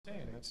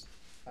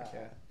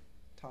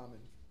Tom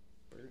and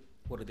Bert.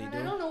 What did they God, do?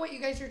 I don't know what you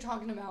guys are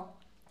talking about.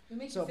 You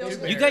make So me feel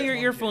basically- You weird. got your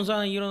earphones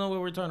on and you don't know what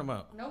we're talking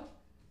about. Nope.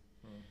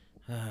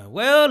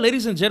 Well,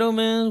 ladies and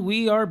gentlemen,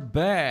 we are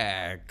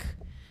back.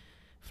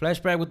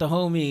 Flashback with the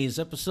homies,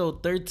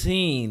 episode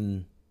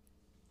 13.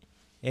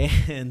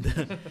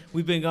 And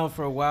we've been gone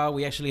for a while.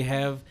 We actually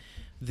have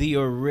the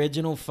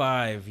original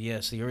 5.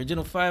 Yes, the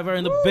original 5 are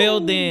in the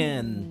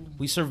building.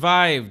 We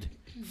survived.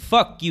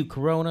 Fuck you,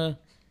 Corona.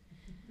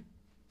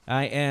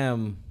 I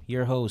am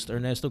your host,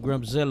 Ernesto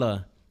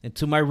Grumpzilla. And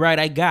to my right,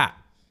 I got...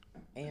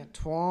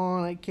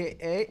 Antoine,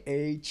 a.k.a.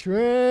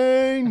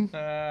 A-Train.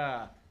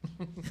 Nice.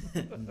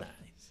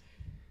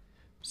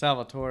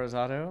 Salvatore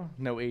Azzato,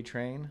 no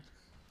A-Train.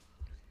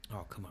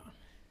 Oh, come on.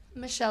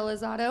 Michelle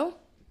Izzato.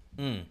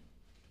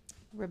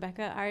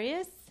 Rebecca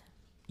Arias.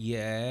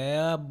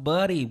 Yeah,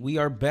 buddy, we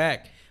are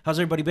back. How's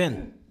everybody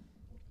been?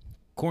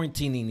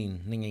 Quarantining.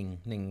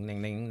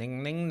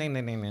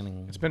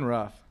 It's been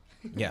rough.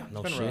 Yeah,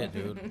 no been shit, rough.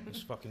 dude.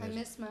 It's fucking. I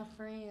miss my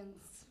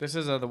friends. This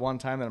is the one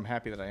time that I'm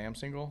happy that I am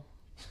single.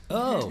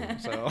 Oh,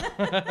 So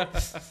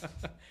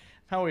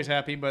I'm always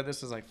happy, but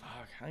this is like,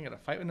 fuck, I ain't got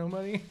to fight with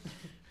nobody.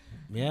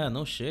 yeah,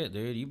 no shit,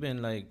 dude. You've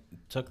been like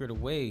tuckered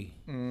away,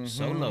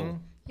 solo.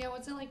 Yeah,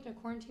 what's it like to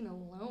quarantine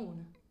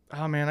alone?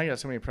 Oh, man, I got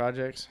so many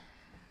projects.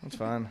 It's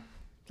fun.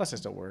 Plus, I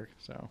still work,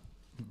 so.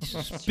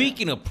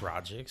 Speaking of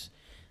projects,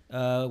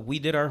 we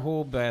did our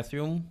whole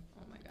bathroom.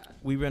 Oh my god.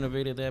 We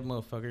renovated that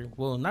motherfucker.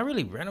 Well, not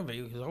really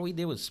renovated because all we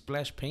did was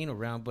splash paint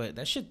around, but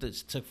that shit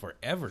just took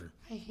forever.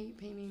 I hate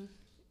painting.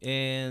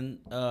 And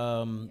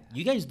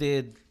you guys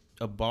did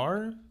a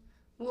bar.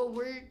 Well,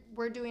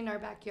 we're doing our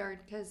backyard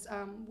because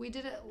we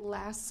did it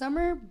last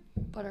summer,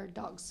 but our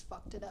dogs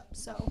fucked it up.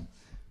 So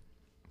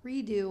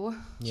redo.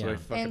 Yeah, So they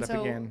fuck And it up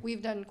so again.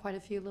 we've done quite a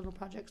few little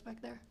projects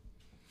back there.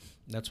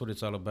 that's what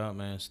it's all about,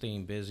 man.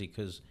 Staying busy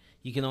because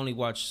you can only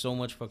watch so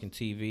much fucking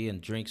TV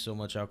and drink so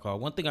much alcohol.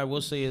 One thing I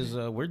will say is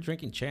we're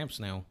drinking champs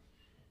now.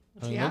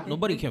 I mean, Yeah.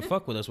 nobody can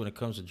fuck with us when it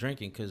comes to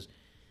drinking because,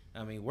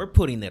 I mean, we're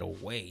putting it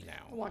away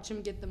now. Watch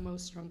him get the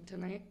most drunk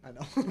tonight. I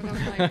know. And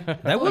I'm like,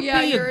 That oh, would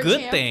yeah, be you're a a good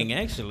champ. thing,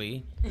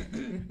 actually.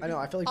 I know.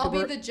 I feel like I'll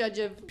people be the judge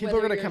of are whether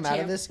going to you're come a out of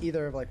champ. this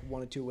either of like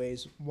one of two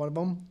ways. One of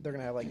them, they're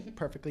going to have like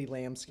perfectly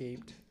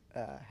landscaped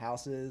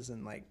houses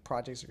and like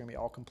projects are going to be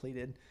all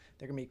completed.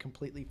 They're going to be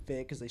completely fit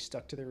because they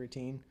stuck to their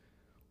routine.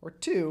 Or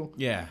two,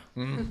 Yeah.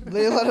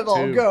 they let it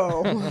all Two.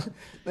 go.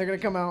 They're going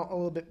to come out a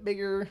little bit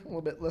bigger, a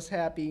little bit less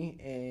happy,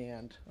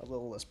 and a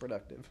little less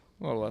productive.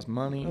 A little less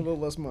money. A little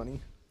less money.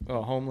 A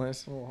little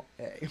homeless. Well,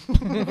 hey.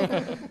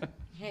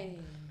 Hey.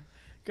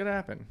 Could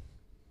happen.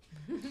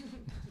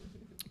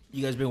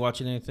 You guys been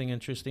watching anything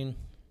interesting?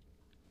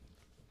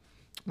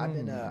 I've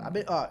been,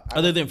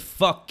 Other than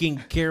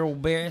fucking Carol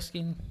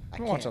Baskin?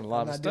 I'm watching a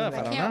lot I'm of not doing stuff. that. I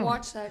I don't can't know.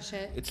 watch that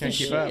shit. It's Can't the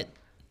keep shit. up.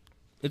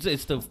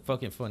 It's the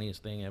fucking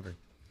funniest thing ever.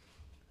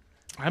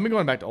 I've been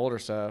going back to older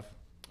stuff,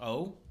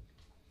 Oh?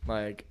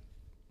 like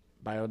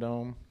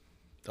Biodome.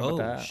 Oh,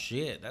 that.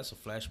 shit. That's a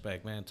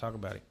flashback, man. Talk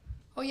about it.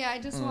 Oh yeah, I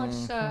just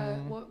watched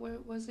what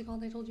was it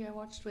called? I told you I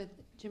watched with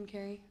Jim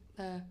Carrey,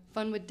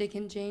 Fun with Dick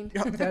and Jane.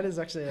 Yeah, that is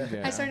actually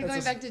Yeah. I started That's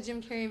going a- back to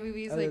Jim Carrey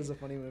movies. That Like, is a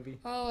funny movie.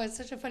 oh, it's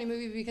such a funny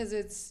movie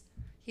because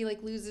he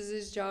like loses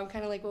his job,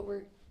 kind of like what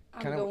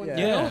I'm Kinda- going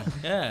yeah. through.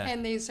 Yeah, yeah.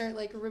 And they start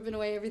like ripping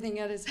away everything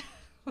at his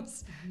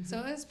house.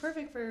 So it's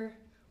perfect for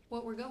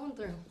what we're going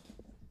through.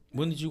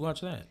 When did you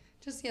watch that?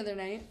 Just the other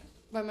night,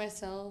 by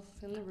myself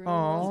in the room. I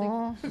was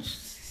like,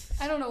 Aww.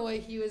 I don't know what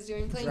he was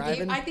doing. Playing Driving?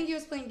 game. I think he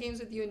was playing games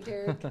with you and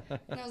Derek.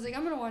 And I was like,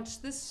 I'm gonna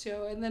watch this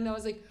show. And then I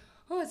was like,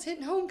 oh, it's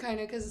hitting home kind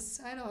of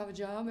because I don't have a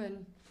job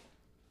and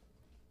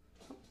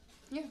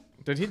yeah,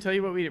 Did he tell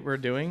you what we were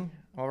doing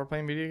while we're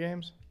playing video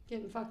games?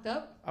 getting fucked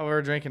up. Oh, we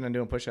were drinking and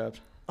doing push-ups.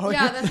 Oh,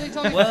 Yeah, that's what he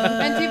told me. What?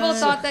 And people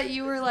thought that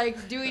you were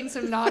like doing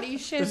some naughty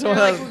shit. This They're one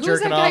like, was well, who's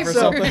jerking that guy off or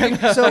for?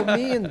 something. So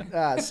me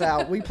and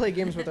Sal, we play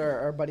games with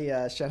our buddy.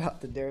 Shout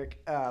out to Derek.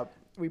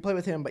 We play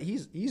with him, but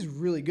he's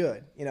really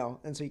good, you know,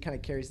 and so he kind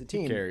of carries the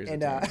team. carries the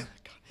and team.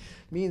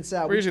 me and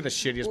Sal, We're usually the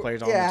shittiest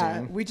players on yeah,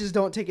 the team. we just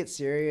don't take it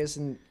serious,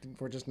 and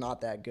we're just not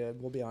that good.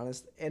 We'll be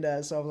honest. And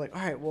so I was like,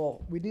 all right,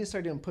 well, we need to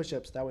start doing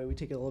push-ups. That way, we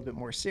take it a little bit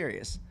more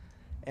serious.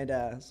 And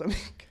so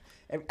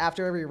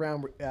after every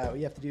round,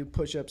 we have to do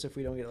push-ups if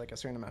we don't get like a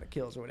certain amount of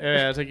kills or whatever.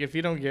 Yeah, it's like if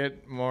you don't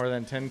get more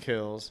than 10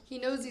 kills, He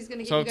knows he's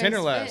gonna get so you guys 10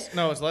 or less. fit.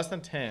 No, it's less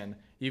than 10.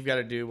 You've got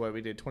to do what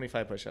we did,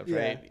 25 push-ups, Yeah.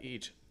 right?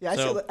 Each. Yeah,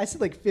 So, I said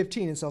like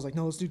 15, and so I was like,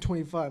 no, let's do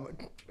 25. I'm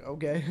like,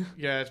 okay.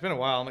 yeah, it's been a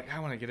while. I'm like, I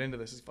want to get into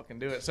this. Let's fucking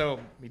do it. So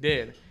we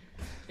did.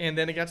 And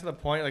then it got to the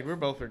point, like, we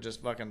were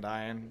just fucking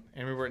dying,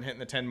 and we weren't hitting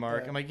the 10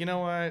 mark. Yeah. I'm like, you know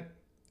what?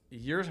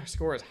 Your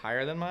score is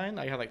higher than mine.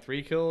 I had like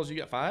 3 kills. You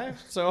got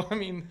 5. So, I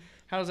mean,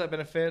 how does that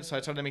benefit? So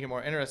I started to make it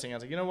more interesting. I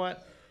was like, you know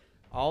what?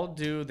 I'll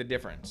do the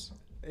difference.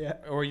 Yeah.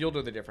 Or you'll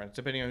do the difference,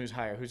 depending on who's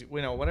higher. Who's,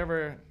 you know,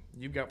 whatever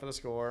you've got for the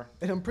score.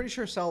 And I'm pretty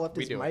sure Sal left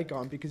We his do mic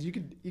on because you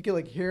could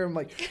like hear him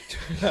like.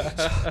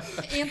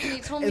 Anthony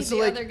told me And so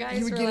the like other guys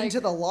he would were get like, into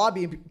the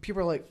lobby and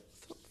people are like,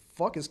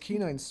 fuck is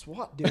K9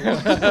 SWAT doing?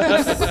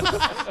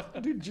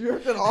 Dude,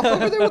 jerking off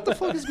over there? What the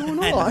fuck is going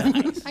on?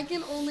 I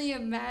can only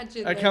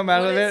imagine. I come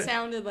out what of it it.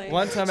 sounded like.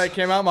 One time I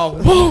came out, I'm all,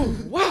 whoa,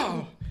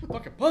 wow,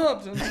 fucking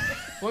pumped. And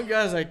one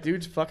guy's like,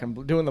 dude's fucking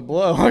doing the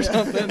blow or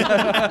something.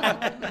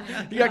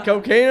 You got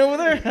cocaine over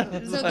there?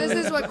 So this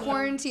is what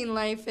quarantine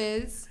life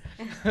is.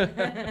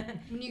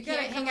 When you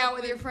can't hang out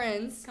with your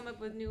friends. Come up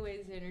with new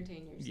ways to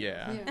entertain yourself.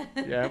 Yeah. Yeah.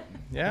 Yeah. Yeah.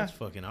 That's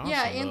fucking awesome.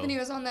 Yeah, though. Anthony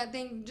was on that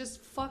thing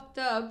just fucked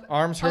up.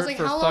 Arms I was hurt like,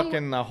 for how long-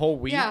 fucking a whole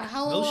week. Yeah,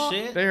 how No long?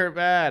 shit. They hurt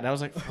bad. I was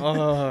like,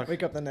 fuck.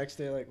 Wake up the next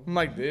day like, I'm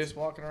like this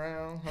walking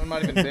around. I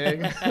might have been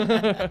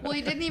big. Well,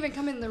 he didn't even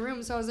come in the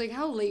room, so I was like,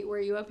 how late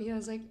were you up? He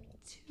was like,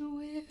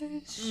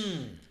 2-ish.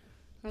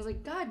 I was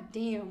like, God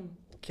damn.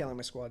 can't let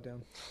my squad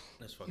down.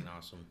 That's fucking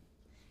awesome.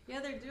 Yeah,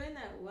 they're doing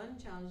that one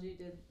challenge you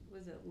did.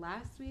 Was it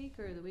last week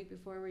or the week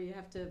before, where you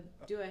have to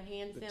do a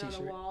handstand on t-shirt.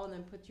 a wall and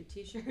then put your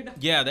T-shirt on?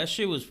 Yeah, that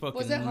shit was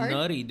fucking it hard?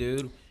 nutty,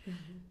 dude.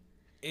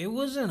 It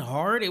wasn't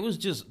hard. It was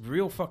just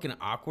real fucking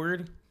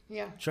awkward.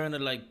 Yeah. Trying to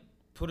like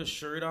put a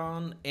shirt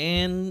on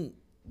and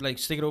like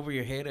stick it over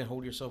your head and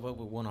hold yourself up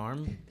with one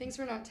arm. Thanks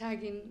for not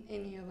tagging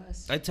any of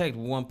us. I tagged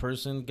one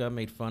person, got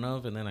made fun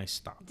of, and then I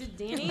stopped. Did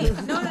Danny?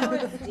 No, that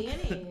was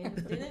Danny.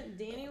 Didn't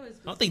Danny was?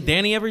 I don't think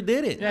Danny ever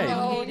did it. Yeah.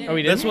 No, he Oh,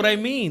 he didn't. That's didn't? what I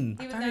mean.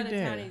 He was thought out he of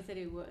did. town. He said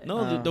he would.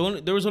 No,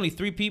 there was only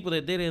 3 people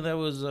that did it. And that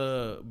was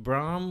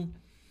Brom,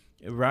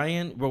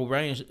 Ryan. Well,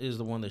 Ryan is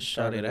the one that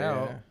shot it Started it,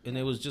 out, yeah. and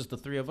it was just the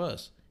 3 of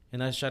us.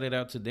 And I shot it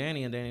out to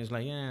Danny, and Danny was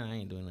like, "Yeah, I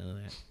ain't doing none of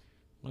that."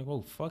 I'm like,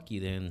 "Oh, fuck you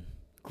then."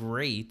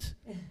 Great.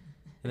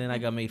 And then I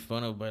got made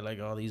fun of by like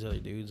all these other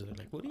dudes. They're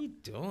like, "What are you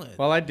doing?"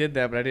 Well, I did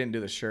that, but I didn't do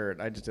the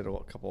shirt. I just did a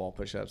couple wall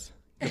push-ups.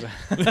 'Cause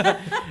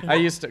I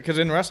used to, because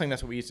in wrestling,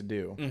 that's what we used to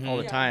do all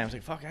the Yeah. time. I was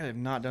like, fuck, I have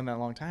not done that in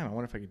a long time. I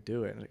wonder if I could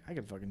do it. I was like, I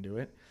could fucking do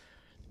it.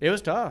 It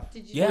was tough.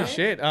 Did you Yeah. do Oh, it?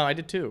 shit. Oh, I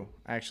did 2,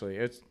 actually.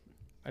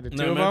 I did 2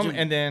 Now of them, imagine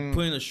and then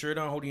putting a shirt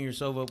on, holding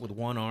yourself up with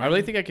one arm. I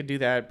really think I could do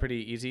that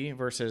pretty easy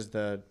versus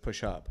the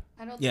push-up.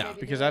 I don't Yeah, think I could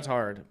Because do it. that's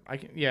hard. Do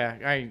Do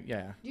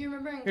you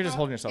remember in, You're just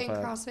holding yourself in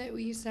up. CrossFit,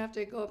 we used to have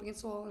to go up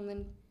against the wall and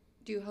then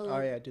do Oh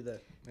yeah, do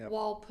that. Yep.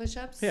 wall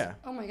push-ups? Yeah.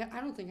 Oh my God, I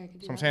don't think I could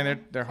do So I'm that.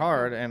 saying they're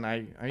hard, and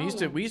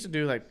Oh. we used to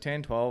do like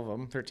 10, 12 of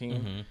them, 13.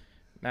 Mhm.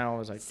 Now it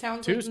was like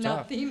Sounds 2's like tough.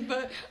 nothing,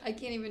 but I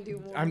can't even do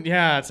more.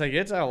 Yeah, it's like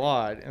it's a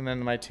lot, and then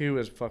my 2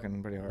 is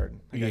fucking pretty hard.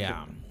 Like,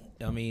 Yeah,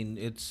 I mean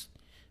it's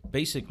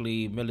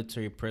basically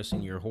military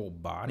pressing your whole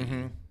body.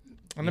 I'm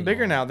You the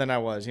bigger know. now than I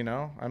was. I'm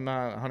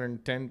not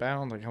 110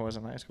 pounds like I was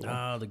in high school.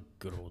 Ah, the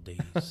good old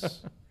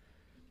days.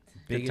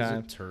 Big as a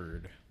times.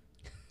 turd.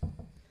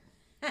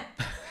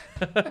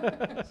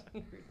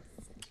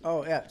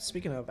 Oh yeah.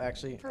 Speaking of,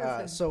 actually,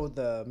 Perfect. so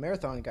the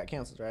marathon got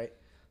canceled, right?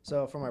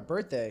 So for my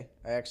birthday,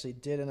 I actually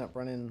did end up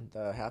running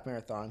the half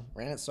marathon.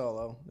 Ran it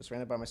solo. Just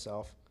ran it by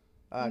myself.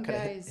 You Kind of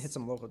guys- hit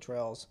some local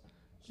trails.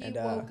 he and,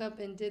 woke up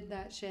and did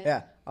that shit.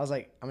 Yeah, I was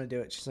like, I'm gonna do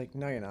it. She's like,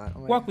 No, you're not.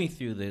 I'm like, Walk me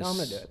through this. No, I'm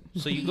gonna do it.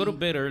 So you go to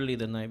bed early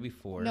the night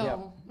before. No. Yeah.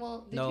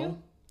 Well, did No. you?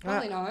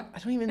 Probably not. I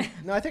don't even.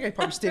 No, I think I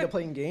probably stayed up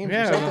playing games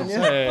Yeah, or I was something.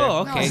 gonna Yeah. say.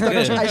 Oh, okay, No.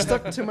 good. I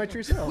stuck to my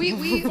true self. We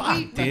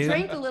dude.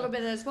 drank a little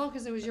bit as well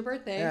because it was your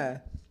birthday. Yeah.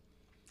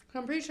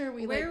 I'm pretty sure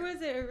we Where like.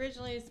 was it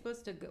originally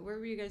supposed to go? Where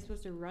were you guys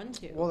supposed to run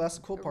to? Well, that's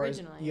the cool part. Is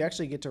Originally. you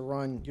actually get to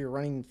run. You're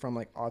running from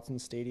like Autzen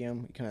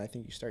Stadium. I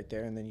think you start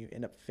there, and then you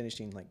end up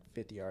finishing like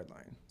 50-yard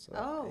line. So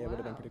Oh, it would have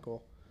been wow. pretty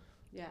cool.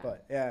 Yeah.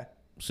 But yeah,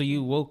 So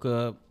you woke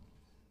up,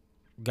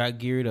 got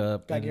geared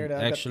up, Got and geared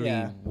up, got- actually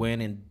yeah.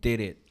 went and did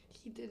it.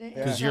 He did it.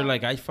 Yeah. Because you're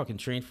himself like, I fucking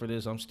trained for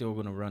this. I'm still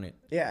gonna run it.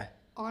 yeah,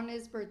 on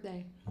his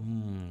birthday.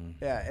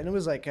 yeah. And it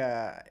was like,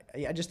 I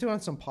just threw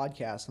on some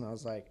podcasts, and I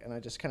was like, and I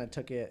just kind of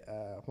took it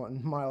 1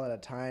 mile at a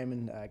time,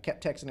 and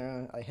kept texting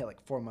her. I hit like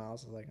 4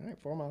 miles. I was like, all right,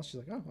 4 miles. She's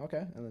like, oh,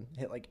 okay. And then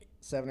hit like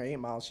 7 or 8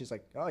 miles. She's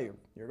like, oh,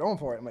 you're going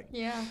for it. I'm like,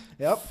 Yeah.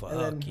 yep. Fuck and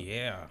then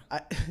yeah.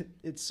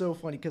 it's so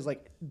funny because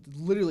like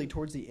literally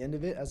towards the end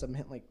of it, as I'm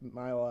hitting like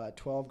mile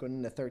 12 going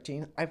into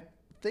 13, I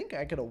think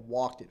I could have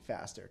walked it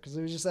faster because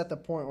it was just at the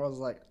point where I was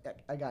like,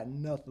 I got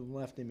nothing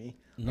left in me.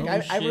 No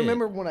Like, I shit.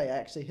 remember when I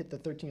actually hit the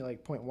 13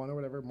 like 0.1 or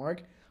whatever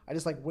mark, I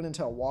just like went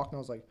into a walk and I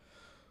was like,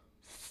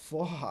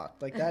 fuck,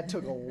 like that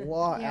took a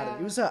lot out of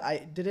it. It was I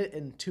did it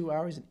in 2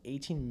 hours and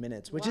 18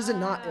 minutes, which isn't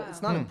not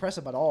it's not Wow.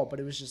 impressive at all, but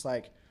it was just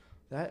like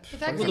that. The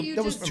fact fucking- that you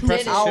that was just 2 did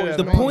it. hours.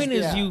 The man. point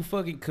is Yeah. you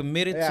fucking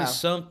committed Yeah. to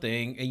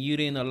something and you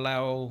didn't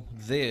allow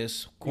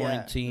this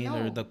quarantine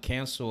or No. the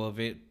cancel of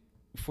it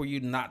for you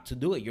not to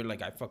do it. You're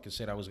like, I fucking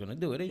said I was gonna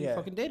do it, and you Yeah.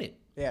 fucking did it.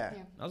 Yeah.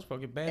 Yeah. That was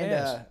fucking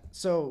badass. And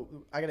so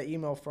I got an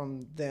email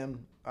from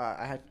them.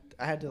 I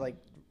had to like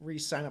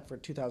re-sign up for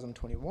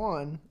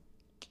 2021,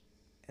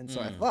 and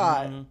so I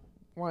thought,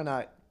 why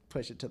not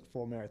push it to the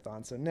full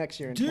marathon? So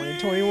next year in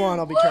 2021,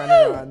 I'll be trying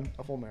to run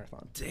a full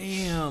marathon.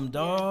 Damn,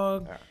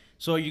 dog. Yeah.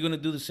 So are you gonna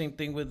do the same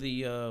thing with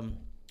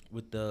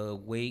the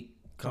weight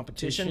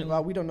competition?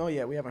 Well, we don't know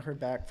yet. We haven't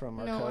heard back from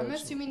our No, coach. I'm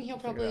assuming he'll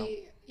We'll figure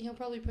it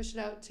probably push it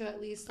out to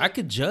at least. I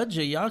could judge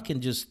it. Y'all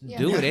can just Yeah.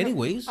 do it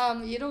anyways.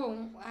 You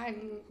don't.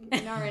 I'm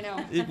not right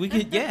now. We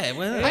could, yeah.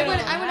 Well, I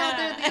went out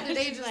there the other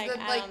day She's just like,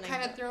 to I like don't think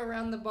kind of so. throw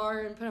around the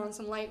bar and put on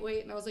some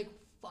lightweight, and I was like,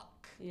 fuck.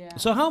 Yeah.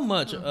 So how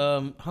much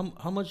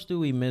how much do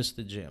we miss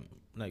the gym?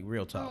 Like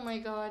real talk. Oh my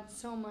god,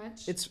 so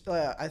much. It's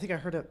I think I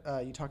heard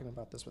you talking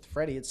about this with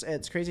Freddie.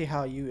 It's crazy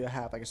how you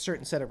have like a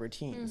certain set of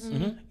routines,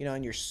 you know,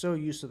 and you're so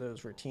used to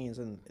those routines,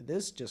 and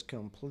this just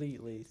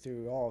completely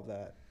threw all of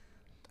that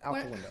out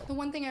the window. The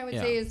one thing I would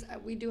say is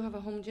we do have a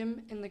home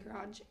gym in the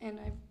garage, and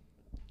I've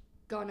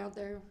gone out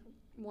there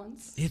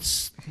once.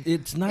 It's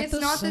not It's the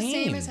not same. the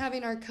same as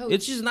having our coach.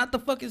 It's just not the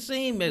fucking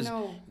same as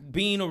No.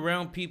 being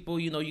around people.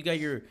 You know, you got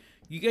your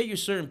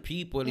certain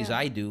people. At least Yeah.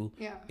 I do.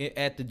 Yeah.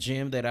 At the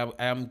gym that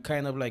I'm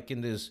kind of like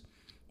in this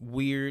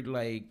weird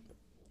like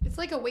It's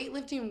like a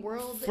weightlifting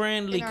world.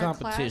 friendly in our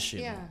competition.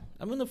 Class. Yeah.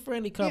 I'm in a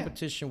friendly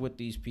competition with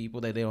these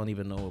people that they don't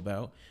even know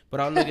about.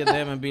 But I'll look at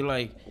them and be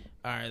like,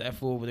 all right, that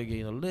fool over there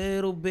getting a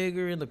little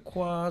bigger in the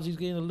quads. He's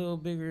getting a little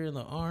bigger in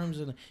the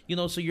arms. And, you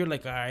know, so you're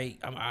like, all right,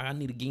 I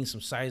need to gain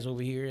some size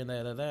over here and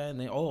that. And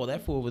then, oh,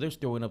 that fool over there's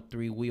throwing up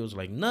 3 wheels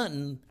like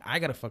nothing. I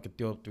got to fucking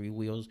throw up 3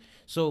 wheels.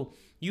 So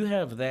you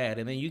have that.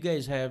 And then you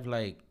guys have,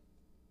 like,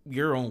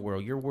 your own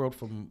world. Your world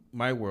from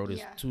my world is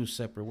 2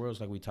 separate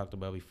worlds like we talked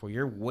about before.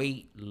 You're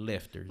weight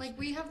lifters. Like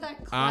we have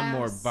that class. I'm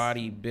more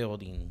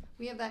bodybuilding.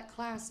 We have that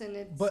class, and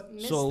it's But-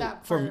 missed So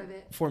that part for of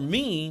it. for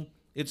me,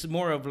 it's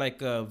more of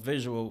like a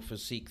visual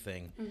physique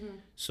thing. Mm-hmm.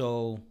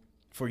 So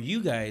for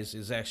you guys,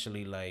 it's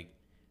actually like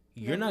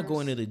you're not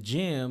going to the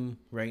gym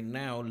right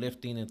now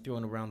lifting and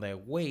throwing around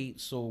that weight.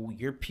 So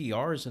your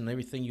PRs and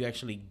everything you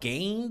actually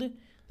gained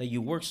that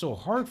you worked so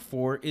hard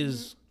for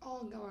is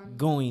All gone.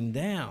 going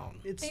down.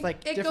 It's It-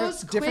 like it different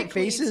goes different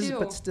quickly, faces, too.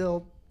 but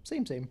still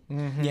same.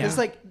 Yeah. It's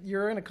like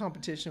you're in a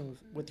competition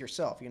with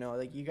yourself, you know,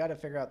 like you got to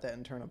figure out that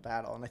internal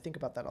battle. And I think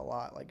about that a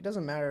lot. Like it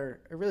doesn't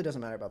matter. It really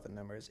doesn't matter about the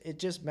numbers. It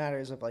just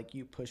matters of like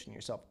you pushing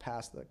yourself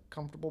past the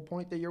comfortable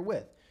point that you're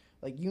with.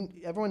 Like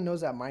everyone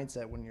knows that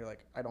mindset when you're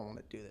like, I don't want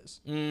to do this.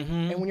 Mm-hmm.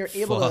 And when you're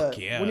able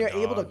Yeah,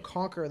 able to dog.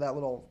 conquer that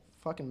little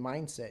fucking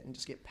mindset and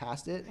just get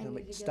past it I and need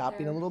like to get stop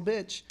being a there. little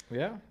bitch,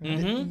 Yeah.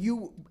 Mhm.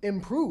 you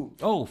improve.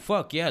 Oh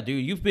fuck yeah,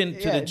 dude! You've been to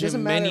Yeah, the it doesn't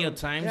gym many matter- a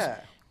times yeah.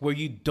 where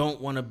you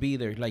don't want to be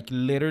there. Like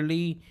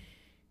literally,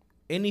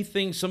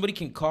 anything somebody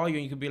can call you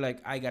and you can be like,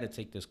 I gotta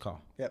take this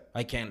call. Yep.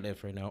 I can't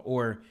lift right now.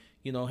 Or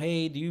you know,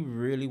 hey, do you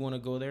really want to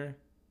go there?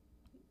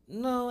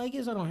 No, I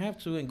guess I don't have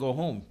to and go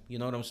home. You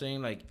know what I'm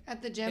saying? Like,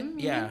 At the gym?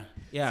 you yeah, mean?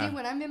 yeah. See,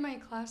 when I'm in my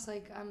class,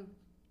 like I'm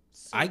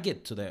so I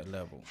get to that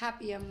level.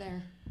 happy I'm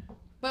there.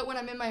 But when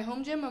I'm in my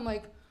home gym, I'm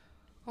like,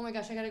 oh my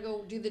gosh, I gotta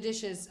go do the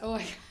dishes. Oh,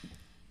 I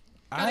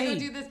gotta go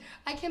do this.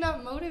 I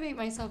cannot motivate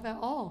myself at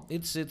all.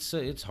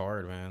 It's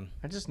hard, man.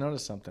 I just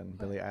noticed something,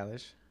 Billie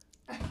Eilish.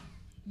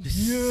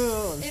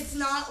 It's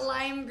not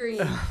lime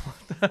green.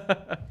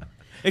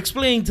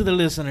 Explain to the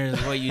listeners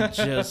what you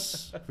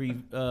just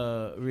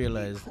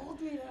realized.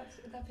 Told me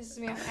that pisses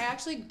me off. I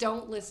actually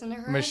don't listen to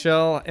her.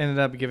 Michelle ended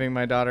up giving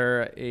my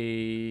daughter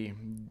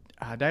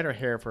dyed her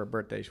hair for her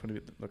birthday. She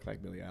wanted to look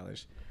like Billie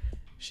Eilish.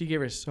 She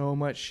gave her so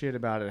much shit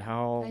about it.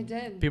 How I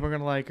did. people are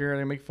gonna like her.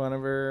 They make fun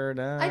of her.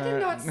 I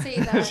did not say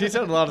that. She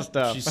said a lot of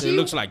stuff. She said, She- "It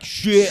looks like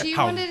shit. She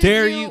How wanted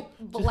dare to do you?"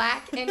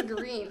 black and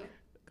green.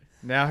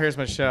 Now here's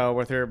Michelle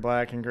with her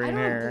black and I green don't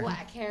hair. have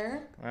black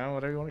hair. Well,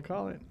 whatever you want to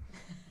call it.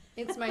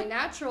 It's my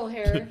natural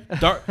hair.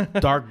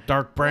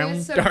 Dark brown,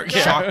 There's some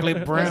chocolate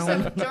There's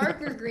brown. some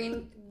darker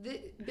green.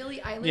 Billie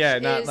Eilish Yeah,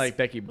 not is like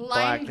Becky lime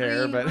black hair,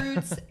 green but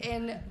roots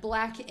and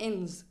black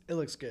ends. It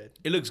looks good.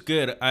 It looks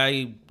good.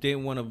 I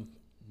didn't want to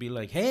be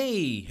like,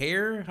 "Hey,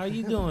 hair, how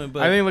you doing?"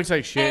 But I think it looks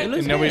like shit, It looks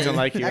and nobody's good. gonna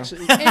like you.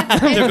 Actually,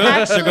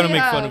 they're gonna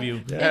make fun of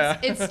you. Yeah.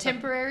 It's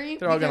temporary.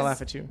 They're all gonna because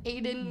laugh at you.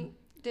 Aiden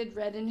did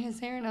red in his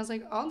hair, and I was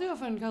like, I'll do a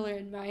fun color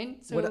in mine.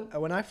 So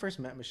when I first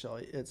met Michelle,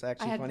 it's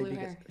actually had funny blue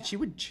because hair, yeah. she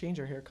would change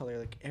her hair color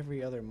like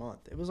every other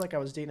month. It was like I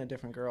was dating a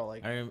different girl.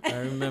 Like I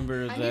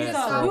remember I need that to for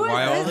stop. a Who is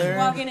while this there.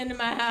 walking into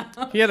my house?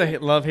 He had a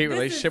love-hate This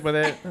relationship with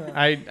it.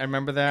 I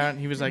remember that.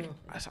 He was like,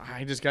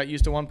 I just got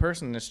used to one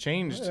person and it's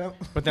changed. Yeah.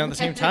 But then at the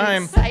same It's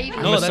time, exciting.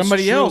 I'm No, with that's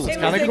somebody true. else. It's It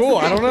kind was of cool.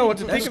 I exciting. don't know what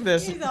to think of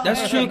this. He's all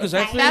That's true because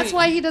actually, That's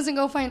why he doesn't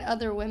go find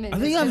other women. I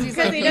think It's 'cause I'm- he's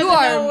Because like, he you doesn't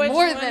know are which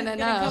more one's than gonna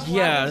enough. come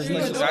yeah, through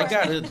the I door.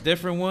 got a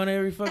different one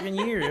every fucking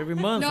year, every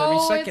month, No, every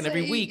second,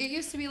 every it week.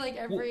 used to be like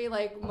every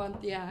like month.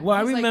 Yeah. Well, I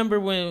He's like, remember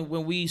when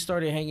we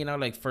started hanging out,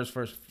 like first.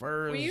 Well,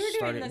 you were doing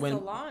started the when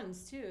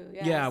salons too.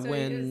 Yeah, Yeah, so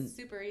when- it was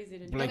super easy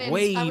to do. like And then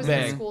way I was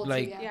back, in school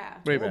like- too, yeah. Yeah.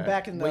 Way well, back.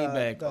 back in Way the,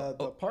 back.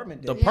 the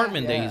apartment days. the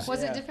apartment Yeah. days.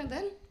 Was Yeah. it different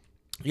then?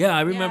 Yeah,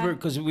 I remember Yeah.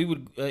 because we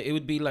would it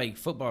would be like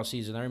football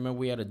season. I remember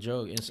we had a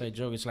joke, inside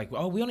joke. It's like,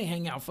 oh, we only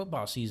hang out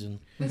football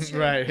season, That's true.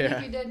 Right, I think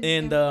yeah. we did,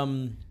 and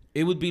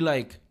yeah. it would be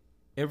like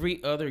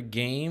every other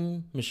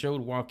game. Michelle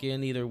would walk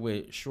in either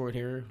with short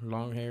hair,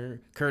 long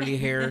hair, curly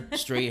hair,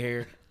 straight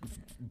hair,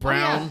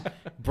 brown,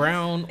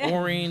 brown,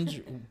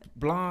 orange,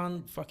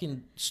 blonde,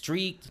 fucking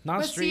streaked, not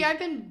But see, streaked. I've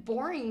been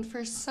boring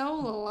for so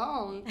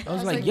long. I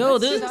was like, yo,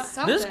 let's do this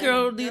something.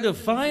 girl need to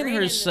find green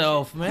in the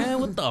herself, man.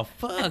 What the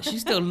fuck?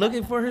 She's still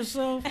looking for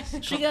herself.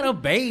 She got a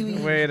baby.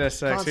 Wait a sec.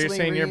 So you're Constantly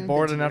saying you're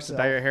bored reinventing enough to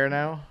dye yourself. your hair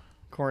now?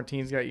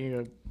 Quarantine's got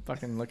you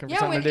fucking looking for Yeah,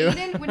 something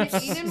when to do?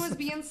 Aiden was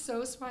being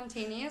so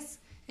spontaneous,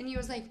 and he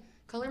was like,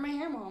 "Color my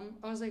hair, mom."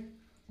 I was like,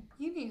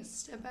 you need to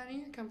step out of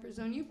your comfort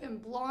zone. You've been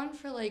blonde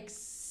for like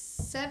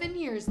 7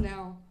 years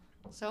now.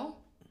 So,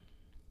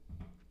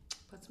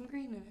 put some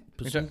green in it.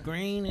 Put some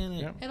green in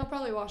it. Yeah. It'll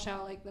probably wash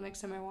out like the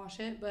next time I wash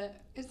it, but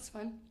it's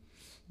fun.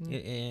 Yeah,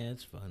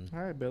 it's fun.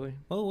 All right, Billy.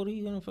 Well, what are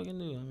you gonna fucking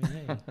do? I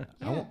mean,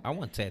 hey, I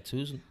want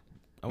tattoos.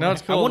 No,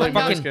 it's cool. I want a Like,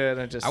 that's fucking. good.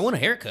 I just, I want a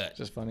haircut.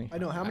 just funny. I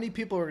know how many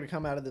people are gonna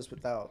come out of this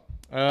without.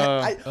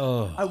 Uh,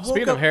 Oh, I woke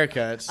speaking up, of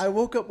haircuts, I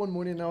woke up one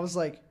morning and I was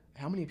like,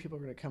 how many people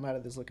are gonna come out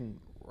of this looking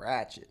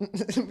ratchet?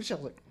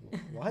 Michelle's like,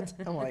 what?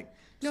 I'm like,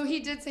 No, he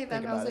did say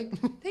that, Think and I was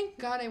about like, thank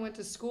God I went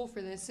to school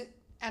for this.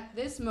 At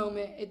this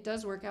moment, it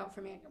does work out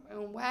for me. I got my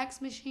own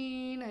wax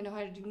machine. I know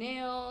how to do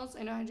nails.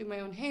 I know how to do my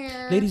own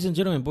hair. ladies and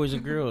gentlemen, boys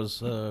and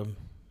girls,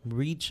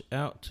 reach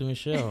out to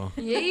Michelle.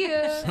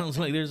 Yeah. Sounds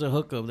like there's a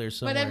hookup there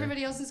somewhere. But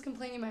everybody else is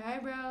complaining my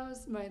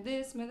eyebrows, my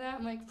this, my that.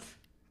 I'm like,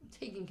 I'm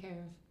taken care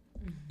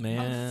of.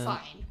 Man, I'm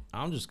fine.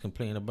 I'm just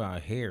complaining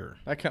about hair.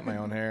 I cut my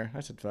own hair. I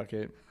said, fuck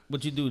it.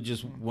 What you do?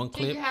 Just one Take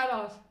clip? your hat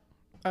off.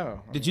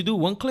 Oh. Did you do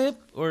one clip,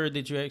 or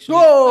did you actually?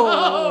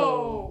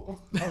 whoa!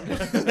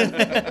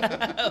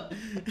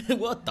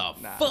 What the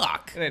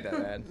fuck? It ain't that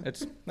bad.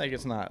 It's like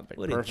it's not like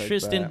What perfect. did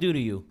Tristan but do to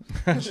you?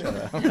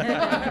 Shut up.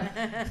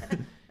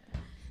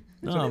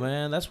 No,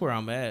 man, that's where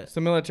I'm at. It's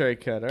a military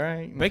cut, all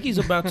right? Becky's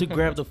about to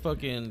grab the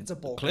fucking It's a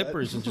bowl cut.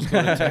 clippers and just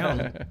go to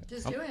town.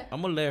 Just do it.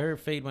 I'm gonna let her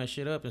fade my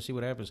shit up and see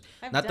what happens.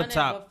 I've Not done the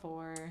top. it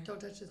before. Don't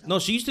touch this. No,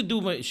 she used to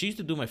do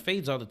my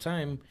fades all the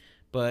time,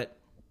 but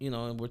you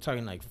know, we're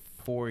talking like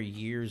 4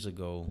 years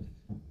ago,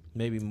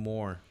 maybe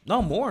more.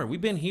 No, more.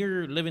 We've been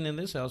here living in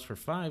this house for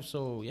 5,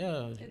 so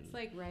yeah. It's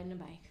like riding a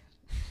bike.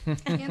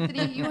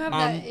 Anthony, you have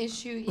that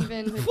issue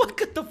even with What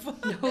the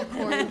fuck? no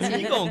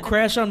quarantine. You gonna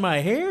crash on my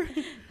hair?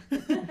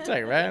 It's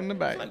like riding the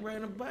bike. It's like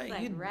riding a bike.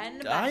 Like You-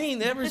 riding a I bike. ain't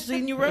never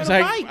seen you ride It's a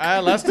like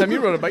bike. last time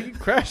you rode a bike, you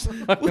crashed the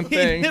fucking We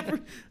thing.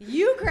 never-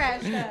 You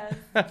crashed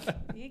us.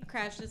 You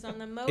crashed us on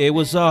the moped. It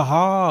was a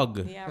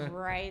hog. Yeah,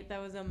 right.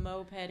 That was a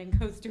moped in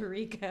Costa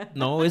Rica.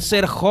 No, it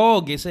said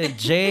hog. It said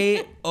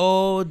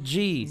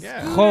J-O-G.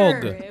 Yeah. Hog.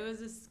 Scooter. It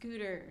was a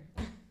scooter.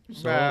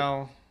 So,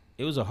 Well,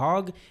 it was a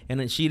hog, and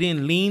then she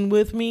didn't lean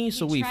with me,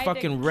 so He we tried to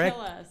fucking kill wrecked.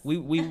 us. We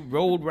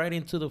rolled right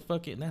into the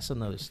fucking. That's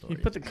another you story.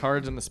 put the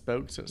cards in the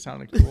spokes, so it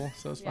sounded cool.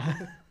 So it's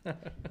fine. Yeah.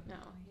 No,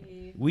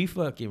 he We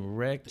fucking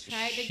wrecked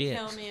tried to shit.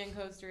 kill me in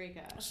Costa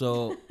Rica.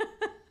 So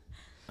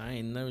I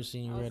ain't never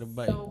seen you I ride a was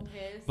bike. so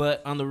pissed.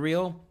 But on the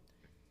real,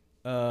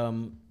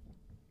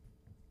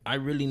 I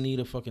really need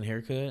a fucking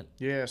haircut.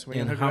 Yeah, so we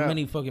can And hook how it up.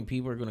 many fucking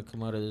people are gonna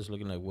come out of this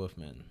looking like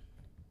Wolfman?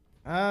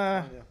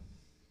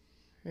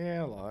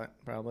 Yeah, a lot,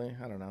 probably.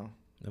 I don't know.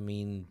 I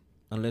mean,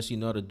 unless you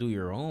know how to do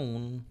your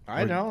own.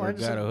 I or- don't. or I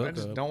got a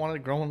just hookup. don't want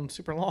it growing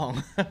super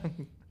long.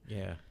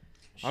 Yeah.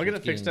 I'll get it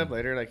Shit's fixed getting- up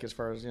later, like as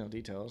far as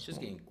details. It's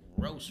just getting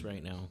gross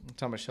right now.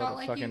 Tell Michelle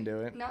to fucking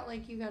do it. Not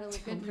like you gotta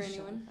look good for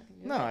anyone.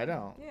 No, I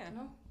don't. Yeah.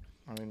 No.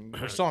 I mean,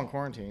 we're still in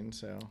quarantine,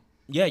 so.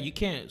 Yeah, you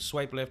can't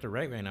swipe left or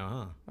right right now,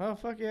 huh? Oh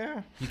fuck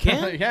yeah. You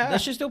can? Yeah.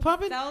 That shit's still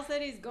popping? Sal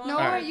said he's going No,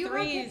 for you have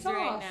threes kids right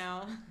off.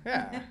 now.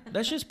 Yeah.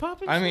 That shit's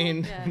popping? I still?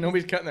 mean, Yeah.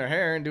 nobody's cutting their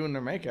hair and doing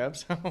their makeup,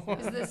 so.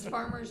 Is this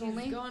farmers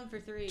only? He's going for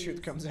threes.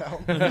 Truth comes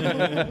out.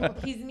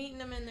 He's meeting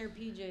them in their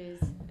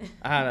PJs.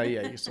 I don't know.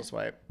 Yeah, you can still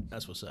swipe.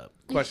 That's what's up.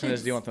 Question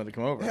is, do you want them to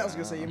come over? I was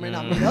gonna say you may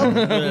not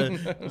Mm.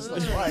 meet up. Just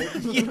like why?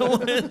 You know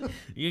what?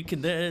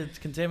 It's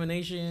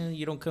contamination.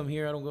 You don't come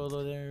here. I don't go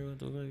over there. What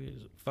the fuck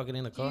is fucking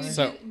in the Do car? you,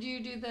 So- do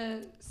you do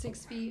the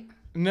 6 feet?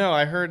 No,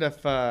 I heard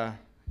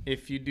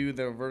if you do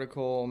the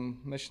vertical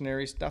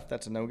missionary stuff,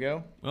 that's a no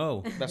go.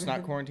 Oh. That's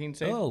not quarantine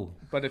safe. Oh.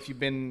 But if you've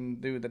been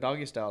do the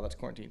doggy style, that's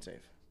quarantine safe.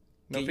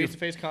 No Get your face to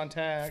face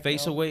contact.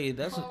 Face no. away.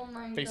 That's Oh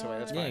my Face god. away,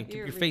 that's yeah. fine. Keep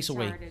You're your face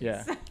away. retarded.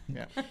 Yeah,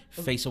 yeah.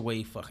 Face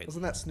away. Fuck it.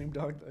 Wasn't that Snoop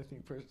Dogg? I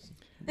think first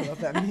put out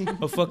that meme.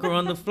 I'll fuck her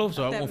on the floor,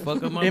 so I won't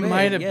fuck up my It bed.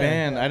 might have Yeah.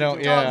 been. I don't.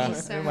 Doggy Yeah,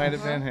 style, it might have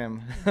huh? been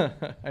him.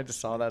 I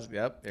just saw that.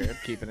 Yep, there,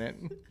 keeping it.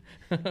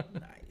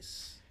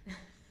 Nice.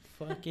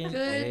 Fucking Good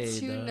A,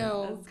 to dog.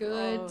 know. That's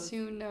Good close.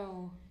 to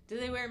know. Do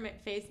they wear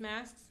face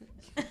masks?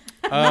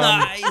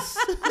 Nice.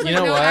 You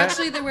know no, what?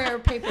 actually they wear a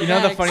paper You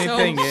know the bag, funny so-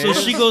 thing So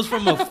is- she goes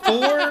from a 4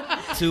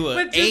 to a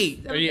But just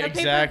 8. a Yeah, paper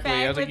exactly.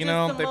 bag I was like, with you just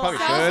know, some they little- probably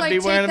Sounds should like be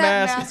take wearing a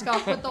that mask. mask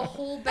off, put the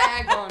whole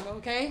bag on,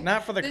 okay?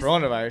 Not for the This-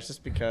 coronavirus,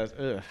 just because.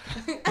 Ugh.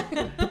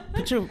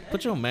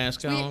 Put your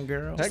mask on,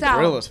 girl. That Sal.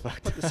 gorilla's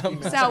fucked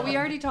up. Sal, we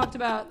already talked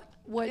about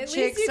what At least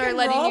chicks you are can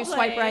letting you roleplay.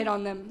 swipe right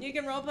on them, You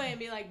can role play and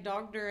be like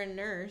doctor and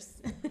nurse.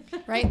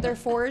 right? They're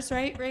 4s,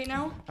 right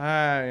now?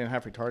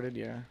 Half retarded,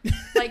 yeah.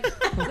 Like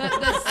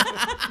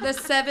the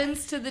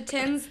 7s to the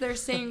 10s, they're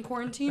staying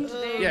quarantined.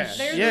 Yeah,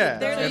 they're the- yeah.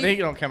 they're Yeah, the- they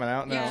don't coming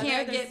out You now. can't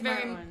They're the get smart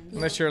very- ones.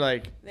 Unless you're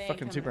like They ain't fucking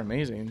coming super out.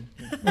 amazing.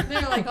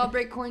 They're like, I'll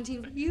break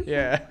quarantine for you.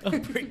 Yeah.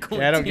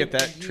 Yeah, I don't get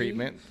that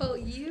treatment. For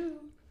you.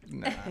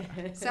 Nah.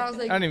 Sounds I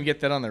like don't even get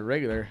that on the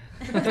regular.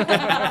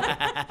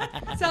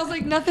 sounds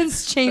like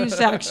nothing's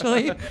changed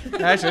actually.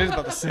 Actually, it's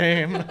about the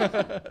same.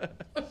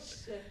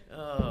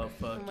 Oh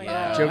fuck my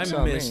yeah! God. Joke's I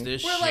on miss me.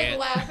 this We're shit. like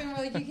laughing.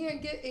 We're like, you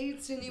can't get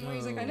AIDS anymore.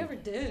 He's like, I never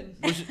did.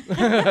 You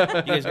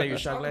guys got your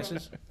shot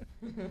glasses?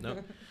 No.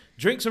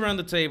 Drinks around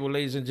the table,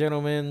 ladies and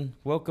gentlemen.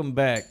 Welcome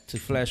back to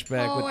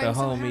Flashback Oh, with the I'm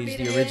so homies. happy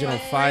to The be original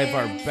back. 5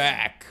 are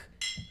back.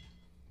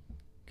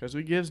 Because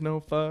we gives no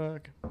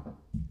fuck.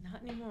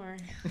 Not anymore.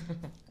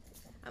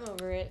 I'm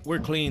over it. We're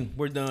clean.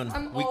 We're done.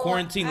 I'm We all-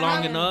 quarantined I'm long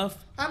out.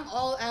 enough. I'm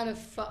all out of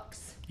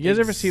fucks. You guys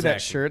ever see that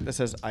Exactly. shirt that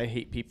says "I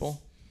hate people"?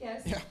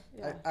 Yes.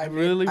 Yeah. I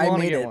really want to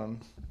made get it.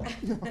 one.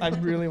 I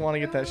really want to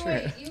get that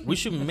shirt. We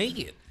should make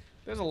it.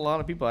 There's a lot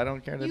of people I don't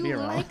care to be You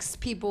around. likes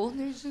people.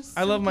 There's just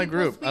I love some my people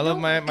group. we I love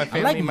don't my like.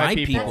 family, like my my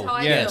people. That's how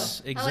I Yes,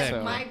 feel. exactly.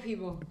 I like my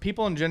people.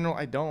 People in general,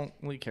 I don't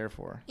really care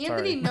for.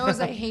 Anthony Sorry. knows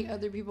I hate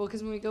other people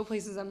because when we go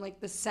places, I'm like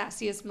the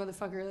sassiest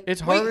motherfucker. Like,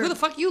 It's Wait, harder- who the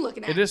fuck you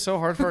looking at? It is so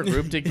hard for our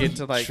group to get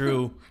to like.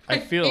 True. I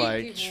feel hate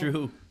like people.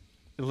 True.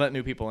 let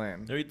new people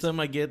in. Every time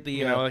I get the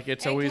You know, like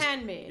it's It always.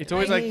 can be. it's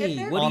always like, if hey,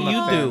 they're what do close,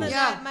 you then do? Yeah.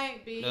 That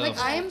might be. Like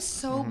I am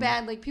so Mm-hmm.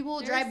 bad. Like people will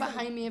There's drive some-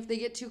 behind me if they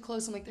get too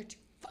close. I'm like they're too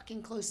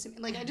fucking close to me.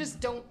 Like I just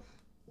don't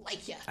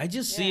like you. I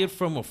just see Yeah. it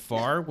from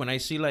afar when I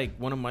see like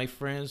one of my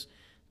friends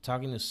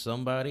talking to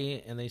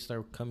somebody and they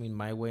start coming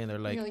my way and they're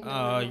like, You're like, "Oh,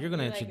 no." you're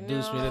gonna You're like,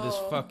 introduce me to this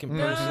 "No." fucking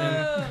No.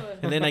 person,"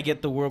 and then I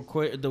get the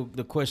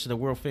the question, the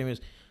world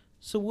famous.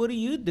 So what do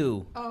you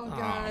do? Oh, "Aw,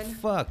 God.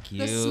 fuck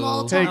you.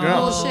 small Hey, talk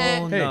girl.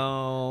 bullshit. Oh, Hey,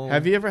 no.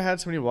 have you ever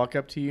had somebody walk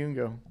up to you and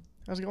go,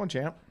 "How's it going,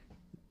 champ?"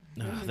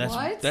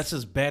 What? That's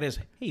as bad as,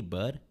 "Hey,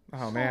 bud.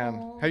 Oh man,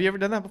 Aw. have you ever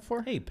done that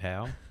before? Hey,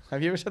 pal.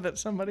 Have you ever said that to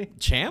somebody?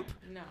 Champ?"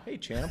 No. Hey,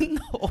 champ.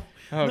 No.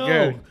 Oh, no,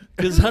 good.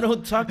 because I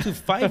don't talk to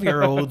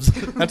 5-year-olds.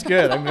 That's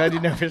good. I'm glad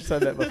you never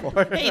said that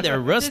before. Hey there,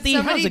 Did Rusty.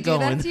 somebody How's it do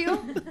going? that to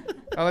you?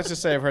 Oh, let's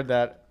just say I've heard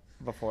that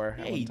before.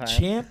 at Hey, one time.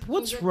 champ.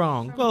 What's it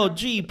wrong? from Oh, the-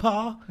 gee,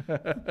 pa.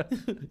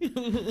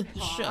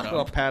 Shut A little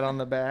up. pat on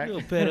the back.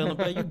 Little pat on the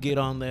back. You get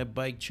on that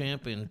bike,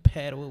 champ, and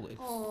paddle away.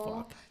 Oh,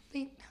 Fuck.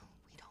 we don't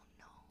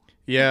know.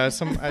 Yeah,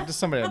 just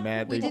somebody I'm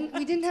mad. We They,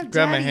 didn't have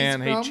Grab my daddies,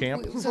 hand, hey, Grump.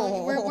 champ.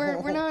 So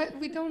we're not.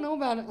 We don't know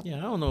about it. Yeah,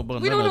 I don't know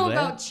about We none don't know of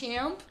that. about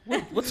champ.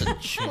 What's a What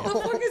the champ?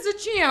 fuck is a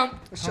champ?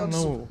 I don't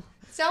know.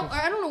 Sal,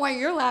 I don't know why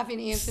you're laughing,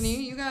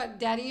 Anthony. You got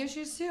daddy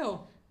issues too.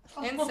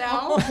 And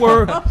Sal.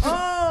 We're,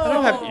 I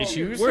don't have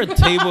issues. we're a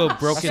table of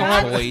broken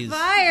Shots toys.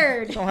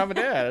 Fired. I don't have a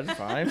dad. It's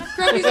fine.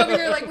 Grumpy's over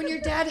here like when your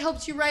dad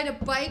helped you ride a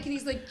bike and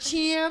he's like,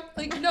 champ.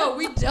 Like, no,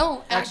 we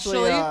don't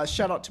actually.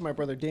 Shout out to my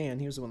brother Dan.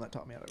 He was the one that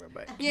taught me how to ride a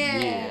bike.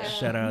 Yeah.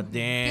 Shout out,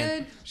 Dan.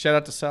 Good. Shout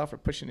out to Sal for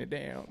pushing it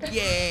down.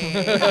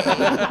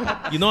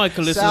 You know I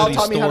could listen Sal to these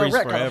taught me how to stories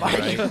wreck on a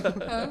forever, bike.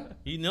 right? Huh?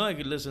 You know I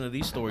could listen to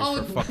these stories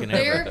Oh, for fucking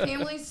their ever.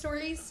 family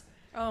stories.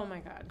 Oh my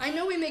god. I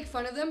know we make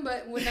fun of them,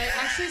 but when I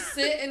actually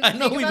sit and I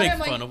know think we about make it, I'm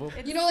like, fun of them.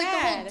 you know, like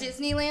sad. the whole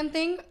Disneyland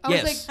thing. I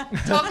Yes. was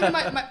like talking to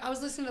my I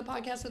was listening to the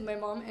podcast with my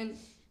mom, and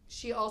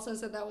she also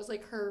said that was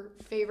like her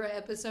favorite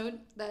episode.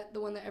 That the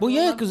one that. Well, everyone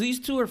yeah, loved. because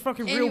these two are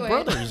fucking real Anyway,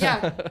 brothers.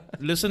 Yeah.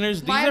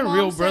 Listeners, these My are mom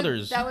real said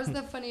brothers. That was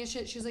the funniest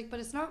shit. She was like, but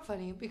it's not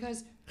funny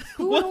because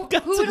who What would,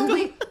 got who to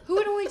would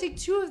go- only take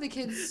 2 of the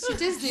kids to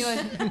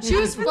Disneyland? She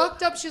was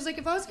fucked up. She was like,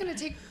 if I was gonna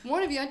take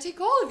one of you, I'd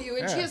take all of you.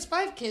 And she Yeah. has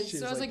 5 kids, She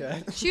so I was was like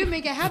like, that. she would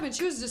make it happen.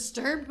 She was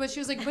disturbed, but she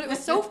was like, but it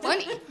was so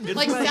funny.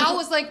 Like Sal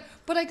was like,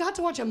 but I got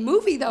to watch a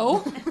movie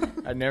though.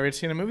 I'd never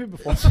seen a movie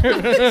before. And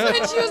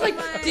she was like,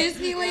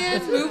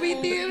 Disneyland movie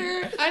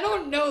theater. I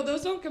don't know.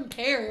 Those don't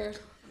compare.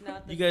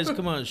 Not the You guys,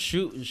 come on,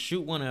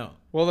 shoot one out.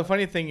 Well, the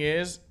funny thing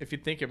is, if you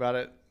think about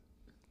it,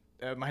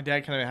 my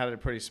dad kind of had it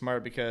pretty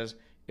smart because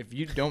if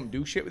you don't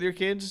do shit with your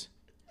kids,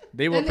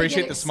 they will Then they get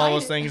appreciate the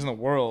smallest excited. things in the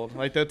world.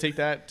 Like they'll take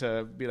that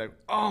to be like,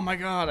 "Oh my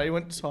god, I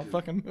went and saw a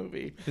fucking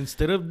movie."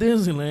 Instead of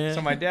Disneyland,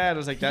 So my dad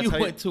was like, "That's you how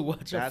went to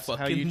watch a that's how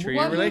fucking you treat movie.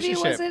 your What movie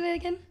relationship." was it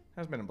again?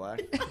 That's Men in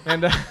Black.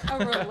 And a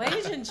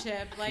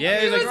relationship. Like Yeah,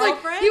 He he's was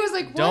like, like, he was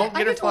like, what? Don't I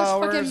get her get to watch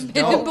flowers, fucking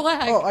Men in don't-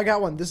 Black. Oh, I got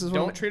one. This is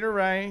one. "Don't treat her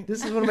right."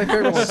 This is one of my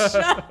favorite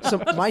ones.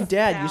 So my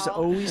dad used to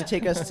Sal. always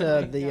take us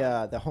to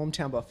the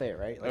hometown buffet,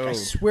 right? Like I Oh.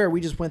 swear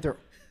we just went there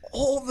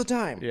all the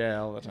time.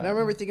 Yeah, all the time. And I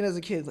remember thinking as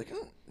a kid, like,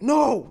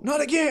 no, not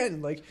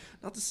again. Like,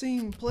 not the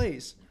same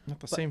place. Not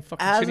the But same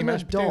fucking as shitty an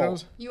mashed adult,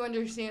 potatoes. You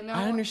understand now?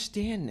 I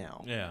understand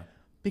now. Yeah.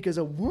 Because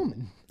a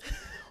woman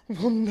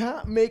will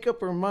not make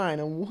up her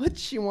mind on what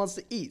she wants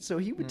to eat. So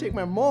he would take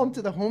my mom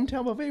to the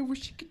hometown buffet where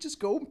she could just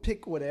go and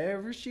pick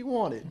whatever she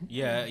wanted.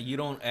 Yeah, you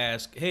don't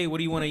ask, hey, what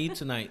do you want to eat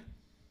tonight?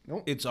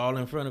 Nope. It's all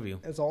in front of you.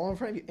 It's all in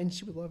front of you. And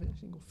she would love it.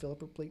 She'd go fill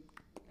up her plate.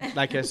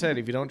 Like I said,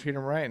 if you don't treat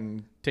them right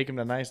and take them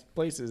to nice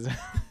places,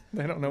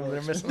 they don't know what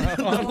they're missing out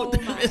on. Oh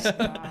my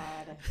god.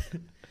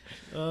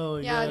 Oh,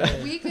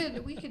 Yeah, we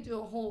could do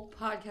a whole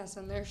podcast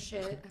on their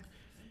shit.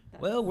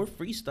 Well, we're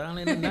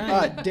freestyling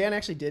tonight. Dan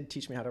actually did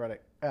teach me how to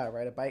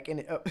ride a bike, and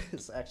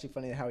it's actually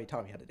funny how he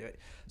taught me how to do it.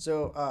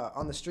 So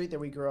on the street that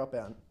we grew up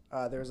on,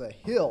 there was a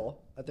hill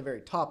at the very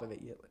top of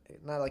it.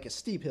 Not like a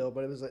steep hill,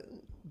 but it was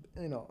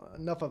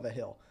enough of a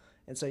hill.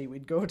 And so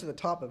we'd go to the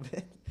top of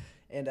it,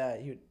 and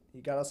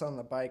he got us on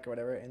the bike or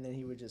whatever, and then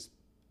he would just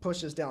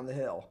push us down the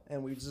hill,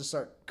 and we'd just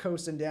start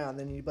coasting down.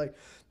 Then he'd be like,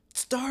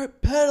 "Start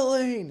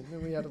pedaling!" And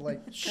then we had to kind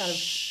of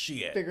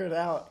Shit. figure it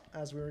out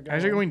as we were going.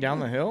 As you're going down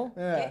the hill,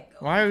 Yeah.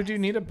 why would you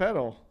need a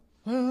pedal?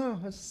 I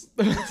don't know.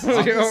 It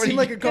already- seemed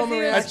like a common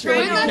Because he reaction. was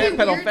You Wouldn't that can't be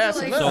pedal weird fast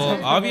to, enough. So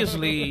like-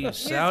 obviously,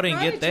 Sal didn't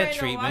get that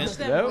treatment.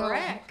 Nope.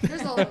 Wreck.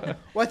 There's a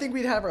Well, I think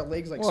we'd have our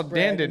legs like Well, spread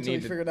Dan didn't until we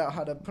need to- figured out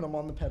how to put them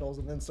on the pedals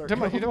and then start. You're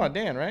talking going. about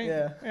Dan, right?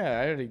 Yeah. Yeah,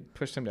 I already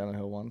pushed him down a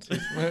hill once. Well,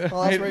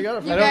 that's where you got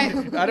it from. You I guys-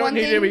 don't one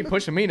need to be thing-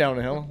 pushing me down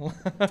a hill.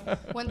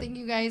 One thing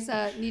you guys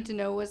need to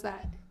know was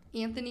that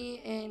Anthony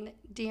and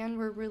Dan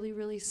were really,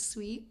 really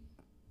sweet,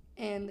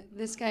 and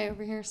this guy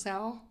over here,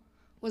 Sal,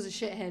 was a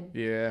shithead.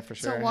 Yeah, for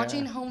sure. So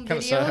watching yeah. home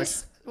Kinda videos,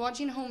 sucks.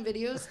 watching home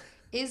videos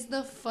is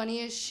the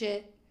funniest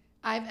shit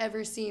I've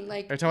ever seen.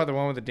 Like, Are you talking about the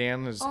one with the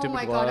Dan, his oh stupid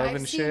my glove god, I've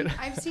and seen, shit?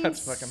 I've seen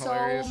That's fucking so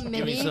hilarious. Give me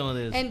many, some of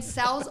this. and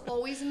Sal's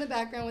always in the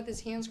background with his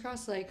hands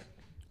crossed, like.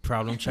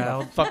 Problem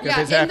child. Fuck up Yeah,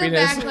 his in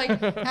happiness. the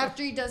back, like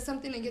after he does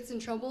something and gets in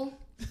trouble,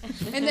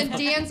 and then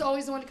Dan's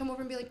always the one to come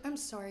over and be like, "I'm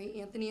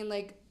sorry, Anthony," and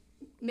like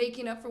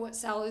making up for what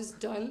Sal has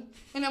done.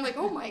 And I'm like,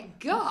 "Oh my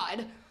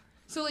god!"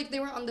 So like they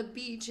were on the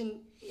beach and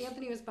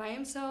Anthony was by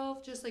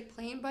himself, just like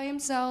playing by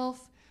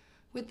himself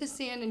with the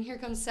sand, and here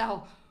comes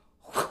Sal,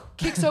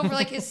 kicks over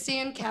like his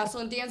sand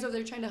castle, and Dan's over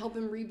there trying to help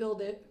him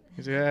rebuild it.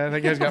 He's like, yeah, that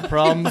guy's got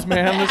problems,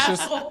 man. Let's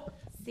just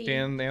See?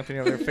 Dan, Anthony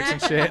over there fixing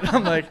shit.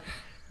 I'm like,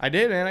 I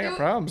did, man. I got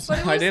problems. But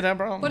it I was- did have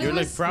problems. But You're it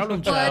like was,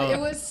 problem but child. it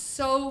was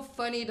so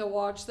funny to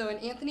watch though, and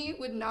Anthony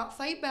would not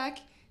fight back.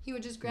 He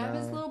would just grab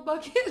his No. little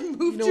bucket and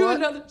move You know to what?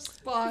 another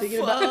spot. Thinking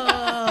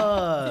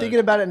about, thinking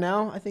about it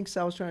now, I think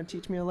Sal was trying to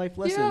teach me a life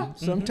lesson. Yeah.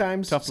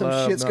 Sometimes Tough some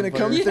love, shit's gonna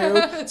come motherfucker. through.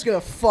 Yeah. It's gonna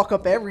fuck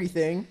up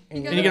everything, and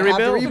And you're you gonna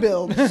gotta have to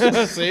rebuild.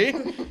 See?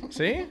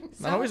 Not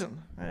Sal- always.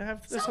 I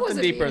have there's Sal was something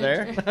a deeper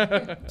manager.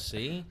 there.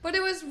 See? But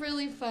it was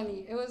really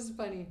funny. It was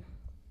funny.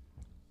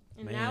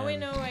 And now we Man.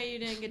 know why you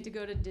didn't get to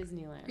go to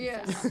Disneyland.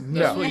 Yeah.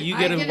 No. That's what you I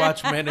get to get it.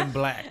 watch Men in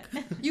Black.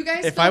 You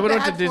guys. If feel I would have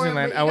bad went to for him,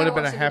 Disneyland, but I you would have gotta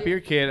been a watch the happier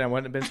kid. I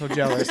wouldn't have been so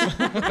jealous.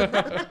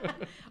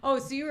 Oh,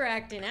 so you were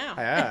acting out.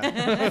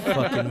 Yeah.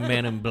 Fucking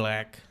Men in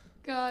Black.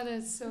 video. God,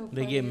 that's so funny.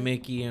 They get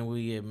Mickey and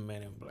we get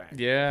Men in Black.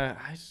 Yeah,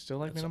 I still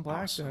like That's Men in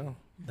Black awesome. though.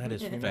 That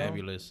is You know?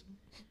 fabulous.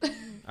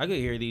 I could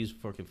hear these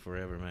fucking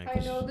forever, man. I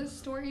 'cause- know the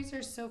stories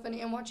are so funny,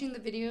 and watching the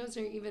videos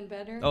are even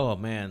better. Oh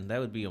man, that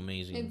would be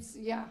amazing. It's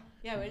yeah.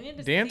 Yeah, we need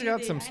to Dan's see got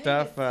the- some I need to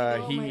stuff, see uh,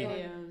 the he-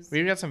 videos.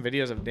 We've got some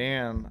videos of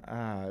Dan.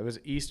 It was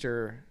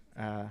Easter.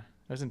 I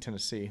was in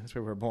Tennessee. That's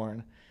where we were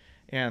born,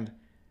 and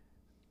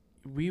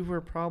we were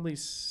probably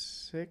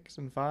 6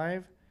 and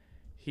 5.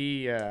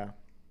 It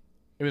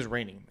was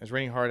raining. It was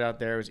raining hard out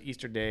there. It was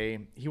Easter day.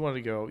 He wanted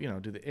to go,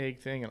 do the egg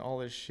thing and all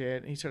this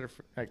shit. And he started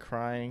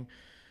crying.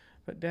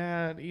 But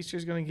Dad,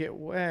 Easter's gonna get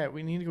wet.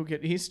 We need to go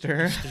get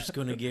Easter. It's just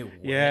gonna get wet.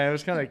 Yeah, it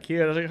was kind of cute.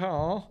 I was like,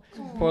 oh,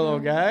 poor little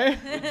guy.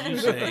 What'd you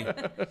say?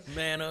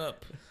 Man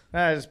up.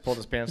 I just pulled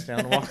his pants down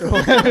and walked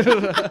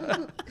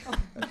away.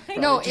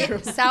 No,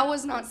 Sal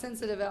was not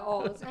sensitive at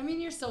all. I mean,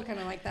 you're still kind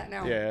of like that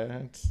now. Yeah,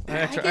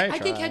 I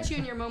can catch you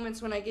in your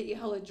moments when I get you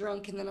hella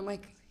drunk, and then I'm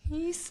like,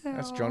 hey, Sal.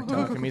 That's drunk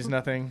talk. It means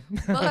nothing.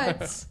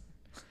 But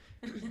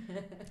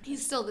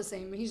he's still the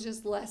same. He's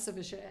just less of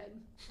a shithead.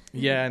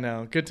 Yeah, I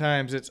know. Good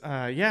times. It's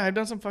I've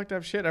done some fucked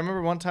up shit. I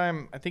remember one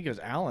time, I think it was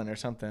Alan or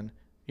something.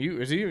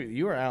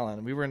 You or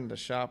Alan. We were in the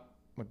shop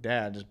with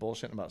Dad, just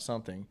bullshitting about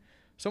something.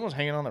 Someone was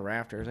hanging on the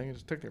rafters. I think they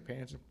just took their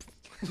pants and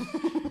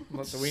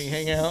let the wing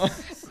hang out.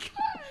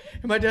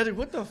 And my dad's like,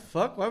 "What the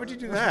fuck? Why would you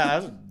do that?" That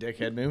was a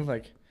dickhead move.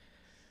 Like,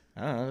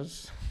 I don't know.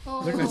 Just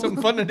looked like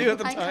something fun to do at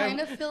the I time. kind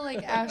of feel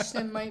like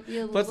Ashton might be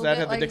a Plus, little Dad bit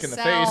had the like dick in the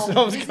Sal. face,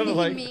 so I was Isn't kinda he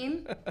like-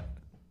 mean?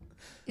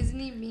 Isn't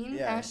he mean,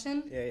 Yeah.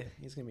 Ashton? Yeah,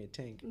 he's gonna be a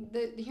tank.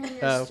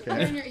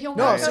 He'll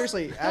No, walk up-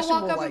 seriously, he'll Ashton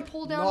walk will up like and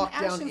pull down knock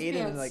down Ashton's Aiden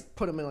pants. and like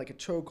put him in like a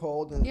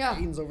chokehold, and Yeah.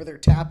 Aiden's over there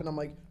tapping. I'm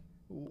like,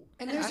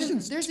 And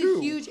Ashton's there's two.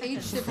 a huge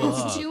age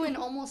difference, Fuck. 2 and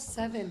almost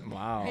 7.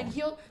 Wow. And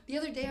the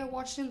other day I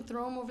watched him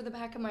throw him over the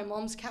back of my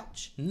mom's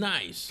couch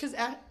Nice. because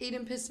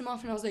Aiden pissed him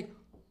off, and I was like,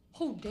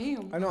 oh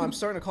damn. I know. I'm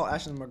starting to call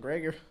Ashton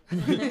McGregor.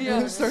 Yeah.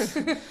 I'm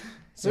starting-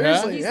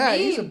 Seriously, He's yeah,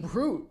 he's a mean.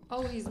 brute.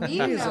 Oh, he's He's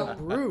mean a now.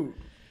 brute.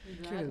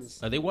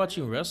 That's- Are they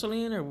watching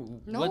wrestling or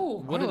No.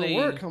 what I are don't they?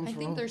 know where it comes I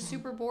from. think they're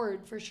super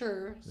bored for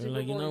sure. They're Super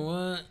like, you know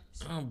bored.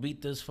 what? I'll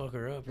beat this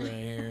fucker up right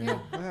here. Yeah.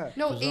 Yeah.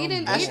 No, 'Cause I'm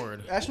Aiden.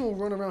 bored. Ashton will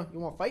run around. You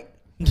want to fight?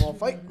 You want to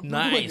fight? I'm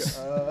like, Nice.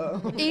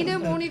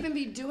 Aiden won't even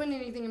be doing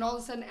anything, and all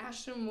of a sudden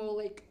Ashton will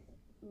like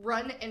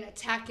run and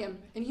attack him,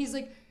 and he's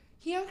like,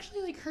 he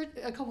actually like hurt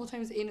a couple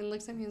times. Aiden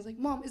looks at me and is like,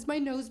 "Mom, is my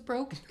nose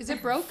broke? Is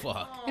it broke?"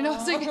 Fuck. And I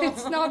was like,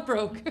 "It's not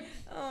broke,"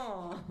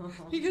 Oh.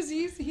 because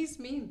he's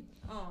mean.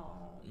 Oh.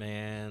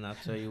 Man, I'll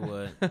tell you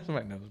what.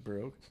 My nose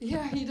broke.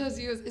 Yeah, he does.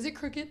 He goes, "Is it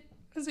crooked?"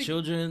 I was like,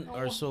 Children Oh.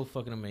 are so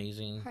fucking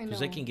amazing I because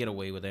they know. can get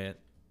away with that.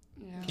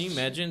 yeah. Can you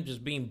imagine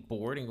just being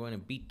bored and going to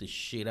beat the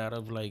shit out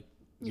of like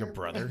your Your-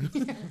 brother?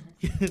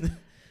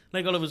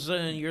 Like all of a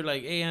sudden you're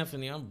like, "Hey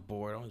Anthony, I'm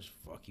bored. I'll just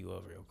fuck you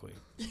up real quick."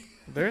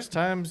 There's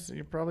times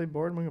you're probably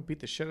bored and we can beat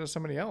the shit out of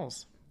somebody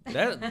else.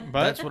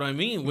 That's what I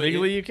mean. When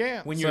Legally, you, you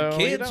can't. when you're so,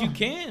 kids, you know.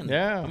 can.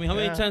 Yeah, I mean, how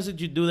many yeah. times did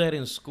you do that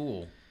in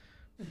school?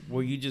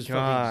 Where you just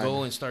God. fucking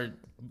go and start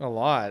A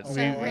lot. Some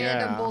We- random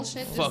yeah.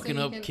 bullshit. just so fucking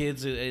you up can-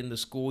 kids in the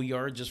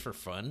schoolyard just for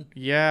fun.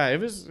 Yeah, it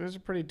was a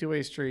pretty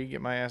two-way street.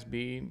 Get my ass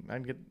beat.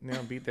 I'd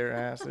get beat their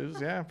ass. It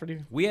was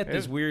pretty. We had it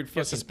this was- weird get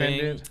fucking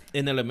suspended.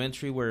 thing in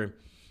elementary where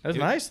It was It-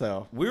 nice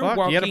though. we were Fuck,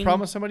 you had a walking-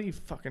 problem with somebody, you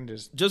fucking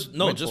just just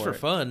went just for for it.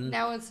 fun.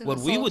 Now it's an What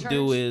we assault would charge.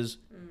 do is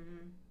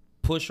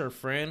push our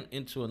friend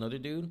into another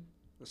dude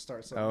Let's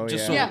start something. Oh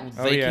just yeah.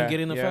 so they can get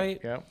in the yeah,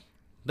 fight. Yeah.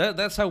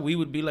 That's how we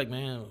would be like,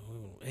 man,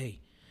 hey,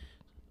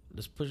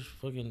 let's push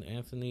fucking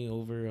Anthony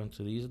over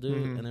onto these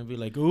dudes, Mhm. and then be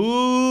like,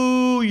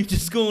 ooh, you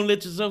just gonna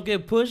let yourself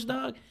get pushed,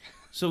 dog?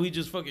 So we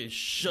just fucking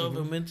shove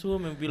him into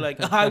him and be like,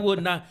 I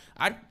would not,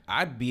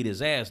 I'd beat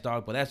his ass,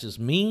 dog, but that's just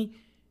me.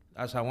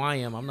 That's how I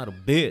am. I'm not a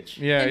bitch.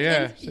 Yeah, And-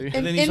 yeah. and- See? and-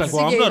 And then he's like,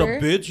 well, I'm not a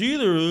instigator. bitch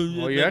either.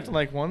 Well, you're acting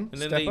like one.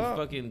 And then Step they up.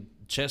 fucking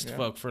chest Yeah.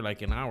 fuck for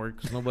like an hour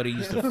because nobody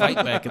used to fight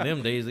back in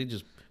them days. They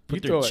just You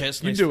put throw their it.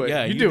 chest You next do to it.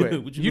 Yeah, you do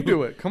it. What You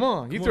do it. Come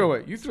on. You Come throw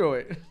on. it. You throw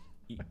it.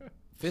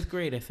 5th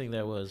grade, I think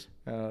that was.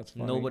 Oh, that's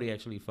funny. Nobody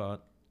actually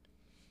fought.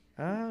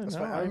 That's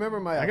No, fine. I remember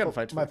my I got to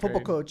fight my football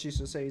grade. coach used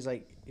to say he's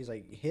like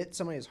hit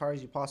somebody as hard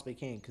as you possibly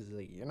can because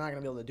like you're not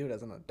gonna be able to do it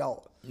as an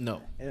adult.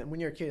 No. And when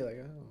you're a kid, you're like,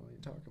 oh, what are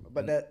you talking about?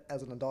 But that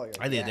as an adult, you're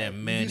like, I did yeah, that you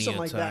do many something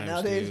a like that times,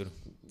 nowadays, dude.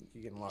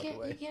 you can You walk can't,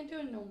 away. you can't do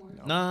it no more.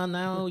 Nah,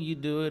 now you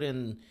do it,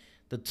 and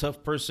the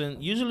tough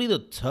person, usually the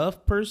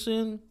tough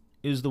person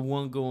is the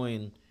one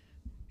going,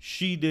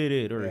 she did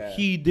it, or Yeah.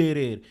 he did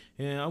it,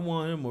 and I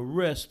want him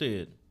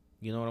arrested.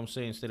 You know what I'm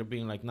saying? Instead of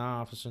being like,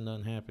 nah, officer,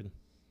 nothing happened.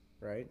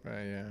 Right?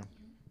 Right, yeah.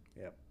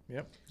 Yep.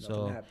 Yep. So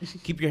Nothing happened.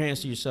 keep your hands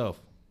to yourself.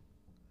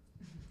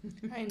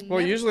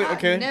 Usually-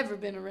 okay. I've never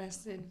been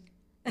arrested.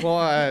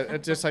 Well,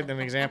 it's just like an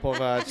example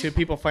of two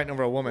people fighting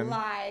over a woman.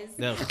 Lies.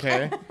 No.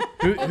 Okay.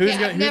 Okay, Who's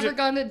I've never gonna?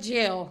 gone to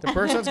jail. The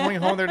person that's going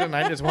home there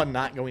tonight is one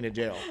not going to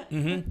jail.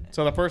 Mm-hmm.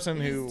 So the person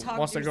You who just talked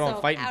wants to go and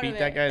yourself fight and out beat of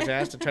that it. guy's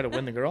ass to try to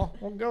win the girl,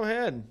 well, go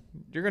ahead.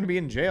 You're going to be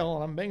in jail,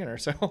 and I'm banging her,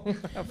 so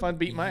have fun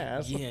beating my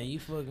ass. Yeah, you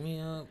fucked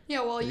me up.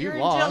 Yeah, well, You you're in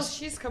lost.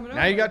 jail. She's coming over.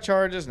 Now you got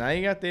charges. Now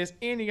you got this,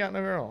 and you got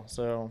no girl.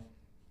 So,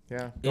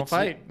 yeah, don't It's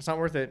fight. It's not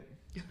worth it.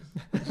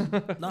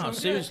 No,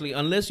 seriously,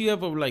 unless you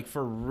have a like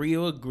for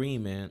real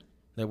agreement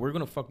that we're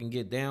gonna fucking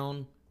get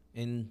down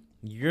and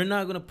you're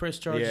not gonna press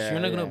charges. Yeah, You're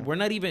not gonna. yeah. We're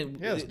not even.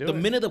 Yeah, let's do the it.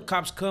 minute the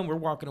cops come, we're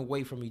walking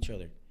away from each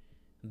other.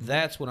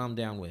 That's what I'm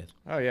down with.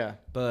 Oh yeah.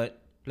 But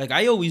like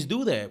I always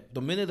do that.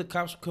 The minute the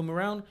cops come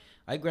around,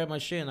 I grab my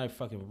shit and I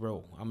fucking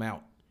roll. I'm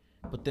out.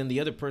 But then the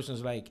other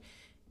person's like,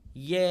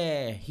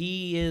 yeah,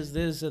 he is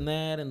this and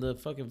that, and the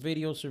fucking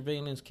video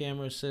surveillance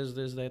camera says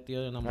this, that, the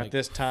other, and I'm At like,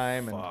 this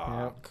time, and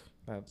fuck.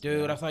 that's,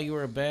 Dude, yeah. I thought you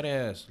were a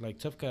badass, like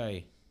tough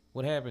guy.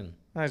 What happened?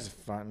 That's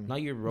fun. Now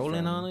you're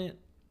rolling Fun. on it.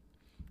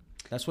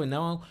 That's why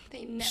now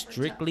They never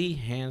strictly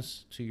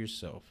hands to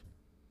yourself.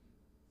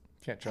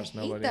 Can't tell. I trust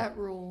hate nobody. that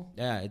rule.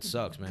 Yeah, it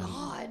sucks, man.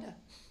 God,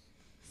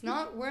 it's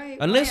not right.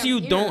 Unless you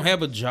don't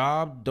have a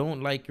job,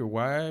 don't like your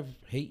wife,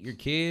 hate your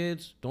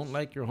kids, don't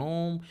like your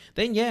home,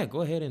 then yeah,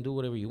 go ahead and do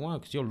whatever you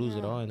want because you'll lose it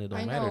Yeah, all and it I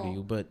don't matter to know.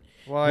 you. But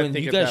Well, I when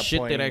think you at got that shit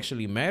point, that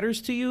actually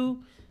matters to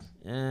you,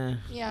 Yeah,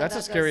 that's the that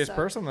does scariest suck.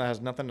 person that has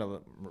nothing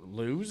to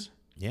lose.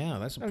 yeah,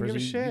 that's a Don't give a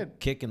person you shit.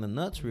 kick in the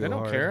nuts real They don't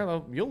hard.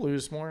 care. You'll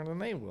lose more than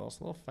they will,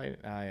 so they'll fight.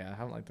 Ah, yeah, I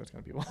don't like those kind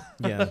of people.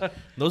 Yeah,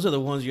 those are the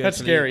ones you That's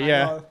actually. scary.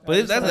 Yeah. I know.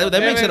 But that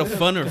Damn makes it a it.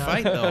 funner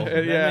fight, though.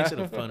 That Yeah. makes it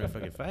a funner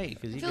fucking fight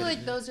because I you feel can.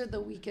 like those are the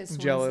weakest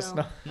ones. Jealous,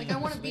 Though. no. Like I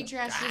want to beat your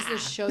ass just to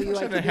show you I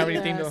Shouldn't can have beat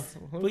your anything ass, to.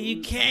 But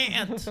you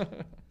can't.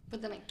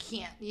 but then I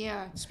can't.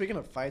 Yeah. Speaking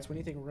of fights, when do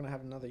you think we're gonna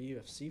have another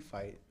UFC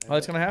fight? Well,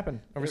 it's gonna happen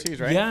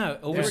overseas, right? Yeah,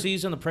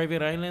 overseas on the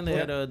private island, they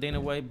Yeah. had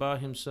Dana White by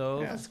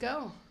himself. Yeah. Let's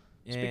go.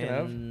 Speaking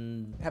of.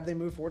 and Have they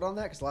moved forward on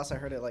that? Because last I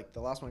heard it, like the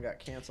last one got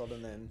canceled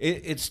and then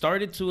it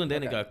started to, and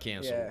then it Okay. got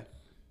canceled Yeah.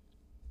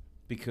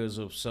 because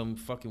of some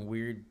fucking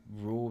weird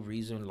rule,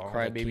 reason, law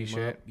that Crybaby came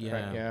shit. up.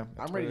 Yeah. Yeah.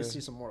 I'm ready to see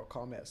some Mortal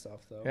Kombat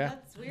stuff though. Yeah.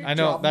 That's weird. I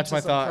know. Drop That's them my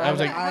to some thought. I was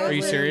like, private "Are you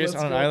island. serious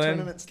Let's on an go island?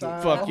 tournament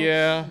style. Fuck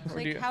yeah!" Or do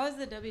Like, you- how is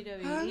the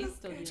WWE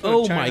still doing?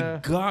 Oh China. my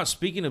god!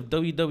 Speaking of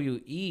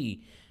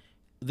WWE,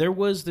 there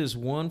was this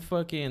one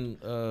fucking.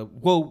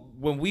 Well,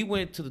 when we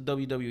went to the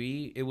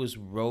WWE, it was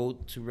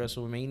Road to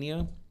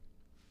WrestleMania.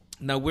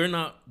 Now we're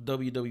not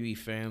WWE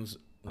fans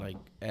like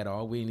at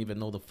all. We didn't even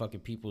know the fucking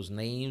people's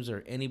names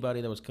or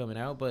anybody that was coming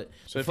out. But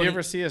So if funny- you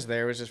ever see us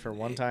there, it was just for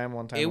one time.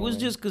 it was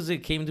only. just because it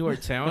came to our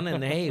town,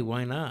 and hey,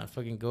 why not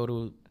fucking go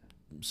to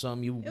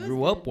some you It was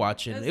grew up good.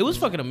 watching? It was It was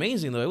good. fucking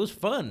amazing though. It was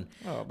fun.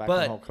 Oh, back but-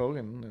 when Hulk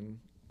Hogan and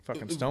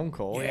fucking Stone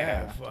Cold. Yeah,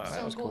 Yeah, fuck. that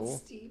Stone was Cold cool.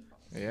 Steve.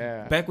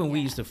 Yeah. Back when we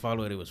used to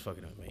follow it, it was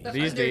fucking amazing. The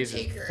These days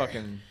Undertaker. it's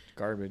fucking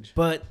garbage.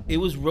 But it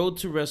was Road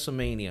to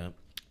WrestleMania,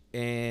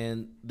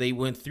 and they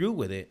went through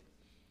with it.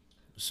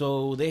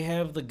 So they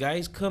have the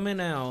guys coming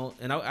out,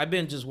 and I've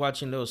been just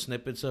watching those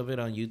snippets of it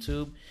on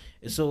YouTube.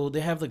 And so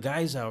they have the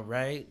guys out,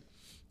 right?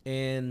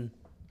 And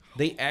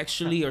they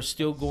actually are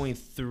still going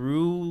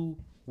through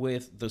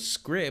with the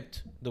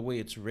script the way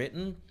it's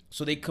written.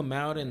 So they come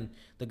out, and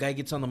the guy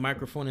gets on the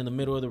microphone in the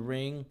middle of the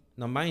ring.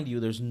 Now, mind you,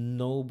 there's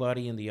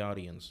nobody in the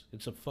audience.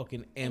 It's a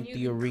fucking And you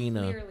empty can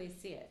arena. Clearly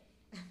see it.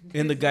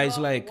 And the There's guy's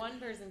no like, one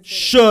person sitting.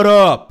 Shut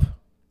up.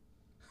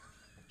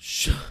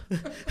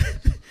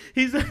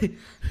 He's like,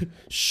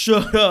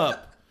 shut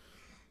up.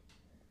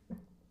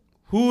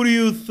 Who do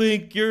you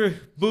think you're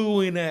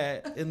booing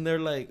at? And they're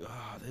like,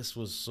 oh, this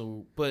was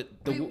so. But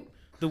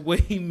the way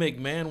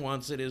McMahon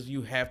wants it is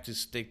you have to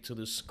stick to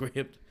the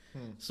script.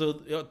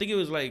 So I think it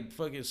was like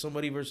fucking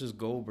somebody versus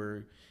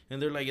Goldberg,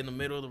 and they're like in the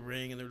middle of the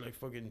ring, and they're like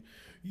fucking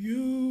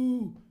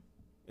you,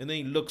 and then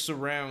he looks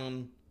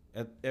around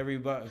at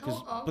everybody,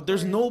 but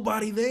there's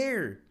nobody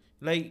there.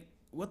 Like,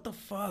 what the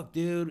fuck,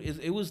 dude?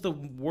 It was the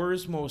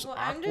worst, most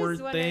I'm awkward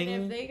just wondering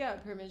thing. if they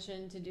got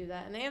permission to do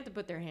that, and they have to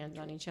put their hands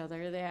on each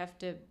other. They have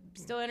to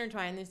still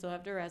intertwine. They still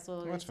have to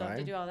wrestle. They That's still have to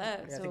fine. do all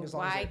that. Yeah, I so think as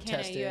long as why they're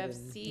can't a tested and-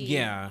 UFC?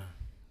 Yeah,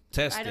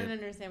 test I don't it.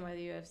 understand why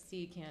the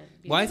UFC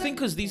can't. Be Well, I the think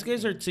because same these thing.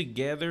 guys are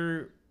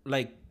together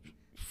like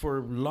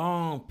for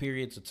long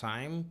periods of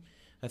time.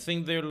 I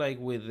think they're like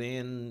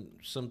within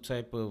some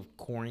type of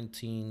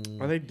quarantine.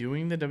 Are they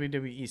doing the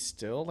WWE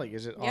still? Like,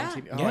 is it on Yeah.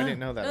 TV? Oh, Yeah. I didn't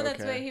know that. No, that's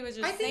okay. what he was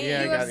just I think saying.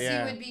 Yeah, I got- UFC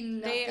yeah. would be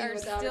nothing They are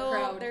without still a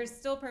crowd. they're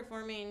still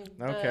performing.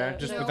 Okay,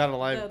 just the, without a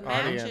live the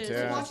audience, matches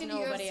yeah. with Watching a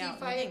nobody UFC out in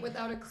the fight ring.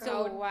 without a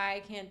So crowd.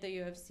 why can't the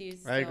UFC?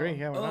 Still? I agree.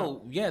 Yeah. Why not?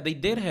 Oh yeah, they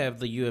did have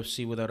the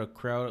UFC without a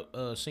crowd.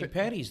 St.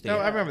 Patty's Day. No,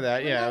 I remember that.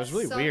 Wouldn't Yeah, that it was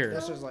really suck, weird. though?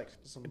 This was like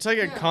some. It's like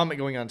a Yeah. comic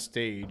going on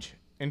stage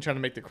and trying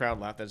to make the crowd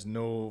laugh. There's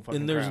no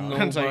fucking And there's crowd.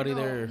 It's like, nobody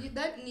there.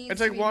 That needs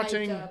It's to like be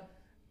watching- hyped up.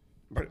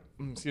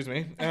 excuse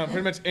me.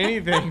 Pretty much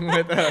anything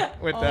with Oh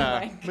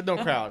my with no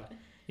crowd.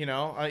 You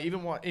know,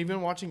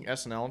 even watching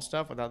SNL and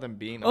stuff without them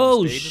being on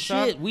Oh stage and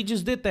stuff. shit, we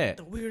just did that.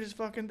 The weirdest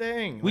fucking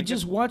thing. We Like,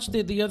 just watched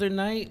it the other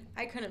night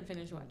I couldn't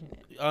finish watching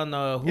it. on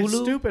Hulu. it's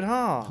stupid,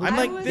 huh? I'm I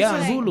like, was this Yeah, on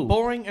is like- Hulu.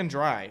 boring and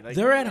dry. Like,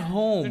 They're at they're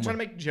home, trying to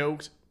make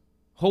jokes.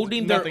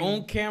 holding their nothing-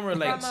 own camera.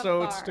 Like, From So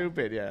afar. it's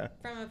stupid. Yeah.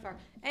 From afar.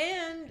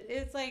 And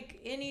it's like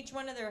in each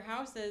one of their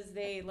houses,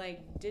 they like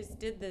just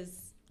did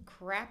this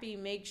crappy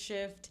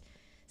makeshift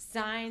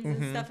signs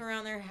and stuff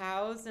around their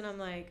house, and I'm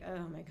like, oh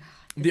my god,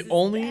 The this is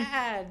only-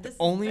 bad. This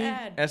Only is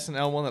bad.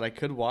 SNL one that I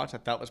could watch I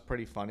thought was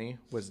pretty funny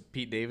was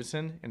Pete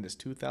Davidson and his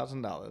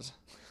 $2,000.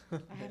 I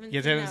haven't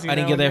You seen haven't that seen I one. didn't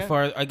that get one that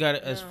far. I got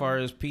it as No. far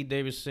as Pete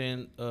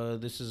Davidson.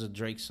 This is a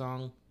Drake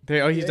song. He's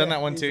done Yeah,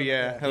 that one he's too. done- Yeah,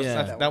 yeah, That, was-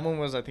 Yeah. that one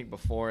was I think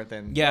before.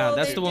 Then Yeah, Well,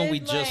 that's they the one we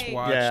did, just like-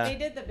 watched. Yeah. They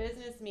did the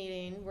business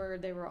meeting where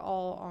they were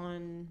all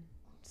on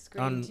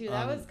screen On- too.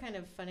 That on was kind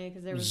of funny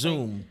because there was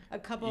Zoom. like,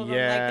 a couple of them like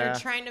Yeah. they're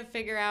trying to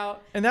figure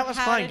out. and that was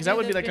how fine to because do that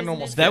would the be like a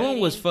normal business skit. That one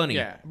was meeting. funny.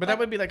 Yeah, but that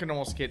would be like a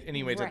normal skit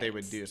anyways that they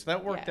would Right. do. So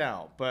that worked Yeah.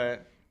 out.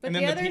 But But and the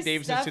then the other Pete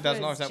Davidson's stuff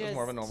 $2,000 was that was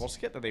more of a just- normal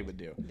skit that they would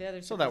do. The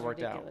other So stuff that was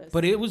worked out. ridiculous.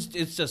 But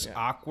it's just Yeah.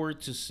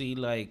 awkward to see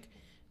like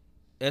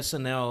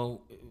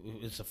SNL.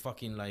 It's a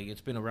fucking like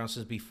it's been around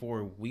since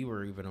before we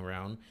were even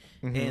around,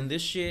 Mm-hmm. and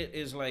this shit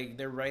is like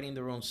they're writing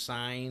their own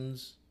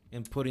signs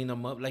and putting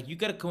them up. Like you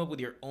got to come up with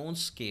your own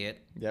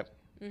skit Yep.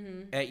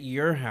 at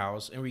your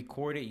house and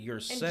record it and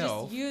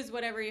yourself. just use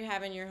whatever you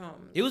have in your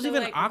home. It was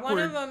even like, One awkward.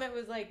 of them, it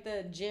was like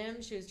the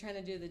gym. She was trying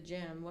to do the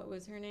gym. What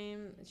was her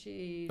name?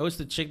 She. Oh, it's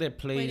the chick that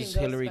plays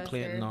in Hillary Ghostbuster.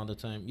 Clinton all the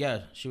time.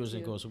 Yeah, she was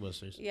in Cute.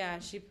 Ghostbusters. Yeah,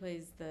 she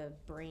plays the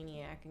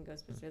brainiac in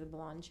Ghostbusters, the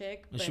blonde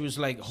chick. And she but was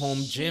like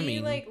home She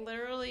gymming. like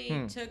literally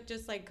Hmm. took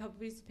just like a couple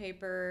pieces of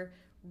paper,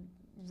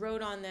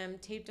 wrote on them,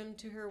 taped them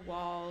to her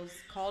walls,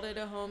 called it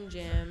a home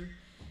gym,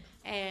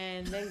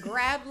 and then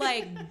grabbed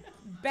like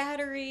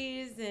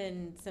batteries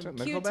and some Is that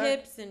Nickelback?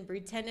 Q-tips and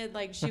pretended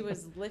like she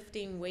was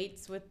lifting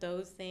weights with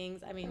those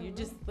things. I mean, you're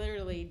just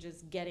literally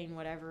just getting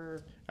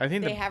whatever I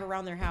think they have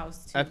around their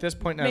house. To at this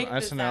point on make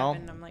this SNL,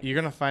 happen. I'm like, you're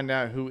gonna find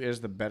out who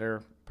is the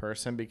better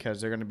person because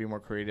they're gonna be more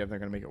creative. They're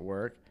gonna make it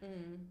work.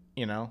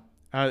 You know,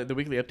 the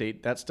weekly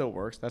update that still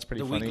works. That's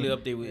pretty the funny. weekly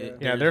update.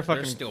 Yeah. Yeah, they're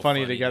fucking still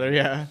funny together.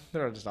 Yeah,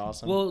 they're just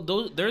awesome. Well,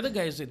 they're the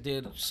guys that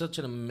did such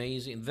an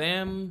amazing.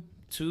 Them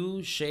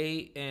two,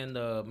 Shay and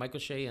Michael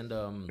Shay and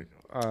the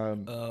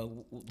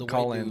white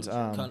Collins,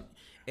 dude,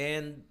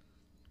 and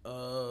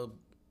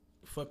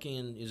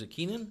fucking is it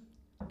Keenan?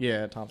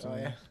 yeah, Thompson. Oh,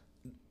 yeah.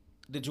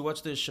 Did you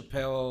watch the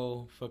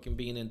Chappelle fucking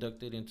being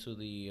inducted into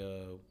the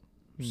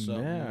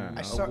something Yeah.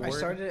 I award?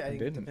 started it. I didn't get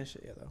to Didn't. finish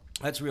it yet though.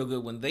 That's real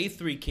good. When they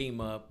three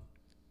came up,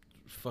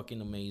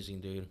 fucking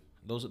amazing, dude.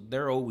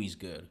 They're always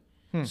good.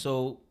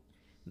 So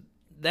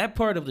that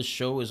part of the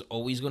show is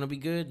always going to be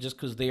good just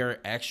because they are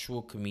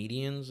actual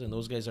comedians and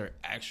those guys are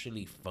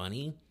actually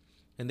funny.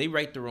 And they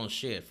write their own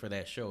shit for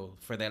that show,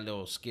 for that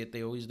little skit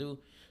they always do.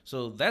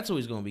 So that's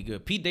always going to be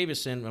good. Pete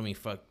Davidson, I mean,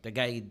 fuck, that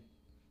guy,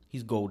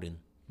 he's golden.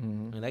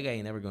 And that guy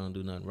ain't never going to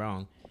do nothing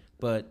wrong.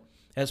 But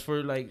as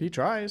for like He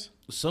tries.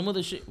 some of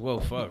the shit, well,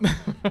 fuck.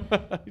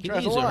 He He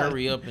tries needs a to lot.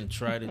 hurry up and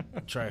try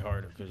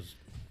harder because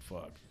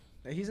fuck.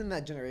 He's in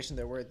that generation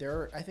there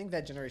where I think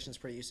that generation's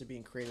pretty used to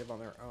being creative on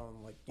their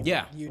own, like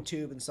Yeah.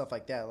 YouTube and stuff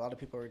like that. A lot of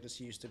people are just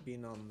used to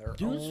being on their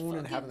Dude's own and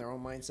fucking- having their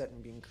own mindset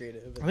and being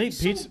creative. I think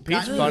Pete's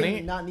not funny.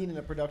 needing, not needing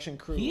a production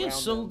crew. He is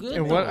around so them. good.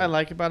 And what though. I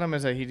like about him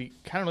is that he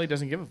kind of really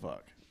doesn't give a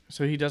fuck.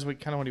 So he does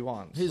kind of what he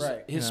wants. His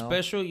Right. his You know?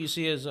 special, you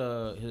see his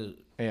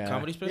Yeah.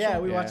 comedy special. Yeah,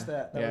 we Yeah. watched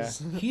that. That Yeah.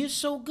 was He is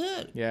so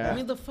good. Yeah. I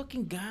mean, the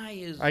fucking guy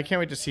is. I can't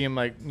wait to see him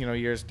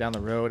years down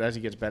the road as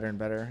he gets better and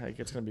better. Like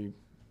it's gonna be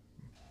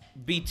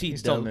BTW.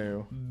 still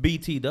new.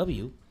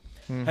 BTW.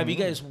 Have you Mhm.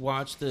 guys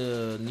watched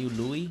the new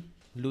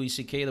Louis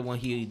C.K., the one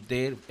he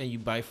did, and you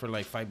buy for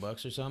like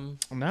 $5 or something?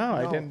 No,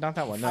 I No. didn't. Not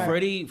that one. No.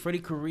 Freddie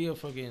Correa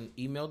fucking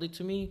emailed it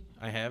to me.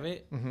 I have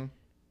it, Mm-hmm.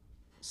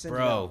 Send it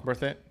bro. out.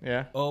 Worth it?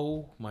 Yeah.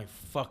 Oh my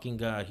fucking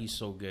god, he's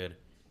so good,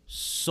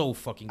 so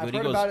fucking good. I've He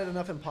heard goes, about it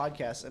enough in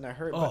podcasts, and I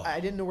heard, Oh. but I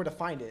didn't know where to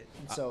find it.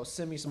 And so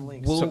send me some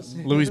links. Well- So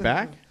Louis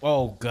back?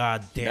 oh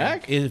god damn,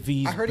 Back? if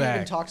he's I heard he back,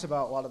 even talks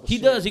about a lot of the he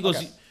shit. does. He goes,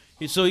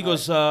 Okay. so he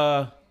goes.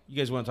 You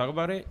guys want to talk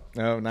about it?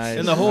 Oh, nice.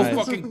 And the whole nice.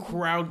 fucking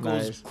crowd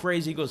goes Nice.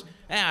 crazy. He goes,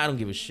 I don't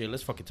give a shit.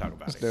 Let's fucking talk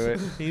about Let's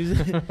it.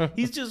 do it.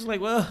 He's just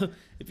like, well,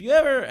 if you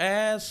ever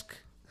ask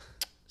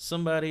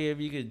somebody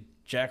if you could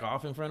jack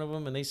off in front of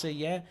them and they say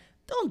yeah,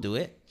 don't do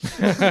it.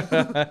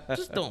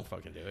 Just don't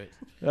fucking do it.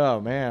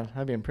 Oh man,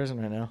 I'd be in prison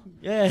right now.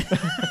 Yeah.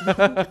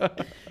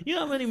 You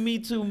know how many Me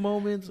Too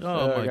moments? Oh,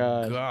 Oh, my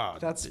God.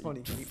 God. That's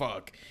funny.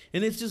 Fuck.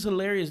 And it's just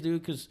hilarious,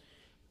 dude, because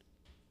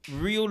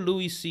real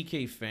Louis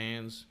C.K.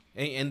 fans,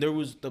 and there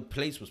was, the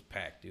place was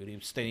packed, dude. He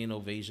was standing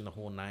ovation, the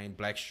whole nine,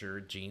 black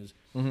shirt, jeans.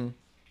 Mm-hmm.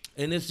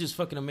 And it's just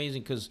fucking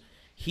amazing because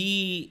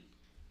he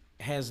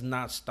has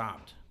not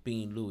stopped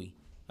being Louis.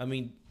 I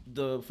mean,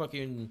 the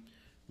fucking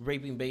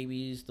raping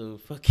babies, the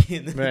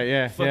fucking Right,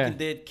 yeah, fucking yeah.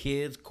 dead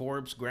kids,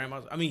 corpse,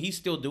 grandmas. I mean, he's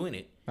still doing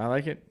it. I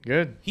like it.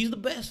 Good. He's the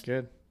best.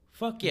 Good.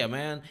 Fuck yeah,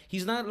 man.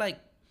 He's not like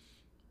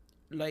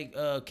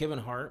Kevin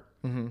Hart,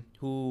 Mm-hmm.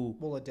 who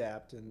We'll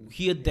adapt and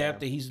he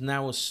adapted. He's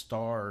now a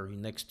star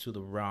next to The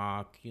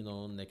Rock, you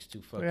know, next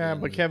to fucking. Yeah,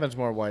 but Kevin's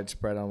more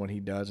widespread on what he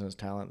does and his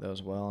talent though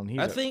as well. And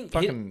he's I think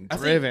fucking I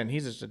think- driven.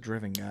 He's just a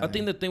driven guy. I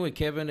think the thing with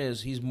Kevin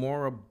is he's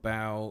more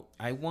about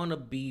I want to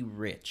be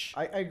rich.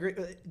 I agree.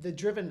 The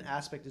driven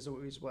aspect is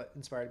always what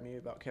inspired me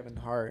about Kevin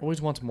Hart.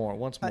 always wants more.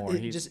 Wants more.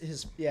 It He's just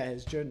his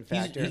driven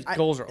factor. his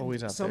goals are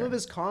always up Some there. of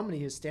his comedy,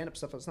 his stand up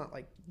stuff, is not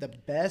like the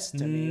best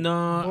to me.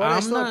 No, but I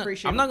I'm still not.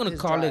 appreciate I'm not gonna his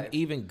call drive. it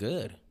even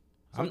good.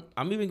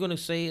 I'm even gonna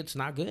say it's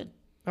not good.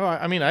 Oh,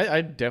 I mean,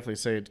 I'd definitely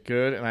say it's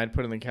good, and I'd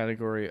put it in the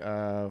category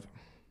of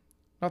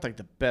not like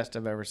the best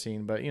I've ever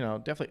seen, but you know,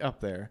 definitely up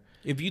there.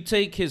 If you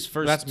take his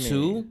first That's me.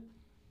 two,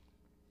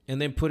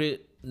 and then put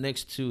it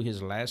next to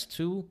his last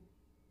two,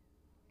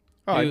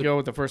 Oh, I'd Dude. go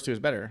with the first two is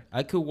better.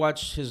 I could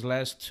watch his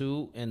last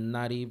two and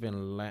not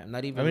even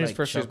not even. I mean, his like,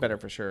 first two is chuckle. better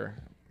for sure.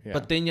 Yeah.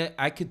 But then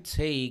I could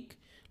take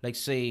like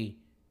say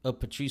a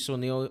Patrice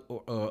O'Neal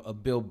or a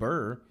Bill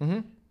Burr. mm-hmm.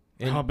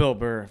 And Oh, Bill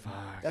Burr. Fuck.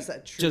 That's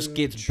that true. just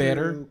gets true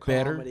better,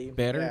 comedy.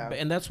 better, Yeah.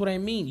 and that's what I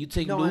mean. You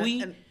take No,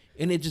 Louis, and-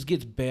 and it just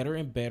gets better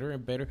and better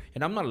and better.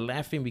 And I'm not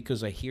laughing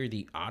because I hear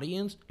the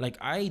audience. Like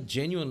I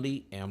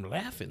genuinely am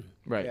laughing.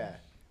 Right. Yeah.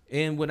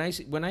 And when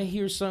I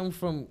hear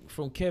something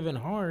from Kevin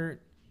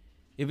Hart,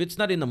 if it's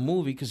not in the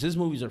movie, because his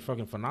movies are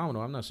fucking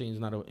phenomenal. I'm not saying he's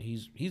not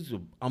he's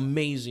an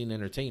amazing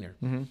entertainer,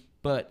 Mm-hmm.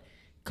 but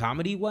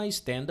comedy wise,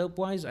 stand up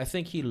wise, I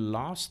think he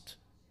lost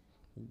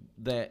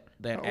that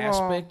Well,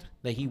 aspect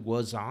that he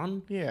was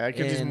on. Yeah,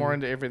 because he's And more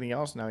into everything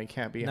else now. He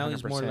can't be 100%. Now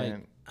he's more like,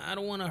 I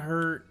don't want to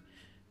hurt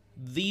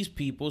these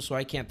people, so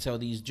I can't tell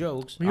these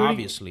jokes. Well, he already-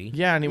 Obviously,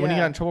 yeah, and when he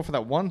Yeah. got in trouble for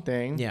that one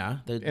thing, yeah,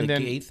 the And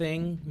then- gay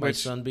thing, my which-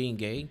 son being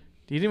gay.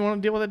 he didn't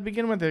want to deal with it to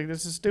begin with. Like,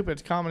 this is stupid.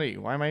 It's comedy.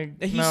 Why am I?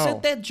 He no.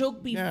 said that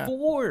joke Yeah.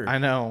 before. I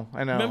know.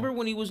 Remember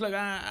when he was like,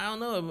 I don't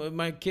know, if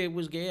my kid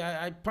was gay,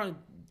 I'd probably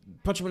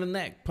punch him in the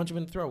neck, punch him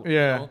in the throat.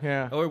 Yeah, you know?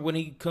 yeah. Or when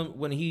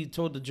he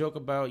told the joke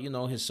about, you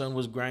know, his son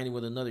was grinding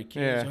with another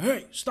kid. Yeah. He's like,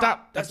 hey, stop,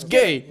 Stop. that's That's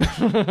gay.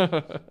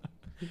 gay.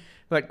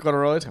 Like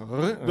corduroys.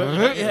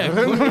 Yeah,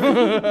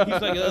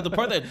 he's like the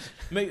part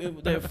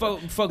that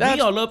fucked That's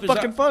me all up is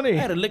fucking funny. I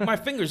had to lick my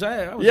fingers.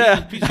 I was Yeah,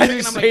 eating a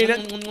piece of I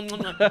chicken, didn't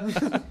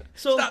I'm like,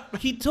 so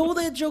he told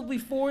that joke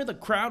before the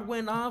crowd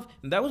went off,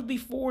 and that was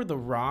before The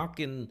Rock,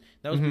 and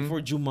that was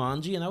before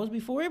Jumanji, and that was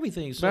before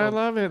everything. So I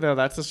love it though.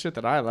 That's the shit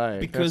that I like.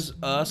 because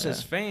That's- us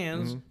as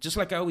fans, just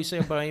like I always say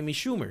about Amy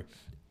Schumer,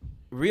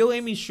 real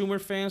Amy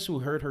Schumer fans who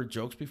heard her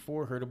jokes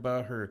before, heard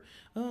about her,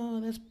 oh,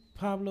 that's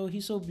Pablo,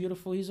 he's so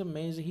beautiful, he's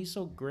amazing, he's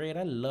so great,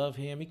 I love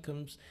him, he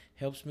comes,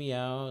 helps me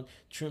out,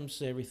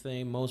 trims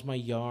everything, mows my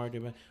yard.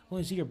 Oh,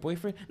 is he your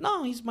boyfriend?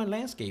 No, he's my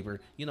landscaper,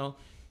 you know.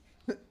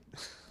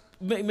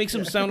 Makes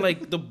him sound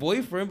like the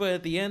boyfriend, but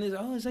at the end is,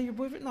 oh, is that your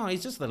boyfriend? No,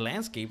 he's just the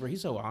landscaper.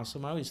 He's so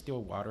awesome. I always throw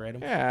water at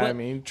him. yeah, But I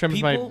mean, trims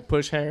my people-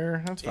 push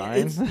hair. That's fine.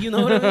 it's, you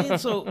know what I mean?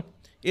 So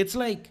it's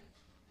like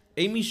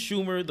Amy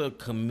Schumer, the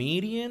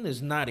comedian,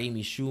 is not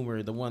Amy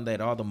Schumer, the one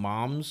that all the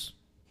moms,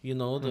 you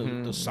know,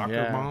 the soccer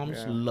Yeah, moms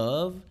yeah.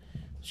 love.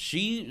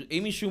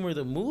 Amy Schumer,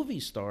 the movie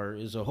star,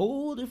 is a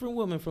whole different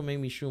woman from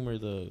Amy Schumer,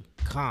 the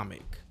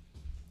comic.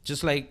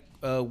 Just like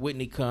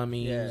Whitney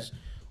Cummings,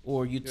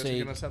 or you You know what you're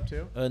take gonna sub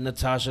to?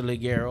 Natasha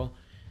Leggero.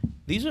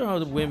 These are all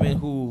the women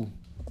who,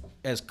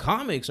 as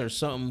comics, are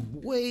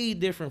something way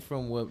different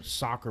from what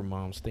soccer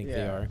moms think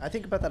they are. I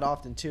think about that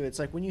often too. It's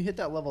like when you hit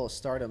that level of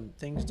stardom,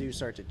 things do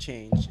start to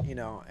change, you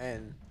know,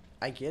 and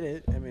I get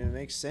it. I mean, it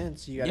makes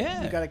sense. You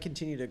Yeah. got to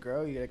continue to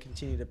grow. You got to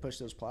continue to push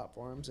those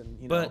platforms, and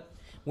you know. But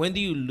when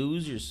do you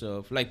lose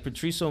yourself? Like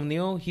Patrice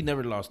O'Neal, he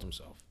never lost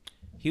himself.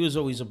 he was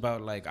always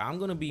about like, I'm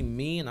gonna be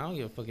me, and I don't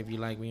give a fuck if you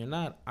like me or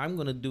not. I'm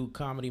gonna do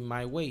comedy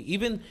my way.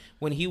 Even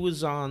when he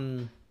was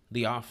on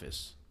The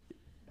Office,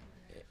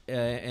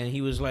 and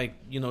he was like,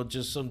 you know,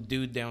 just some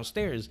dude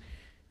downstairs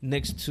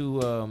next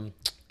to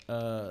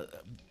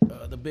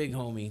the big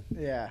homie,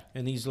 Yeah.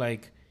 and he's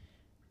like,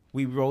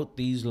 we wrote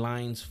these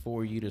lines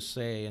for you to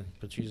say, and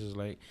Patrice's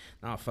like,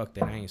 nah, fuck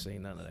that, I ain't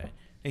saying none of that.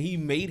 And he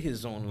made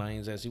his own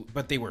lines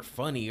but they were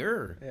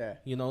funnier. Yeah.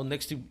 You know,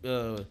 next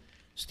to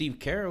Steve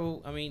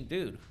Carell, I mean,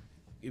 dude,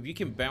 if you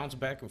can bounce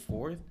back and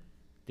forth,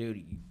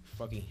 dude,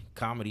 fucking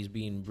comedy's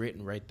being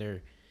written right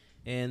there.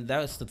 And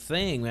that's the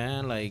thing,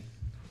 man. Like,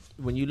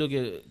 when you look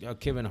at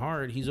Kevin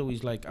Hart, he's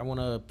always like, I want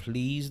to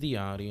please the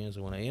audience, I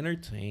want to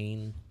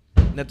entertain,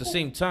 and at the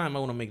same time, I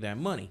want to make that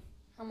money.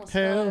 Almost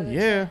Hell fell.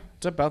 yeah.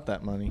 It's about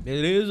that money.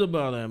 It is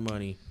about that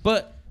money,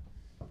 but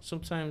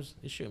sometimes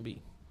it shouldn't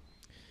be.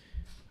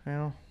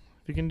 Well,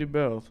 if you can do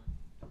both.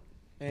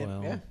 And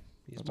Well, yeah.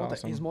 He's, that's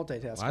awesome. he's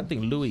multitasking. Well, I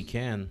think Louis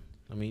can.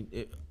 I mean,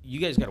 you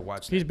guys got to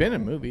watch that. He's been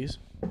in movies.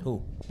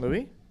 Who?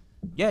 Louis?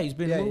 Yeah, he's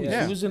been Yeah, in movies.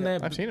 yeah. He was in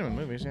that I've seen him in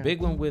movies, yeah. big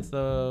one with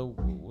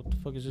what the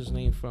fuck is his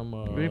name from?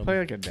 Did he play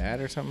like a dad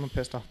or something? A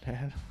pissed off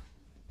dad?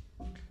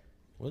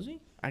 Was he?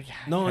 I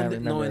No, can't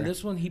in remember.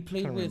 this one he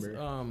played Can't with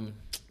remember.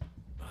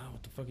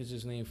 what the fuck is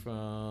his name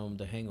from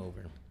The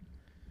Hangover?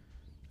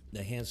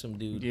 The handsome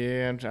dude.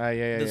 Yeah,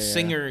 The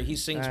singer. He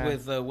sings Ah.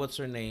 with what's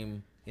her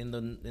name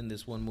in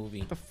this one movie.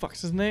 What the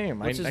fuck's his name?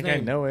 What's his I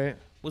name? know it.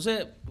 Was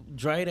that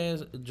dry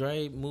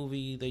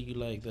movie that you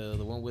like, the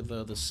one with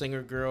the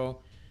singer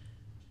girl,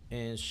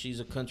 and she's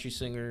a country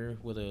singer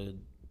with a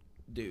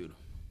dude.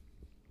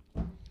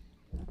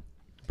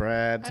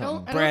 Brad I don't-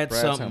 something. Brad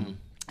Brad something.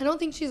 I don't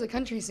think she's a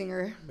country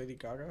singer. Lady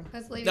Gaga.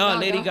 That's Lady No, Gaga.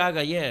 Lady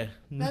Gaga, yeah.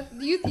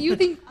 You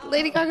think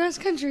Lady Gaga's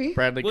country?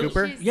 Bradley Well,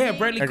 Cooper? she's- Yeah,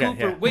 Bradley Okay,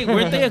 Cooper. yeah. Wait,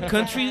 weren't they a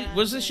country?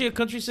 Wasn't she a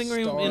country singer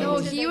in? No,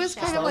 Into he the was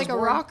kind of like a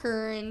Starsborn?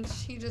 rocker, and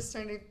she just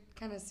started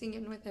kind of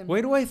singing with him.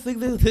 Why do I think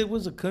that it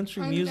was a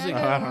country I music? don't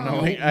I don't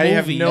know. Movie. I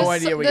have the, no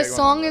s- idea what the you're going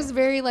song on. is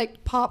very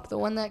like pop, the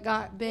one that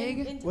got big.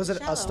 Into Was the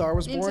it A Shallow. Star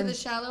Was Into Born? the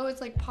Shallow,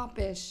 it's like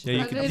popish. Yeah, you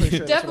But can- it's I'm pretty sure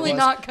that's what it definitely was.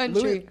 not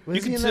country. Louis, was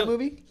You he can in tell- that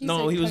movie? He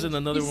No, said he was in country.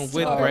 another He's one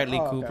with so- Bradley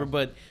Oh, okay. Cooper.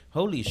 But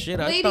holy shit,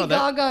 I Lady thought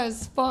that. Gaga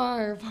is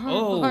far,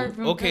 far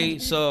from Okay, country.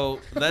 so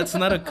that's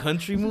not a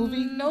country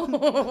movie.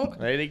 No.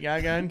 Lady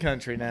Gaga in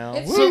country now.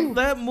 It's- Woo! So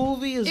that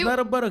movie is It- not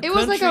about a it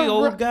was country like a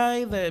old ro-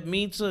 guy that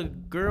meets a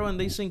girl and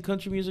they sing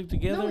country music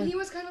together. No, he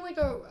was kind of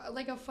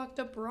like a fucked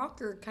up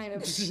rocker kind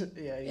of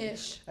Yeah.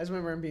 ish. I just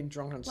remember him being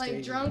drunk on stage.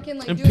 Like drunk and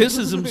like and doing-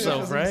 pisses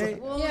himself,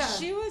 right? Well, Yeah.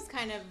 she was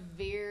kind of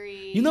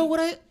very. You know what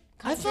I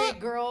Country thought?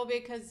 girl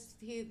because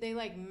they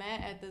like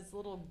met at this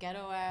little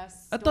ghetto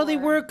ass. I thought they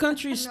store. were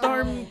country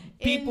star No.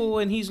 people,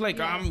 and he's like,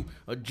 Yeah. I'm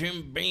a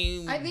Jim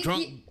Beam I think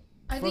drunk.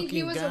 I think he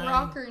fucking was guy. a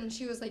rocker and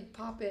she was like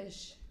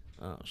popish.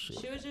 Oh shit!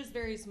 She was just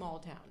very small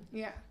town.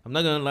 Yeah. I'm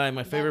not gonna lie.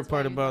 My favorite That's why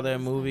part you about thought that it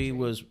was movie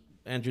country. was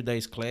Andrew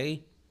Dice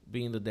Clay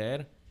being the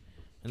dad,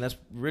 and that's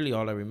really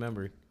all I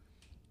remembered.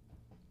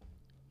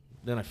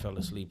 Then I fell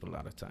asleep a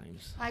lot of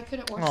times. I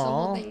couldn't watch the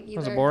whole Aw, thing either.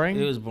 was it boring?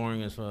 It was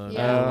boring as fuck.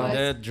 Yeah, it was.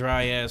 That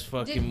dry ass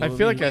fucking Did- movie. I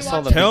feel like I We saw the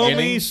watched it Tell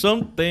beginning me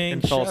something.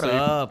 and fell Shut asleep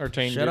up. or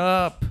changed Shut it.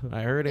 up.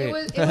 I heard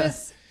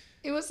it.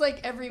 It was like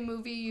every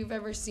movie you've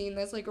ever seen.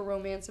 That's like a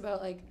romance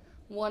about like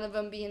one of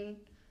them being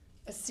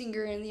a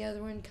singer and the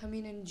other one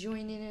coming and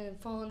joining in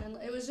and falling in.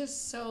 It was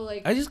just so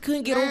like. I just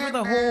couldn't get over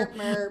the whole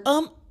Merp.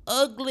 I'm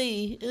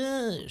ugly.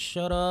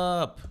 Shut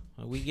up.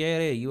 We get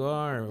it. You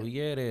are. We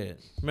get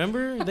it.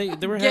 Remember they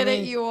were Get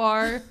having it, you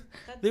are.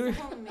 That's They were-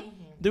 so amazing.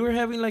 they were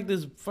having like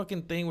this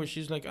fucking thing where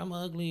she's like, I'm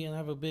ugly and I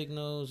have a big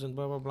nose and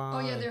blah blah blah. Oh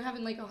yeah, they're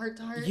having like a heart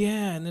to heart.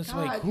 Yeah, and it's God,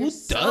 like, you're who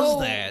does so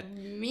that?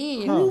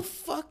 Mean. Who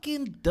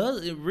fucking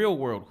does it? Real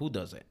world, who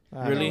does it?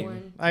 I Really? No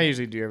one. I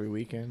usually do every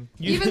weekend.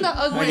 Even the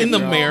ugly. In the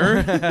people. mirror.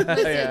 Listen,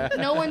 Yeah.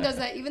 no one does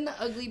that. Even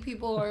the ugly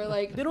people are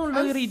like, They don't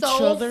look I'm at each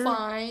so other.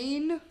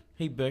 Fine.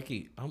 Hey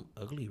Becky, I'm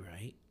ugly,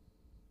 right?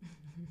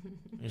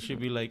 And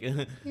she'd be like,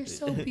 You're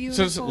so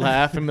beautiful. Just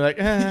laugh and be like,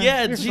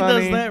 yeah, you're she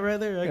funny. does that right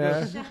there. I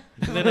Yeah. go,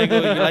 and then I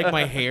go, you like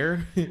my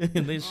hair?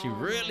 And then she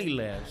really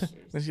laughs.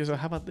 Then she goes,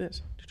 how about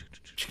this?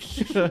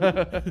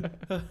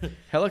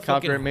 Helicopter,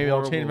 Fucking and maybe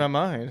I'll change horrible.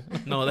 my mind.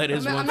 No, that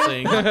is I'm one gonna-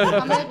 thing.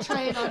 I'm gonna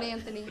try it on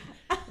Anthony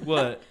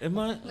What? Am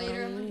I?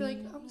 later. I'm gonna be like,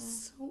 I'm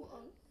so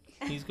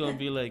ugly. He's gonna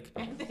be like,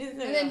 And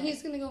then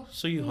he's gonna go,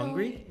 so you No.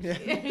 hungry?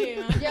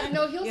 yeah,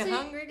 no, he'll You say,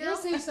 hungry, he'll girl?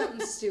 say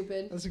something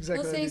stupid. That's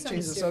exactly He'll what I say did.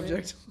 Change the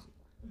something stupid. subject.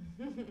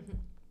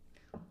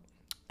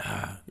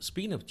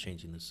 Speaking of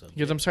changing the subject, He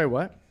goes, I'm sorry,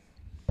 what?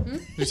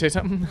 Did you say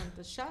something?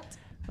 The shot.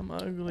 I'm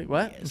ugly.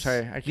 What? I'm Yes. sorry,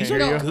 I can't these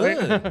hear are you.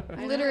 good. I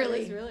know, Literally.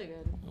 It's really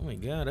good. Oh my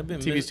god, I've been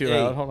TV's too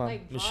hey, loud. Hold on.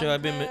 Like Michelle,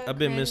 I've vodka,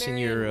 been missing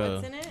your cranberry,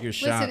 and what's in it? your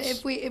shots. Listen,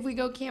 if we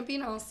go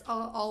camping,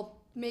 I'll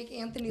make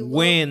Anthony.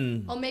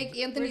 When I'll make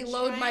Anthony We're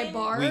load my trying-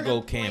 bar. We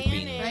go The plan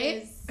camping. is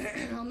Right?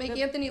 I'll make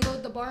Anthony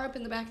load the bar up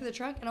in the back of the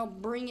truck, and I'll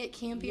bring it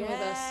camping with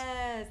us.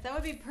 Yes, that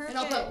would be perfect. And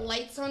I'll put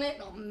lights on it,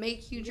 and I'll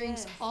make you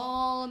drinks Yes.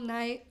 all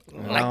night.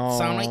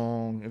 Lights on it.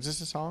 Oh, is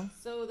this a song?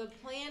 So the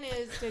plan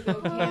is to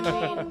go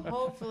camping,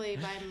 hopefully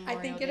by Memorial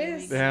I think it Day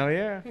is. weekend. Hell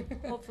yeah.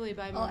 Hopefully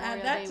by I'll Memorial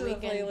add that Day to the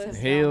weekend. playlist.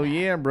 Hell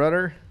yeah,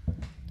 brother.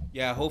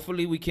 Yeah,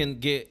 hopefully we can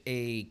get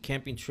a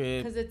camping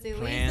trip Because it's Elisa's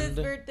planned.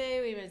 birthday,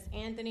 we miss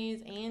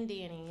Anthony's and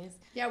Danny's,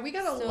 Yeah, we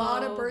got a So-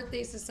 lot of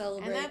birthdays to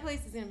celebrate. and that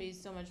place is gonna be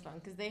so much fun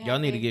because they have Y'all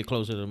need to the- get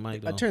closer to the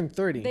mic, I though. turned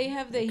 30. They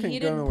have the I couldn't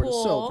heated go nowhere to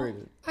pool.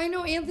 celebrate it. I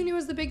know Anthony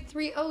was the big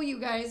 3-0, you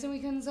guys, and we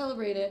couldn't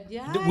celebrate it.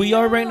 Yeah, We I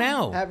are right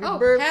know. now. Happy Oh,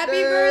 birthday! happy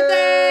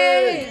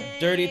birthday!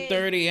 Dirty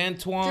 30,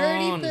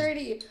 Antoine.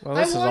 Dirty 30. Well,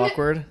 this is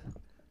awkward.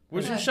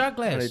 Where's your shot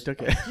Oh, they glass?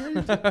 took it.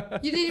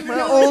 You didn't even My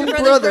know it was own your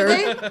brother's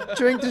brother birthday?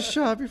 drank the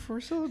shot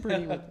before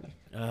celebrating with me.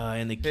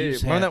 And the Hey,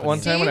 keeps remember that one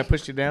happening. time when I See?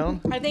 pushed you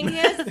down? I think he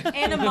has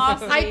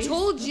animosity. I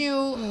told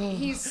you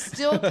he's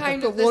still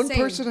kind The of the one same.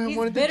 person I He's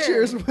wanted bitter. to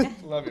cheers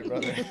with. Love you,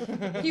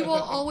 brother. He will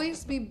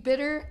always be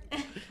bitter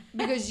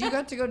because you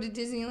got to go to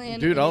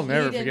Disneyland. Dude, and I'll he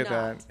never did forget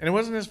not. that. And it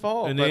wasn't his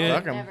fault. And But then-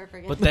 fuck him. Never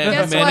forget. But that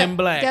Guess Men what? in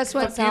Black. Guess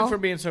what, Fuck you Sal? for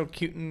being so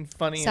cute and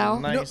funny Sal?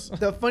 and You know, nice.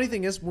 the funny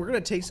thing is, we're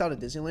gonna take Sal to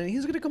Disneyland. And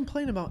he's gonna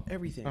complain about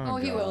everything. Oh,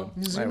 he God. will.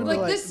 He's I gonna will. be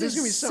Like, this "There's is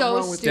gonna be something so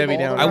wrong with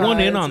stupid. all the I want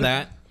in rides." on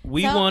that.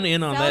 We Sal- won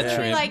in on Sal's that gonna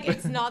be trip. like,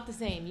 it's not the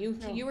same.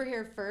 You were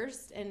here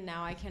first, and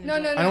now I can. No,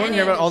 enjoy no, it." I don't want to no,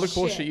 hear no, about all the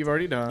cool shit. shit you've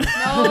already done.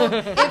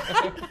 No,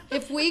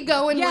 if we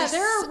go and Yeah,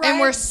 there are and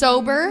we're rides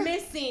sober,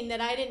 missing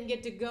that I didn't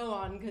get to go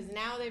on because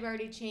now they've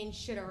already changed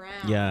shit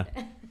around. Yeah.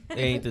 It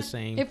ain't the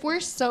same. if we're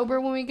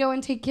sober when we go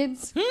and take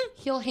kids,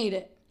 he'll hate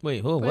it.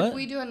 Wait, who? But What? if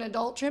we do an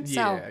adult trip, Yeah,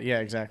 Sal, yeah,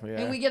 exactly.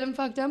 Yeah. and we get him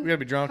fucked up, We gotta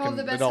be drunk he'll have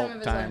in the best adult time of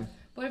his time. life.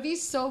 But if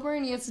he's sober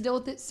and he has to deal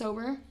with it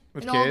sober,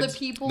 With and all the kids?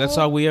 people, That's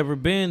all we ever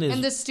been. and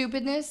Is the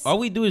stupidness. all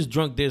we do is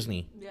drunk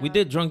Disney. We Yeah.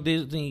 did drunk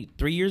Disney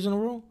 3 years in a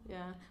row. Yeah.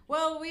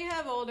 Well, we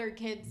have older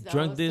kids though.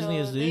 Drunk Disney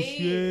so is this they,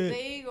 shit.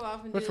 They go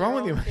off and What's do wrong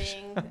their with own you?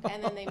 thing,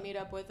 and then they meet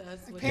up with us.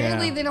 With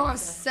Apparently, Yeah. they don't have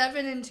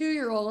 7 and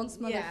 2-year-olds,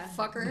 Yeah.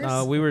 motherfuckers.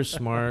 No, we were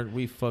smart.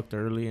 We fucked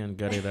early and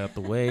got it out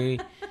the way.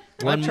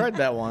 I tried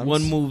that once.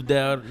 One moved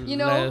out You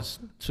know, last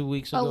 2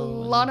 weeks A ago.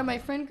 lot of my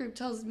friend group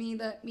tells me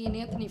that me and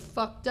Anthony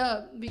fucked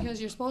up because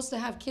you're supposed to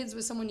have kids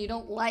with someone you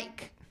don't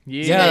like.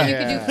 Yeah. So that you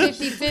can do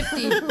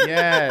 50-50.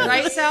 Yes.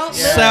 Right, Sal?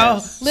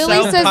 Yes. Lily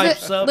Sal says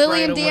pipes that up Lily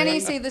right and Danny away.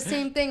 say the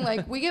same thing.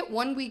 Like, we get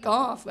 1 week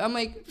off. I'm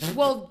like,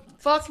 well,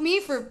 fuck me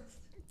for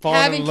Falling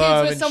in having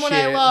love kids with and someone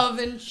I shit. love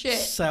and shit.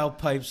 Sal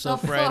pipes The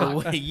up right fuck?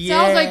 away.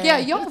 Yeah. Sal's like, yeah,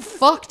 y'all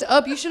fucked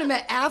up. You should have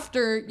met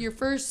after your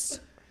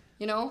first,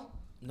 you know?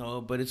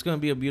 No, but it's gonna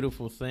be a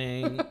beautiful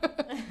thing.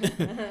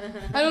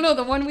 I don't know.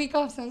 The 1 week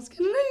off sounds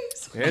kind of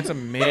nice. It's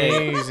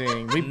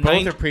amazing. We both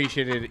Nine-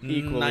 appreciate it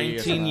equally.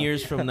 19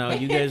 years from now,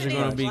 you guys are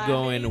gonna be Laughing.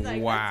 going, He's like, "That's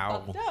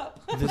wow, fucked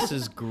up." this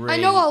is great.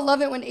 I know I'll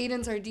love it when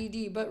Aiden's our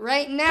DD, but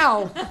right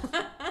now,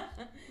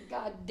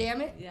 God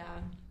damn it. Yeah.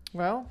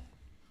 Well,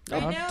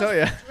 Right I'll now, tell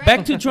you. right-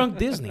 Back to drunk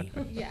Disney.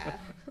 Yeah.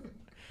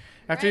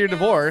 After Right your now,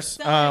 divorce,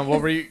 Stella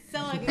what were you?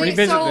 Stella can-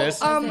 Revisit so,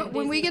 this.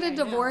 when we get a Right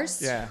now.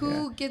 divorce, Yeah, who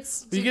yeah.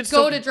 gets You to get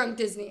go some- to drunk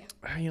Disney?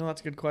 You know,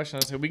 that's a good question.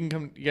 I said we can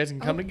come. You guys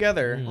can Oh. come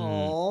together, Mm.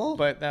 Aww.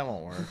 but that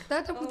won't work.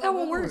 That Oh,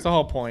 won't work. That's the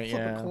whole point.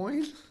 Flip a Yeah.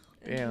 coin.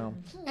 Yeah.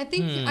 I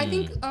think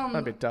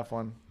That'd be a tough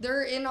one.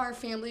 they're in our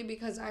family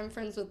because I'm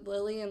friends with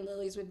Lily and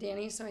Lily's with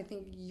Danny, so I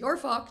think you're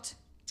fucked.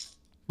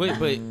 But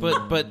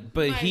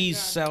My he's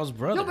God. Sal's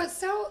brother. No, but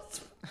Sal,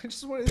 I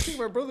just wanted to take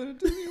my brother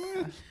to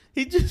Disneyland.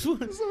 he just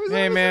wants.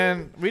 Hey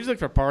man, we just look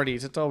for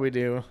parties. That's all we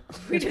do.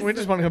 We just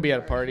want to go be at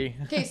a party.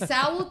 okay,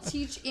 Sal will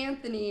teach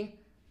Anthony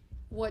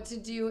what to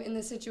do in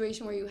the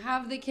situation where you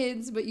have the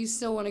kids, but you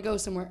still want to go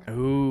somewhere.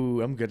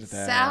 Ooh, I'm good at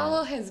that.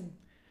 Sal has,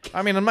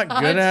 I mean, I'm not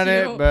got good at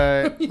you. it,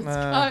 but He's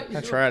got I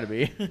you. try to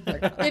be.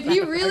 if he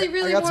really, I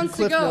really got some wants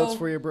to cliff notes go,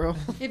 for you, bro.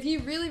 if he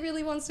really,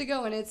 really wants to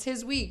go and it's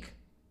his week,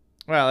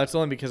 Well, that's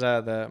only because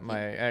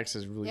my ex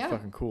is really Yeah.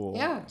 fucking cool.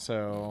 Yeah.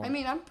 So. I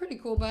mean, I'm pretty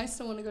cool, but I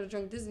still want to go to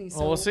drunk Disney. So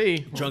well, we'll see.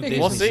 Drunk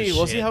We'll Disney's see. the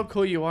We'll see shit. how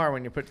cool you are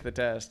when you're put to the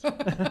test. I'm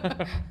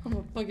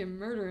gonna fucking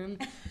murder him.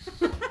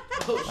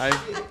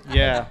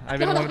 I've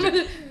been wanting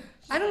to.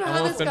 I don't know how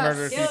Almost this been got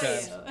murdered a few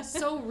times.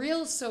 so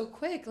real so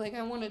quick. Like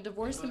I want to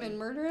divorce him and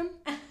murder him.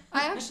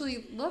 I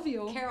actually love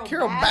you.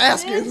 Carol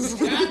Baskins.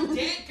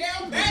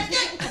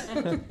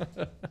 Yeah,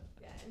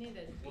 I need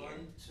to. 1,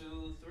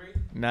 2, 3.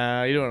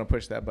 Nah, you don't want to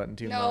push that button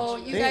too No,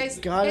 much. you Thank guys,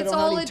 God I it's don't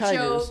have all any a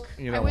tigers. joke.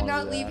 You I don't would wanna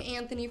not do leave that.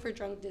 Anthony for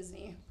drunk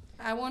Disney.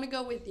 I want to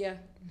go with you.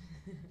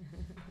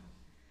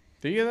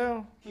 Do you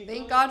though?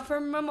 Thank God for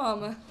my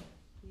mama,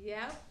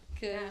 Yep.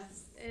 cause, Yeah.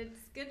 It's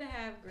good to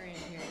have Grant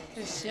here.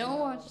 'cause she'll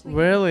watch the.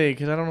 Really?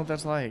 Because I don't know what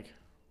that's like.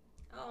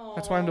 Oh.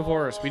 That's why I'm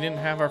divorced. We didn't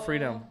have our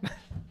freedom.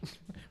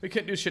 We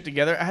couldn't do shit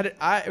together.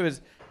 It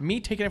was me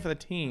taking it for the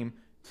team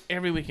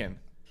every weekend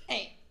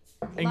Hey,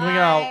 and going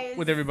out Lies.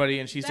 with everybody,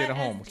 and she stayed That at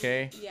home. is-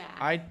 Okay. Yeah.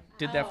 I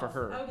did that for Oh,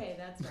 her Okay,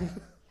 that's right.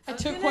 I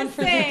was took gonna one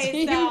for the say,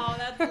 team. No,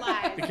 that's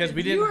lies. Because we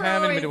You didn't were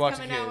have anybody to always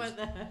watch the coming out kids.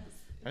 with us.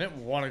 I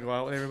didn't want to go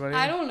out with everybody.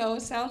 I don't know.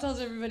 Sal tells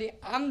everybody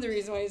I'm the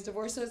reason why he's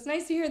divorced, so it's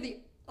nice to hear the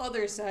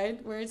other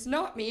side where it's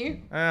not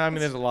me. I mean,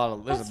 there's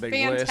a That's big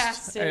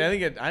fantastic.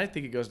 list. I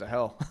think it goes to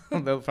hell.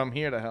 From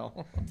here to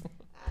hell.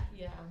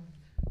 Yeah.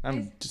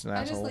 I'm just an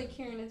I just asshole. like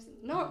hearing it's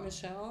not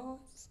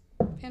Michelle. It's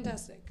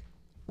fantastic.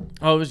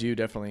 Oh, it was you,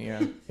 definitely.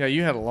 Yeah. Yeah,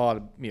 you had a lot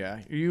of. Yeah.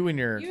 You and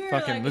your You were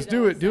fucking. like Let's it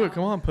do it. does Do it. now.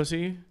 Come on,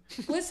 pussy.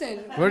 Listen.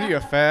 What are you, a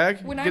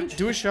fag? When I'm-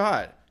 Do a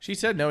shot. She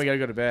said no. We gotta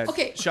go to bed.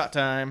 Okay. Shot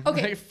time.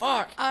 Okay. Like,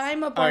 fuck.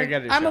 I'm a Oh, you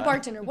gotta do I'm a shot.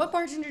 bartender. What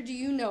bartender do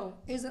you know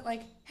isn't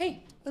like,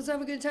 hey, let's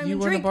have a good time You and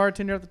weren't a drink?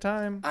 bartender at the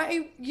time.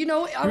 I You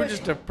were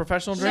just a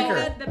professional She drinker.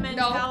 had the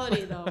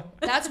mentality, though.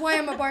 That's why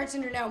I'm a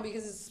bartender now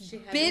because She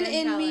it's had been the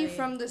in me mentality.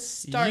 from the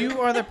start.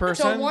 You are the So I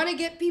person. want to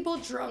get people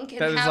drunk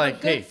and that is have like,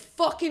 a good hey.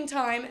 fucking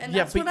time, and Yeah,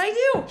 that's but what I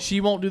do. She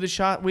won't do the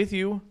shot with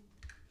you.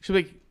 She'll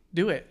be like,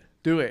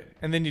 do it.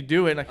 And then you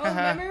do it, like, Oh,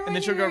 haha. remember And when then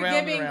you she'll go were around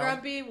and giving around.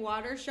 Grumpy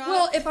water shots?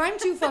 Well, if I'm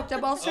too fucked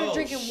up, I'll start Oh,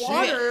 drinking shit.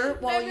 water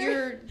while Remember-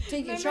 you're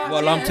taking shots.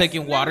 While I'm Yes.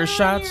 taking water Remember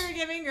shots? when you were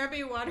giving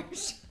Grumpy water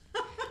shots?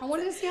 I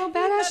wanted to see how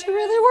badass you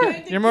really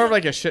were. You're more of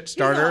like a shit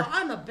starter.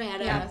 I'm a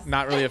badass.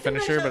 Not really a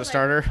finisher, but a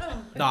starter.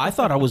 No, I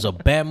thought I was a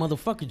bad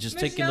motherfucker just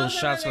taking those Michelle's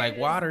shots over there like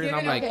just water, and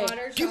I'm giving like, out Okay.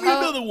 water give me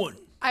shots. another one.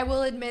 I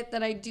will admit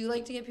that I do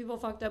like to get people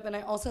fucked up, and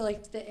I also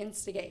like to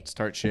instigate.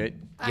 Start shit.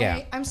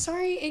 Yeah. I'm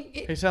sorry.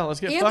 Hey Sal,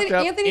 let's get Anthony- fucked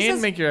up Anthony and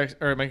says-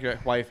 make your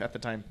wife at the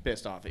time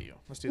pissed off at you.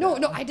 Let's do No,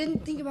 that. no, I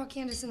didn't think about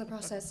Candace in the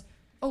process.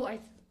 Oh,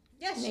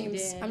 Yes, she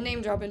names. did. I'm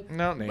name dropping.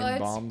 No, name But-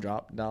 bomb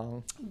drop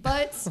down.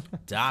 But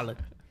Dollar.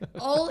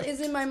 all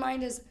is in my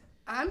mind is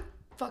I'm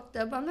fucked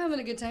up. I'm having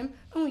a good time.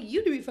 I want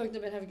you to be fucked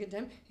up and have a good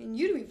time, and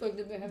you to be fucked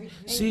up and have a good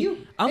time. See,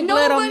 you. I'm and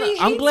glad nobody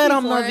I'm hates glad me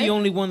I'm for not the it.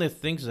 only one that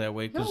thinks that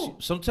way. Because No.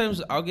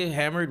 sometimes I'll get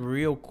hammered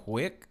real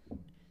quick,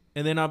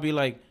 and then I'll be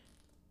like,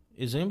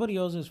 "Is anybody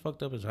else as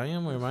fucked up as I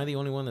am, or am I the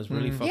only one that's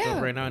really fucked Yeah.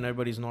 up right now and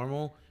everybody's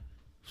normal?"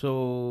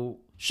 So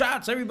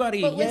shots,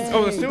 everybody! But Yay. listen-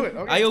 Oh, let's do it.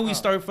 Okay. I always Oh.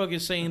 start fucking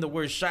saying the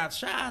word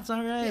shots, all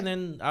right, and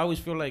then I always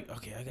feel like,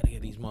 okay, I gotta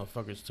get these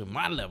motherfuckers to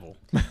my level.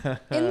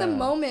 In the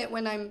moment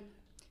when I'm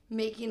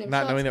making him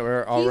Not shots, knowing that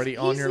we're already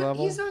on your not-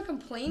 level? He's not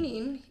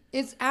complaining.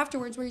 It's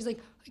afterwards where he's like,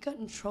 I got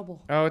in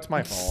trouble. Oh, it's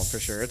my fault for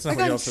sure. It's I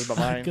nobody got else's but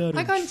mine.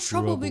 I got in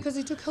trouble because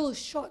he took hella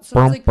shots. So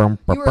I was like, you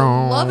were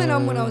loving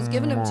them when I was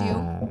giving them to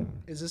you.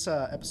 Is this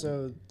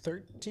episode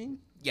 13?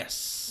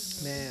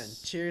 Yes. Man,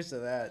 cheers to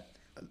that.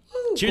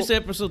 Cheers to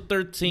episode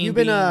 13. You've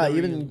been being the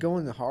you've been reason.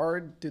 going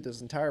hard through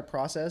this entire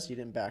process. You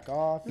didn't back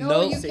off. No,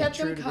 Nope. you Stayed kept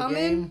true them to the coming.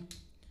 game.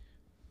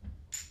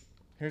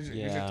 Here's your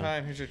Yeah.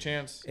 time. Here's your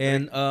chance.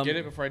 And Get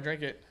it before I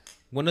drink it.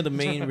 one of the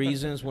main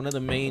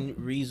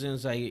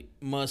reasons I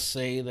must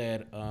say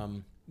that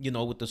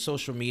with the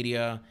social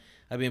media,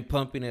 I've been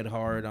pumping it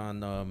hard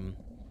on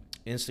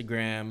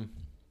Instagram,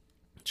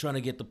 trying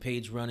to get the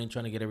page running,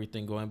 trying to get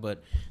everything going.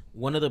 But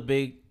one of the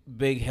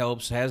big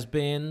helps has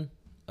been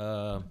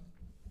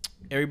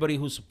everybody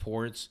who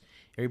supports,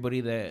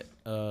 everybody that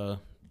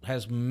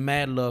has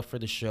mad love for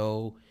the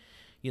show.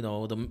 You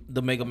know,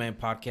 the Mega Man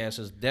podcast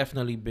has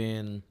definitely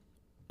been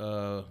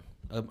a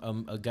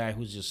guy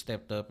who's just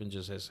stepped up and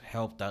just has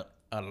helped out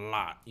a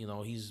lot. You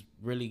know,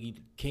 he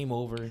came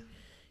over,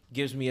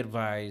 gives me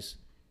advice.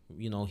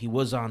 You know, he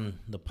was on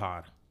the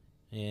pod,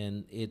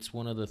 and it's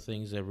one of the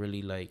things that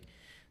really like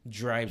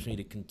drives me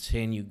to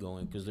continue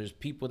going, because there's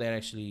people that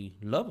actually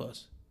love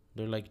us.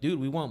 They're like, dude,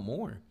 we want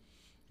more.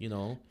 You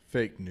know.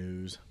 Fake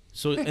news.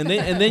 So and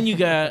then you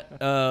got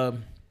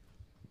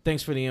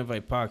Thanks for the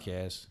Invite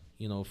podcast.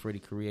 You know, Freddie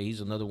Correa. He's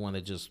another one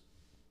that just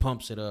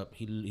pumps it up.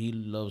 He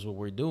loves what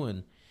we're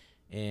doing,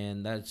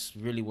 and that's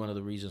really one of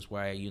the reasons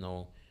why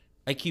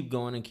I keep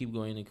going and keep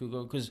going and keep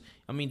going. Because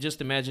I mean, just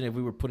imagine if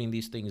we were putting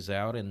these things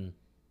out and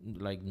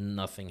like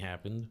nothing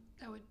happened.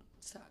 That would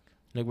suck.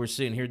 Like we're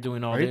sitting here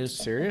doing all Are you this.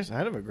 serious?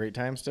 I'd have a great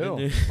time still.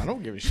 I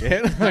don't give a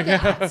shit.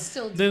 Yeah, I'd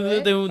still do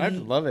it. I'd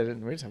love it.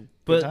 We just have a good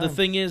But the time.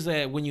 thing is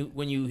that when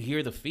you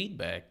hear the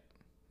feedback,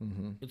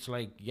 Mhm. it's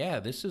like, yeah,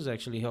 this is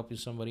actually helping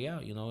somebody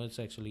out. You know, it's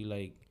actually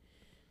like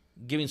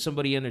giving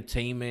somebody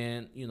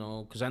entertainment. You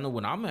know, because I know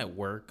when I'm at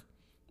work,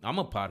 I'm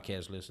a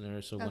podcast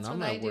listener. So That's when I'm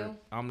what I at work, do.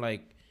 I'm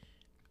like,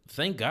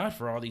 thank God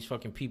for all these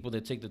fucking people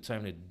that take the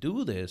time to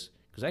do this.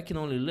 Because I can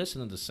only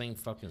listen to the same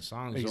fucking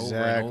songs over and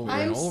Exactly. over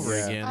and I'm over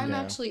s- again. I'm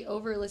Yeah. actually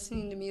over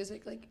listening to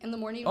music. Like in the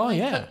morning Oh, when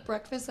yeah. I cook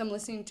breakfast, I'm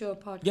listening to a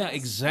podcast. Yeah, Like,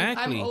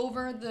 exactly. I'm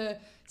over the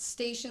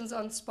stations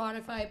on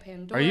Spotify,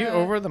 Pandora. Are you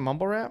over the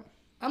mumble rap?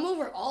 I'm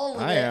over all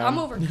of I it. am. I'm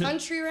over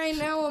country right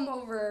now. I'm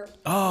over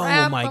Oh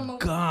rap. my I'm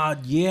over-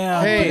 God,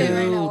 yeah, Hey, it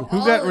right now. dude. Who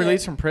All got of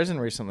released it. from prison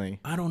recently?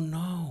 I don't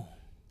know.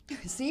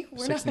 See,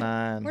 we're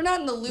 6ix9ine. We're not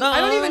in the loop. No. I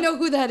don't even know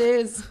who that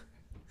is.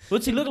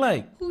 What's he look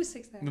like? Who's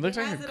He 6ix9ine? looks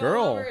He like has a it all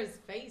girl. over his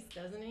face,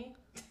 doesn't he?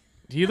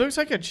 He looks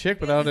like a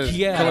chick without his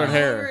Yeah. colored All over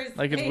hair. his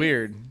Like it's face.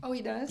 weird. Oh,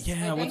 he does.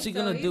 Yeah, I what's he think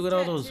so. gonna do He's with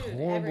all those tattooed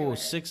horrible everywhere.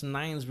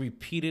 6ix9ines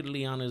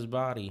repeatedly on his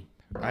body?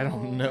 I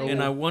don't know.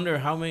 And I wonder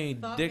how many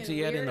Fucking dicks he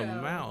had in the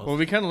weirdo. mouth. Well,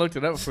 we kind of looked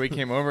it up before we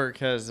came over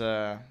because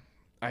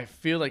I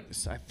feel like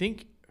I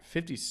think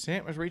 50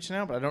 Cent was reaching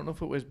out, but I don't know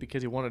if it was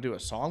because he wanted to do a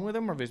song with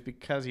him or if it's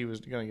because he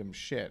was gonna give him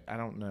shit. I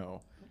don't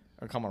know.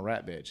 Or call him a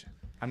rat bitch.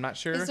 I'm not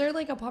sure. Is there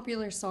like a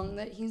popular song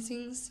that he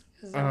sings?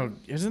 'Cause, Oh,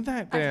 isn't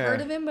that I've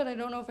heard of him, but I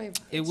don't know if I've.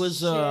 It was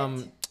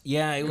shit.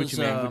 yeah, it was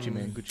Gucci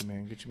Man, Gucci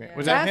Man. Yeah.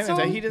 Was that That him? Is that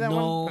song? he did that one?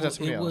 no, Or was that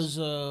somebody it else?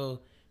 was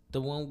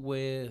the one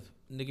with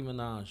Nicki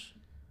Minaj.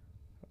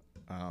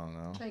 I don't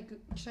know.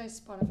 Should I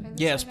Spotify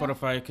this? Yeah, right now?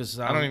 Spotify because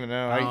I don't even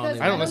know.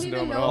 Because I don't listen to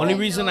him even at know all. Only I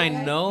reason know I I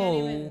know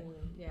Can't even-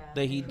 yeah.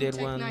 that he Who did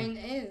Tech one. Nine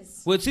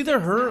is. Well, it's either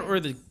her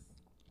Nice.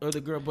 or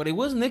the girl, but it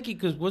was Nicki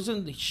because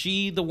wasn't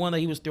she the one that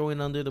he was throwing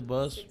under the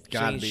bus?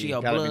 Gotta saying be, she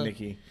out gotta be blood?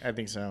 Nikki. I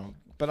think so.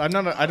 But I'm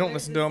not. I don't there's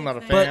listen the to him. Not a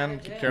 6ix9ine fan.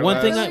 Project. Could care One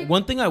less. thing, Really?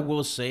 one thing I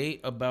will say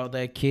about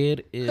that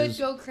kid Could is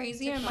go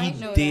crazy. I he might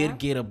know did that.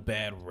 get a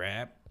bad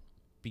rap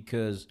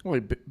because, Well, he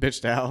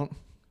bitched out.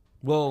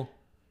 well,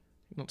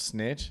 Don't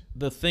snitch.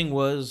 the thing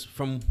was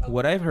from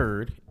what I've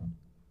heard,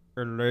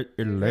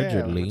 allegedly,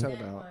 Yeah, what's that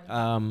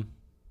about?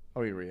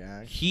 Oh, he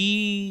reacts.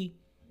 he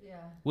Yeah.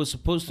 was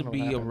supposed to I don't be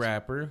know what a happens.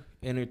 rapper,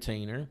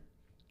 entertainer,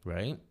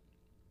 right?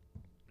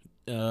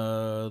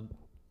 The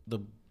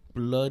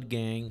Blood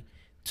Gang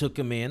took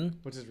him in,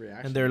 What's his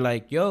reaction? and they're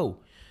like, "Yo,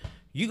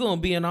 you gonna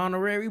be an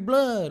honorary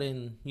Blood?"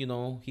 And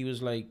he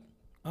was like,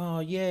 "Oh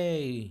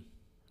yay,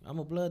 I'm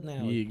a Blood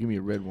now." Yeah, give me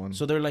a red one.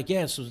 So they're like,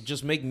 "Yeah, so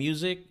just make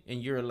music,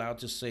 and you're allowed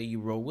to say you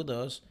roll with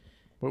us."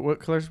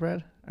 What color's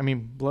red? I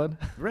mean, blood.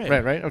 Red.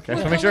 Red, right? Okay.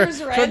 What So make sure. color's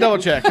So red? double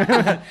check.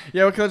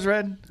 Yeah, what color's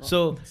red?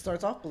 So It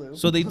starts off blue.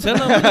 so they tell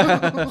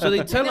him. So they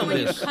And tell then him when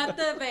you this. cut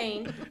the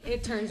vein,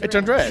 it turns It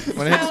turns red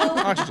when it hits So,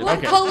 oxygen. what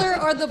Okay. color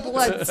are the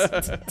bloods?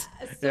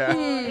 Yeah.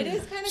 It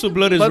is kind of So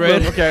blood is Blood,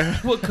 red. blood, okay.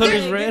 What color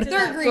is Yeah, red? get to They're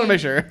that. Just want green. to make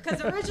sure.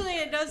 Because originally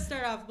it does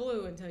start off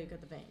blue until you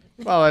cut the vein.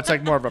 Well, it's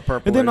like more of a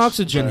purple. And then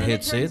oxygen And then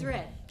hits it turns it.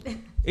 red. I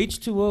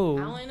H2O.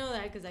 only know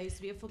that because I used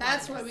to be a football.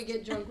 That's why we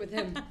get drunk with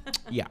him.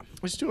 Yeah.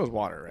 Which two is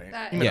water, right?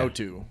 That- I mean Yeah.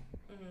 O2.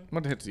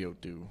 What hits the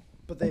O2?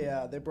 But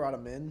they brought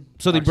him in.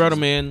 So they brought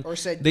him in. Or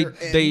said They you're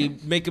in. they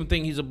make him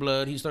think he's a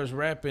Blood. He starts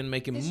rapping,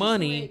 making It's just the way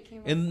money, it came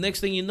out. and next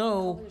thing you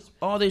know, Colors.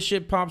 all this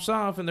shit pops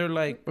off, and they're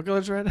like, What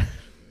color's red?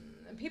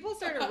 People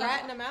started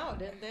ratting him out,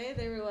 didn't they?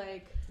 They were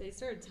like, they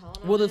started telling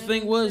him. "Well, the and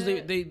thing was,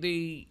 shit.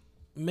 they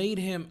made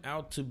him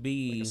out to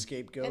be." A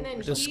scapegoat. And then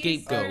or The something. he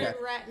scapegoat. started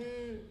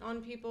ratting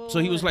on people. So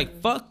he was like,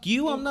 and- "Fuck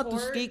you! in I'm not the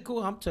court.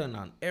 scapegoat. I'm telling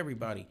on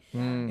everybody."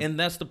 Mm. And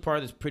that's the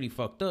part that's pretty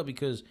fucked up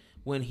because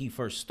when he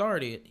first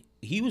started,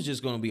 he was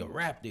just gonna be a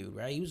rap dude,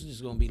 right? He was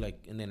just gonna be like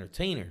an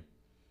entertainer,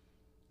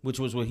 which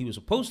was what he was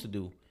supposed to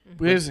do.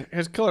 His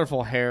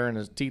colorful hair and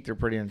his teeth are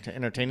pretty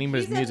entertaining, but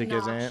He's his music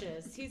isn't.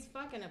 obnoxious. He's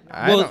fucking obnoxious.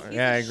 I Well- don't. He's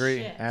Yeah, I a agree.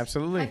 shit.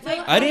 Absolutely. I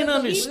feel I didn't like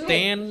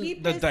understand he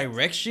the pissed-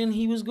 direction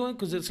he was going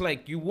because it's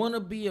like you want to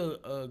be a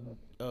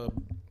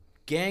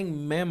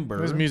gang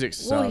member. His music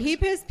sucks. Well, he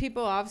pissed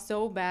people off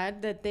so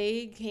bad that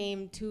they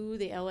came to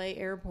the LA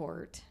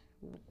airport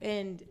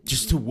and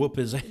just to whoop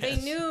his ass. they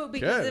knew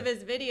because Good. of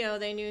his video,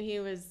 they knew he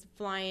was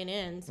flying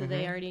in, so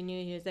they already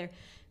knew he was there.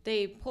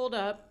 They pulled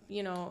up,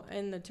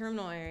 in the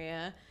terminal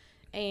area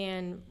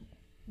and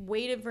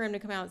waited for him to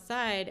come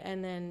outside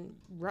and then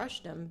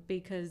rushed him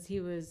because he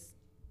was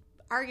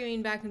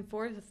arguing back and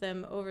forth with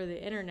them over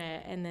the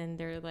internet, and then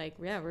they're like,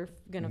 "Yeah, we're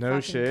gonna No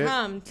fucking shit.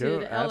 come to Cool.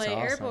 the That's LA awesome,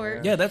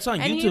 airport." Yeah, that's on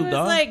And he YouTube, was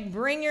dog. like,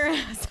 "Bring your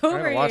ass I over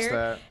gotta watch here,"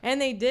 that.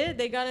 and they did.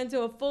 They got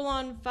into a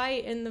full-on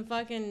fight in the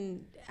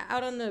fucking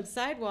out on the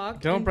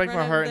sidewalk. Don't in break my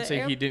front of heart the and say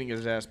air- he didn't get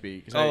his ass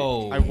beat. 'Cause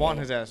Oh. I want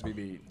his ass to be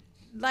beat.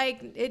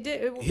 Like it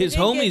did. It His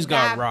didn't homies get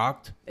got that-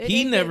 rocked. it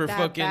He didn't get never that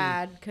fucking.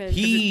 bad 'cause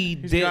He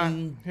He's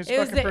didn't. got his It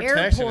was fucking the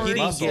protection. airport, His He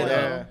didn't muscle, get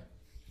yeah.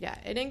 Yeah,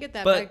 it didn't get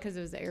that But- bad because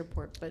it was the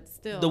airport, but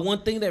still. The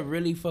one thing that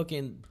really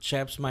fucking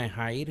chaps my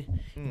hide,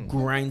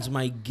 grinds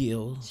my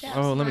gills, Chaps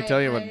Oh, let me my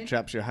tell you eye. what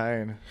chaps your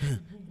hide.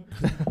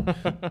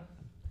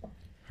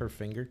 her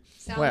finger.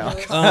 Sound Well.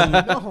 gross.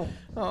 No.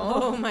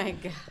 Oh my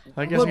god.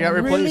 I guess he got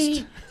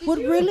replaced. What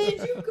Did really?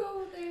 you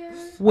go there?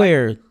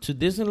 Where? To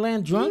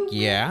Disneyland drunk?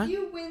 You Yeah.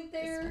 You went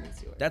there.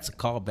 That's a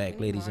callback,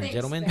 ladies and Thanks,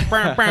 gentlemen.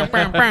 man.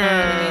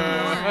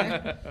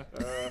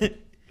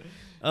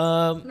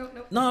 Um, No.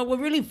 no, what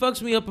really fucks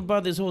me up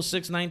about this whole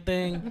 6ix9ine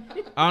thing,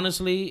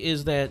 honestly,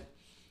 is that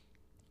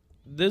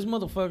this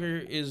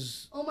motherfucker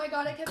is Oh my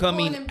god, I kept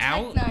Coming calling him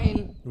out?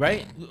 Tech9.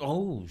 right.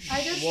 Oh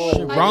I just-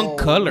 shit! I Wrong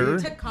just- color.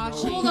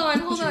 Takashi. Hold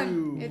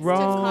on. It's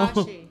Wrong.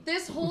 Takashi.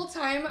 This whole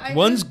time,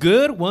 One's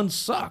good, one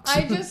sucks.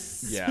 I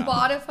just Yeah.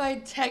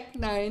 Spotify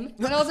Tech9,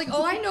 and I was like,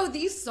 oh, I know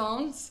these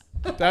songs.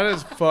 That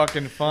is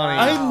fucking funny.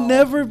 I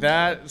never.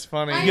 That's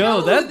funny. I know Yo,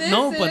 who that this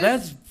no, but is.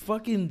 that's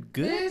fucking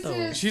good This though.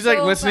 is She's like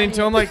so listening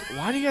to funny. him, like,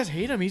 why do you guys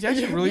hate him? He's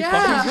actually really yeah,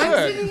 fucking I'm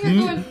good. sitting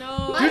here going,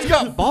 No. Dude's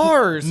got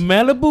bars.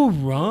 Malibu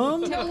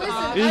rum no,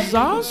 listen, is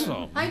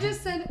awesome. I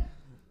just said,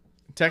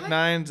 Tech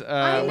Nine's,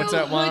 I what's know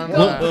that one?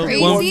 Hood Go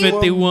Crazy.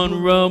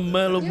 151 rum,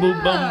 Malibu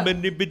Yeah.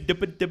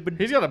 bum.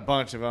 He's got a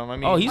bunch of them. I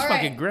mean, Oh, he's All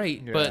fucking right.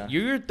 great. Yeah. But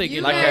you're thinking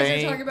you Like guys I are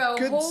ain't. talking about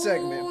a Good whole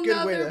segment.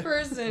 Good way nother to-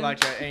 person.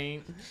 like I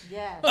ain't.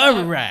 Yeah.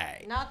 all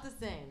right. Not the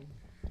same.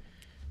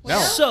 No,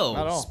 So,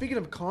 not at all. Speaking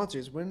of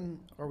concerts, when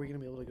are we gonna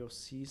be able to go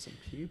see some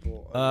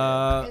people?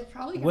 It's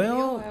probably gonna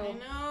well, be a I while.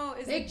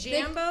 know. Is They- it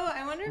Jambo?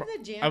 I wonder if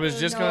the Jambo. I was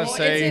just No, gonna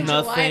say it's in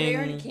July. They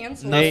already nothing.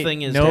 canceled.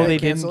 Nothing is. No, dead. they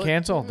Cancel didn't it?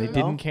 cancel. They No?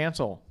 didn't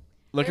cancel.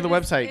 Look at the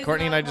Is it website.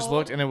 Courtney and I on just hold?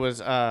 looked, and it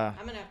was I'm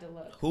gonna have to look.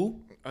 Who?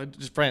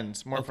 Just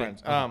friends, more Okay,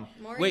 friends. okay.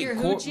 More Wait, your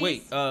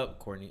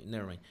Courtney.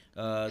 Never mind.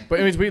 But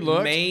anyways, we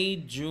looked. May,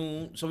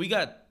 June. So we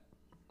got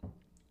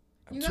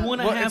You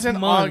 2.5 it's in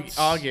months.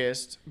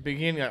 August,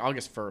 beginning of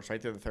August 1st,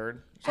 right through the 3rd.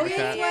 Oh, Something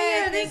yeah, like that. yeah,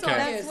 yeah, it is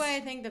That's August. why I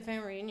think the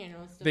family reunion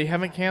was. Still They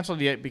haven't fine.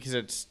 canceled yet because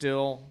it's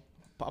still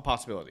a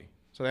possibility.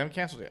 So they haven't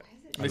canceled yet.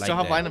 They I still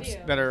like have that.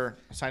 lineups that are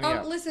signing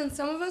up. Listen,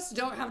 some of us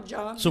don't have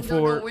jobs. So We don't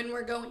know for- when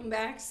we're going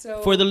back.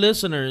 So For the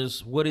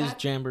listeners, what is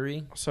That-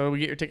 Jamboree? So we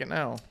get your ticket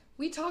now.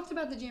 we talked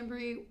about the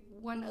Jamboree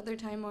one other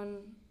time on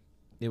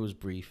It was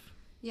brief.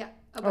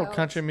 about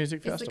Country Music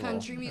it's the Festival.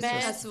 country music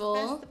Best festival.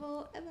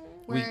 festival ever.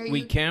 Where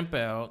We you- camp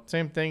out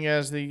Same thing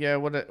as the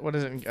what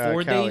is it? In,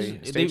 4 Cali?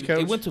 days. Stagecoach.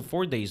 They went to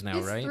 4 days now,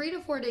 it's right? 3 to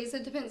 4 days.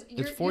 It depends.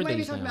 It's 4 you might be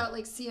days talking now. about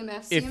like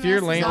CMF. If CMF you're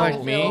is lame out like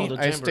of me, Phil.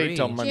 The I stayed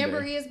till Jamboree. Monday.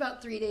 Jamboree is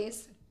about 3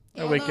 days.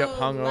 I wake up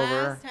Although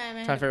hungover, last time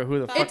I trying to figure out who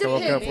the It fuck I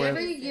woke up depends. with.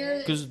 Every year,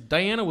 Because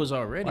Diana was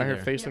already Why her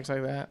there. face looks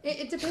like that?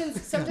 it depends.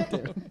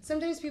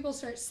 Sometimes people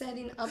start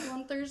setting up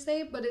on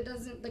Thursday, but it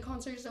doesn't. The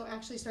concerts don't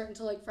actually start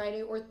until like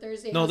Friday or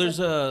Thursday. No, has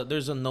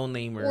there's a no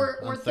namer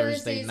or on Thursday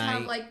Thursdays night.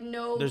 have like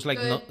no. There's like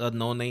good, a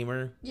no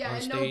namer yeah, on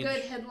and stage. no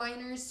good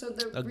headliners. So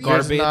the A real-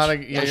 garbage. There's not a, a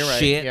you're right.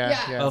 shit. Yeah,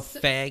 Yeah. yeah. A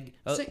fag.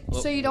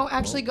 So you don't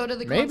actually go to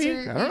the Maybe.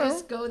 concert. I don't You know.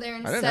 just go there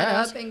and I didn't set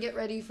ask. up and get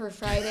ready for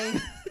Friday.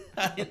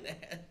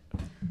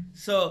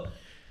 So,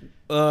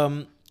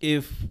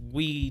 if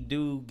we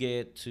do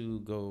get to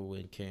go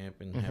and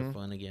camp and Mm-hmm. have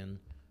fun again,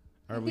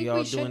 I are think we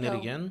all should doing it go.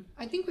 again?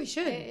 I think we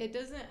should. It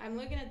doesn't. I'm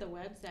looking at the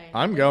website.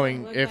 I'm It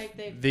going doesn't if look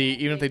like they've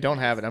even if they don't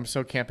have it. canceled. I'm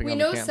still camping We on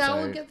know the Sal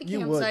campsite. would get the You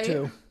would campsite.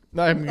 too.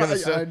 No, I'm gonna.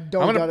 I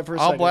don't doubt it for a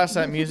I'll second. blast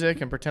that music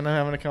and pretend I'm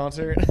having a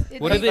concert.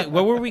 What are they?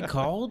 What were we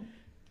called?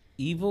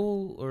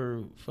 Evil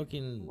or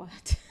fucking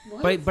What?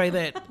 What? by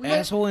that We-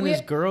 asshole and we-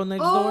 his girl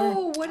next door?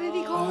 Oh, what did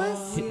he call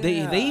us?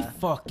 They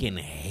fucking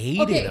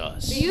hated Okay,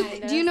 us.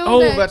 do you know Oh,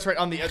 that? that's right.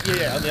 On the on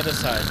the other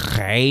side.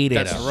 Hated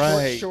That's us.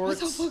 right. What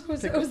the Shorts. fuck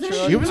was that? pickup Was that,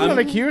 truck. She was kind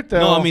of cute though.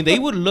 No, I mean they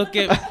would look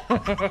at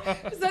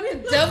is that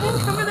a devil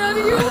coming out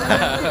of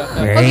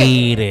you?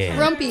 hated.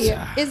 Grumpy,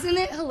 isn't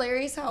it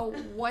hilarious how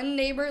one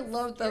neighbor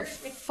loved the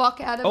fuck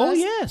out of Oh, us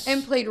yes.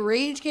 and played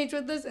Rage Cage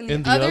with us, and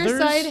And the the other others?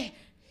 side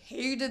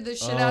hated the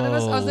shit out of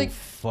us? I was Oh, like,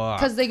 fuck.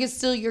 because they could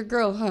steal your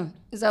girl, huh?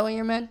 Is that what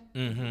you're mad?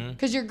 Mm-hmm.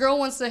 Because your girl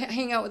wants to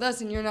hang out with us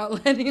and you're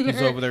not letting her.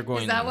 He's over there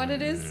going, Is that what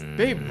it is?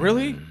 Babe,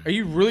 really? Are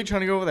you really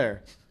trying to go over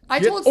there? I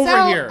Get told over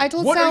Sal. here. I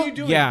told what Sal. are you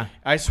doing? Yeah.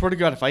 I swear to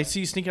God, if I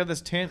see you sneak out of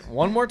this tent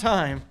one more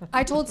time,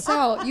 I told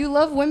Sal, you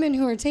love women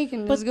who are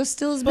taken. Just go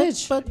steal his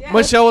bitch.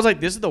 Michelle was like,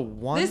 "This is the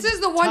one. This is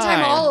the one time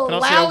I'll And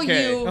I'll say, allow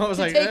okay. you I was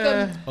to like, take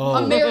eh. Oh.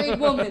 a married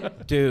woman.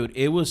 Dude,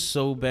 it was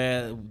so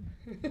bad.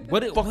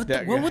 What that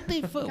guy. would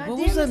they? What damn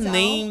was the it, Sal.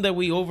 name that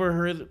we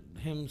overheard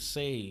him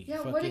say?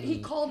 Yeah, what did he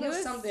Fucking call He us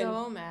was something?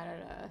 so mad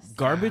at us.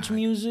 Garbage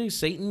music,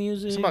 Satan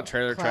music. Something about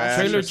trailer Class. trash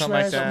Trailer or something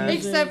like trash that.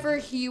 music. Except for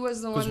he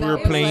was the one Because that we were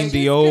was playing like,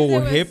 the Just 'cause old it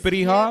was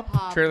hippity hop.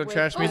 hip-hop Trailer with-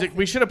 trash music.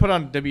 We should have put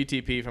on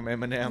WTP from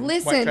Eminem. White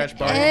Listen, Trash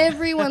Bar.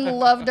 everyone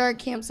loved our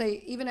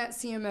campsite, even at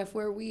CMF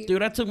where we.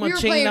 Dude, I took my we were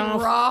chain playing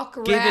off.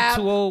 rock, Gave rap,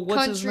 it to old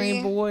what's his country.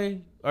 name boy,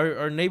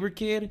 our neighbor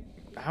kid.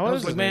 How I was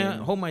was like, his man,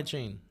 name? hold my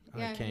chain.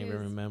 Yeah, I can't he even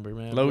was- remember,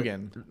 man.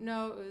 Logan,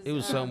 No, It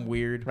was something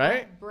weird.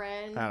 right?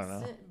 Brent. I don't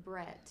know.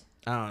 Brett.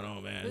 I don't know,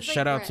 man. It was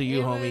Shout like out Brent. to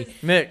you, It homie. was-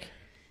 Nick,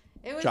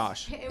 It was,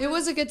 Josh. It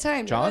was a good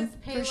time. John?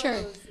 It was For sure.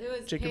 Palos. It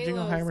was Jacob Palos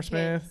Jingleheimer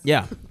Smith. kids.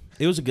 Yeah,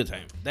 it was a good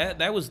time.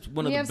 That was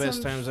one We of have the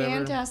best some times ever.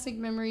 fantastic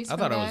memories I from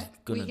thought I was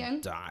that gonna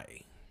weekend. die.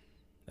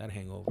 That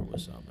hangover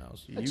was something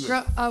else.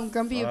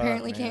 Grumpy Fuck,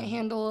 apparently man. can't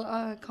handle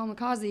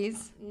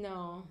kamikazes.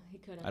 No, he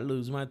couldn't. I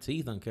lose my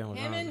teeth on camera.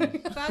 Him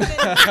and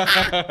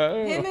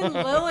fucking him and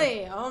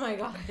Lily. Oh my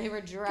god, they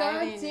were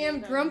driving. God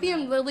damn, me Grumpy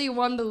and nuts. Lily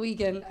won the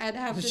weekend. I'd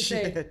have to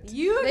say. Shit.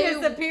 You They-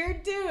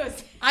 disappeared too.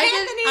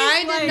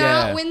 I did Yeah.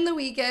 not win the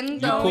weekend. You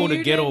though. pulled a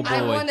you ghetto didn't. I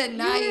boy. won a You were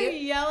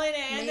night. yelling at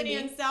Anthony Maybe.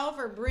 and Sal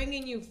for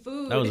bringing you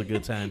food. That was a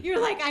good time.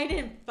 You're like, I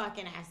didn't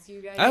fucking ask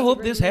you guys. I to hope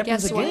bring this me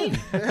happens Guess again.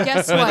 what?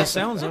 Guess By the what?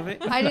 sounds of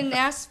it. I didn't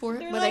ask for it,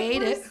 They're but like, I ate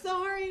we're it.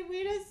 sorry.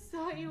 We just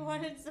thought you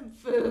wanted some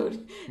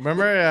food.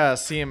 Remember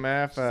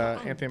CMF,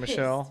 I'm Anthony and pissed.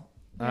 Michelle,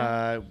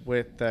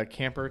 with the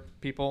camper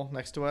people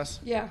next to us?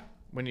 Yeah.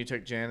 When you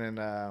took Jen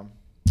and,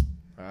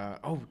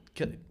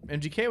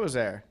 MGK was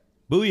there.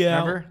 Booyah.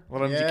 Remember?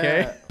 Little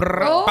Yeah. MGK?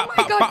 Oh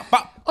my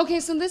god. Okay,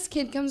 so this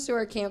kid comes to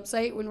our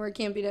campsite when we're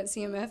camping at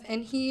CMF,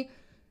 and he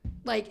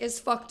like is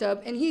fucked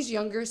up, and he's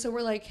younger, so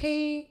we're like,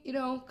 hey,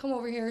 come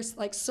over here,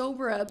 like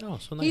sober up. Oh,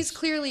 so He's nice.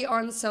 clearly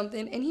on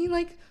something, and he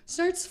like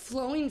starts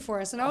flowing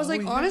for us, and I was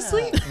like,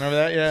 honestly, Remember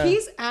that? Yeah.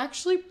 he's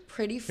actually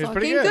pretty fucking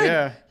pretty good. good,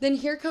 yeah. Then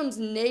here comes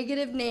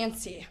Negative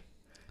Nancy,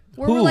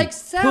 where Who? we're like,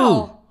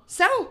 Sal,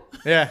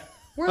 yeah.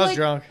 we're I was like,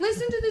 drunk.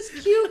 listen to this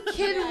cute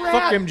kid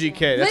rap. Fuck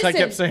MGK. That's what I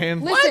kept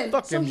saying. Listen,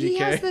 Fuck so MGK. he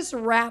has this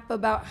rap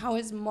about how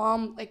his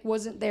mom like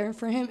wasn't there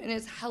for him, and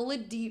it's hella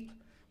deep,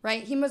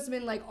 right? He must have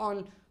been like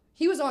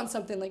he was on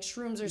something like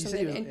shrooms or said something,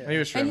 he was- and, yeah. He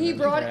was and he shredding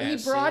brought it.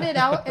 he brought it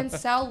out, and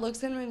Sal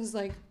looks at him and is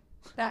like,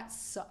 that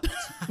sucked.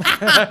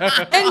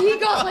 And he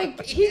got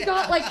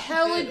like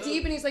hella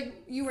deep, and he's like,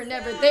 you were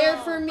never there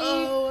for me.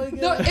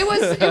 It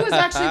was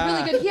actually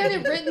really good. He had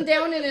it written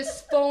down in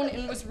his phone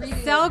and was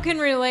reading Sal it. can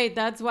relate.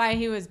 That's why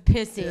he was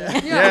pissy.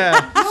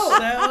 Yeah.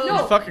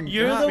 No. Fucking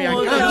You're got the me. I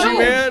one got you,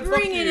 man. Fuck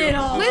Bringing you. it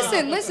on.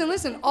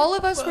 Listen. All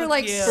of us were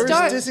like yeah. First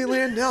stunned.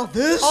 Disneyland, now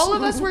this. All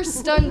of us were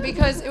stunned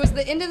because it was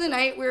the end of the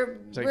night. We're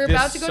like, we're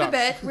about this to go to sucks.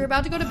 bed. We're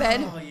about to go to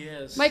bed. Oh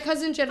yes. My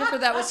cousin Jennifer,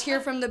 that was here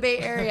from the Bay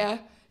Area,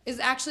 is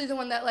actually the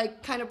one that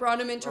like kind of brought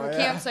him into her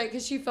campsite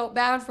because she felt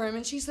bad for him,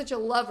 and she's such a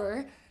lover.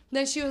 And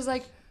then she was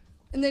like,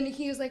 and then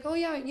he was like, oh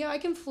yeah, I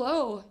can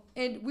flow,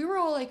 and we were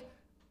all like,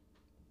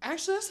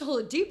 actually that's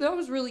hella deep. That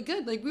was really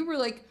good. Like we were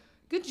like,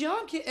 good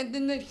job, kid. And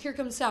then here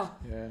comes Sal.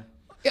 Yeah.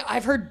 Yeah,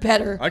 I've heard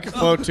better. I could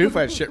float too if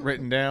I had shit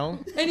written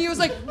down. And he was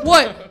like,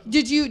 "What?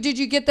 Did you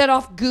get that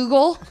off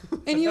Google?"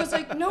 And he was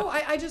like, "No,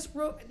 I just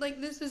wrote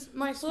like this is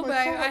my flow, but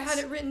I had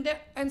it written down."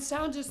 And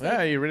Sal just like,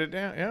 Yeah, you wrote it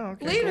down. Yeah,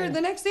 okay. later cool.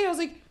 the next day, I was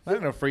like, I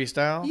don't know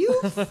freestyle. "You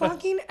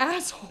fucking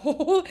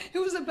asshole!" It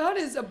was about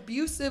his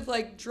abusive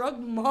like drug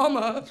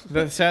mama.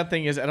 The sad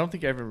thing is, I don't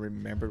think I ever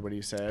remembered what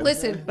he said.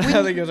 Listen,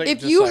 I think it was like if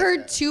just you like heard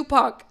that.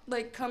 Tupac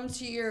like come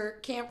to your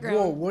campground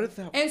Whoa, what if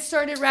that? and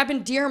started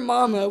rapping "Dear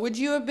Mama," would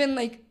you have been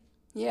like,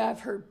 "Yeah, I've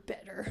heard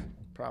better"?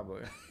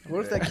 Probably.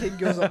 What if that kid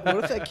goes? What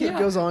if that kid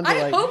goes on to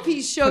I like? hope he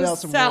put shows out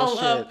some Sal real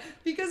up shit?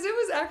 because it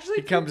was actually.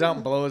 He comes out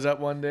and blows up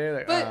one day.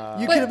 Like, But-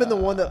 You But- could have been the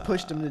one that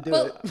pushed him to do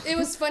Well, it. it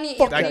was funny.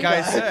 Fuck that Anthony-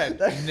 guy guy.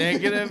 said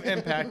negative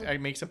impact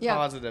makes a Yeah.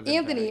 positive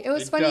Anthony, impact. it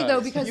was funny though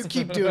does. because You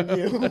keep doing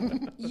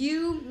you.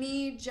 you,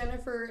 me,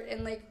 Jennifer,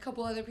 and like a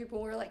couple other people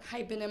were like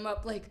hyping him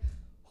up, like,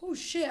 "Oh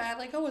shit!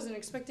 I wasn't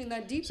expecting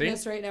that See?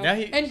 deepness right now." Now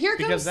And here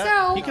because comes that-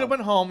 Sal. He could have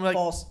went home like,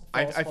 False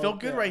I hope, felt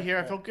good yeah, right here.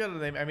 I yeah. felt good.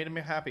 I made him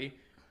happy.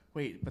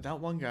 Wait, but that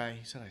one guy,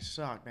 he said I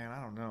sucked, man.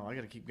 I don't know. I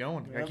gotta keep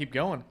going. I gotta Yep. keep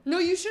going. No,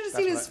 you should have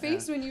That's seen what his I-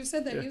 face yeah. when you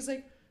said that. Yeah. He was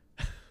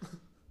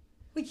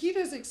like he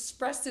just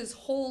expressed his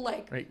whole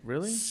like Wait,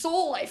 really?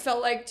 soul. I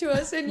felt like to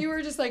us, and you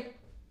were just like,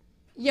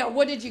 "Yeah,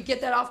 what did you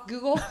get that off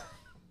Google?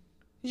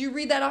 Did you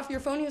read that off your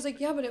phone?" He was like,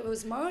 "Yeah, but it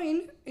was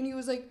mine." And you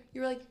were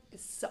like, "It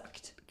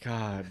sucked."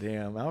 God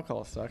damn,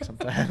 alcohol sucks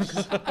sometimes.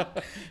 And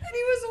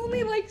he was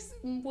only like,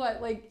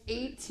 what, like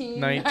 18,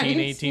 19,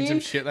 18, some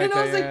shit like and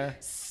I was that, like, yeah.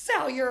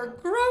 Sal, you're a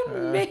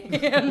grown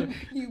man,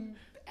 you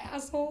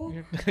asshole.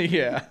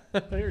 Yeah,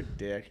 you're a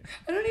dick.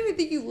 I don't even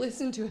think you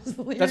listened to his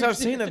lyrics. That's what I was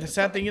saying. That the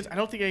sad thing is, I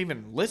don't think I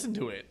even listened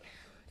to it.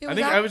 It I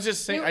think ac- I was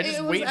just saying, I just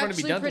it was waited for it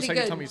to be actually done so pretty I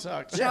could good. tell me he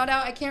sucked. Shout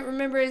out, I can't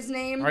remember his I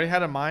name. already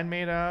had a mind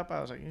made up. I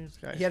was like, this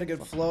guy. He had a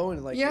good flow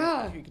and like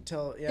Yeah. you could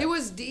tell. Yeah. It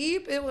was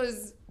deep. It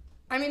was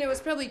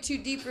probably too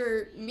deep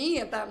for me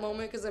at that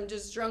moment because I'm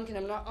just drunk and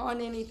I'm not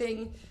on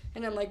anything.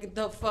 And I'm like,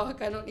 the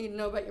fuck? I don't need to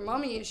know about your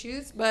mommy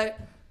issues. But,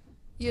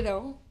 you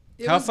know.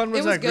 How fun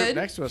was it that group good.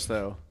 next to us,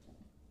 though?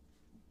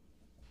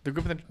 The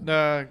group in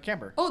the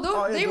camper. Oh,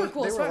 Oh, yeah, they were they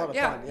cool as were a fuck. lot of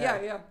Yeah, fun,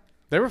 yeah, yeah.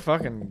 They were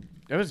fucking.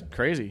 It was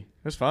crazy.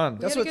 It was fun.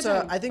 That's had a what's. good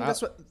time. I think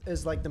that's what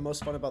is like the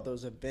most fun about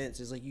those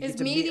events is like you Is get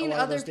to meet a meeting lot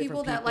of other those different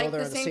people that like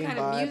They're the in same kind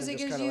of vibe and music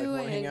just as kinda, you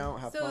like, hang and- out,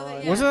 have So,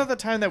 fun. yeah. Wasn't that the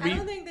time that I we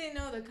don't think they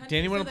know the country.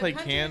 Danny wanted so to play the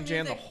country Can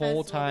Jam the music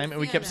whole festival time, was and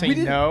we the kept end.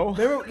 saying no.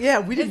 Remember, yeah,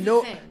 we didn't It's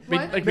know. the same. We,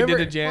 What? like we did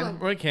Remember- a jam. Hold on.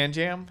 Remember Can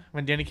Jam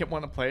when Danny kept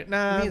wanting to play it?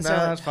 Nah, Me nah, and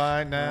Sarah- it's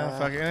fine. Nah,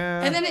 fuck it.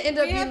 And then it ended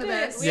up We being have the to-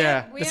 best. we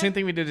yeah, have- the same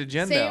thing we did to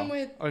Jen Same though.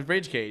 with- Oh,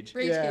 Rage Cage.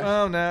 Rage Yeah. Cage.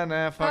 Oh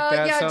nah, fuck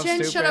that. Yeah, sounds Jen,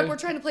 stupid. shut up. We're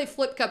trying to play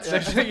Flip Cup.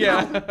 Shut up.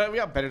 Yeah, we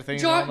got better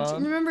things John, going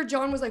on. remember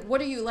John was like, "What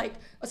are you like,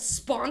 a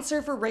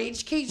sponsor for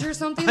Rage Cage or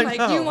something? I Like,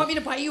 do you know. want me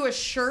to buy you a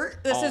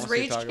shirt that All says else we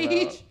Rage talk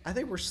Cage?" about. I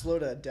think we're slow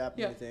to adapt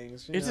Yeah. new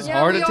things. It's just Yeah,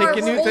 hard we to are. take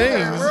in We're new older.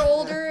 things. We're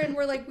older, and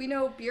we're like, we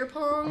know beer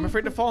pong. I'm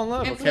afraid to fall in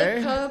love. and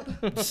Okay. Flip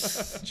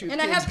Cup,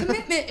 and I have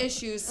commitment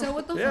issues. So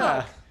what the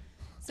Yeah. fuck?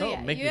 So Don't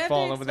yeah, make you me have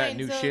fall in to love with that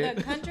explain. new So shit.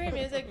 the Country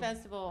Music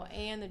Festival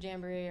and the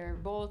Jamboree are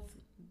both,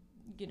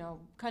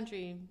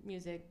 country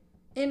music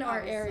In our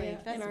obviously, area, in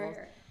our festivals.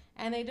 area.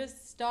 And they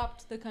just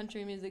stopped the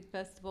Country Music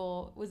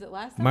Festival. Was it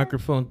last summer?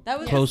 Microphone That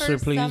was closer, the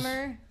first please.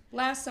 summer.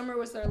 Last summer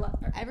was their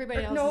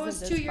Everybody else No, it is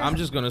was in 2 this years. I'm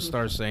just gonna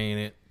start saying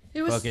it.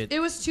 It was Fuck it. it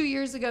was 2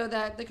 years ago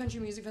that the Country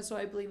Music Festival,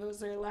 I believe it was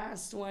their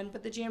last one,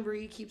 but the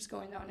Jamboree keeps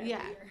going on every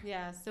Yeah, year.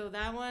 yeah. So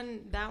that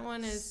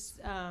one is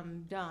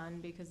done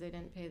because they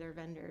didn't pay their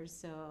vendors.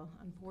 So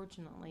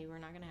unfortunately, we're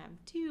not gonna have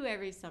two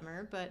every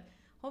summer. But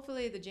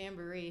hopefully, the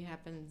Jamboree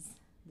happens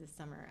this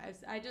summer.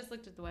 I just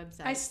looked at the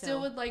website. I still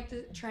so would like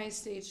to try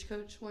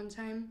Stagecoach one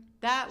time.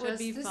 that would Just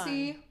be to fun.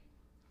 see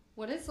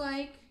what it's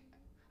like.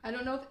 I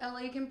don't know if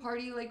LA can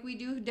party like we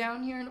do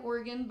down here in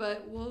Oregon,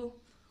 but we'll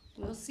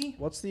see.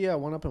 What's the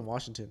one up in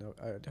Washington?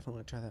 I definitely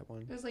want to try that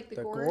one. It was like the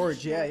The gorge.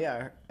 gorge,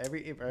 yeah. The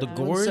Everyone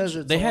gorge. says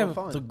it's They a lot have of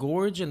fun. the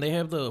gorge, and they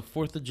have the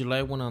 4th of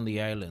July one on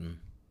the island.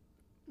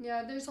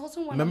 Yeah, there's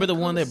also one. Remember on the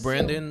one that coast.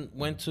 Brandon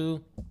went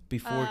to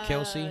before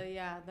Kelsey?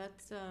 Yeah,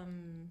 that's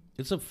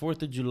It's a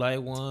 4th of July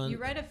one. you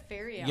ride a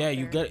ferry out Yeah,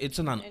 you there. got it's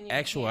on an and you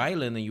actual camp.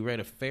 island, and you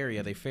ride a ferry.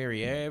 Yeah, they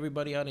ferry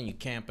everybody out, and you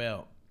camp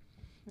out.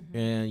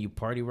 and you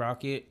party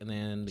rock it, and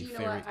then the Do you know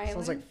ferry. what island?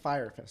 Sounds like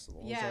Fire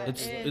Festival. Yeah.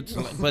 It's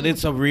but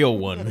it's a real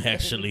one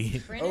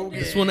actually. Brandon Okay.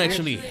 did This one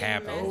actually actually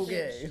happened.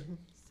 message, Okay.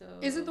 So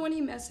Is it the one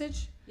you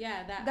messaged?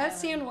 Yeah, That's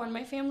San Juan.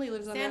 My family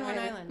lives on San that Juan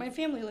island. Island. My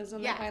family lives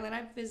on that Yeah. island.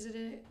 I've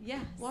visited it. Yeah,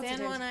 Lots of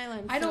San Juan times.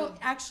 Island. I So- don't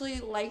actually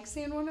like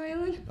San Juan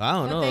Island. I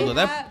don't but know. they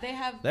though. they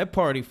have That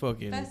party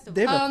fucking. festival.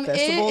 They have a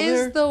festival It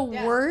there? is the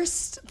Yeah.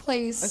 worst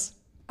place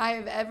I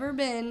have ever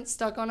been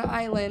stuck on an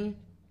island.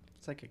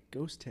 It's like a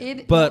ghost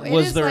town. But no, it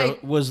was is there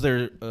like- was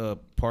there a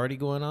party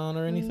going on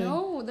or anything?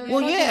 No, there's Well,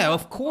 fucking- yeah,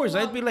 of course.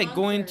 I'd be like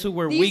going to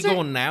where we These are-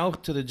 go now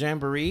to the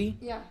jamboree.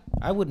 Yeah.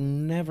 I would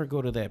never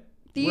go to that.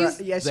 These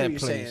Right, yeah, I see that what you're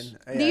place. saying.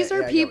 Yeah, These yeah, are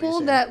I get what you're people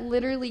saying. that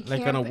literally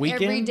Like camp on a every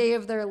weekend? day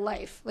of their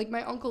life. Like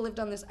my uncle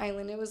lived on this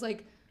island. It was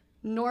like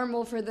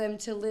normal for them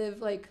to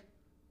live like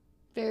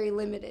very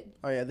limited.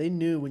 Oh yeah, they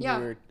knew when Yeah.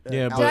 you were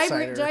Yeah, but-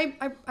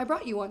 outsider. I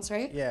brought you once,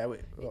 right? Yeah,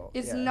 well,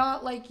 It's yeah.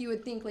 not like you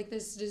would think like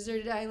this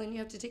deserted island you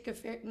have to take a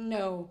ferry.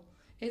 No.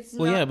 It's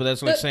Well, not. yeah, but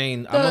that's like The-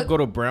 saying I'm the- gonna go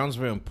to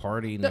Brownsville and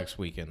party next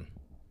weekend.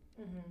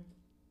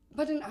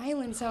 But an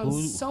island sounds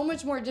Who- so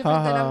much more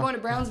different than I'm Haha. going to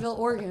Brownsville,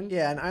 Oregon.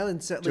 Yeah, an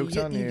island set. Like, Joke's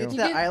you on get, you you. get to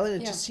You that get- island,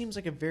 it yeah. just seems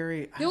like a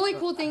very. The only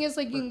cool thing is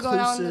like you can go out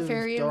on the reclusive,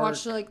 ferry and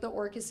watch dark- like the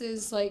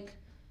orcas like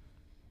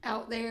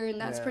out there, and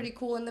that's Yeah. pretty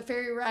cool. And the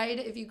ferry ride,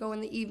 if you go in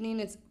the evening,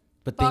 it's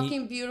But then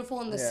fucking beautiful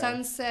and the Yeah.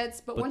 sun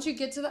sets. But But once you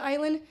get to the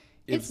island,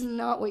 it's if-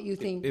 not what you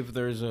think. if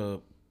there's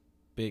a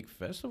big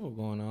festival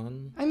going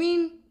on, I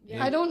mean,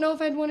 Yeah. I don't know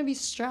if I'd want to be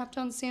strapped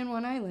on San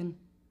Juan Island.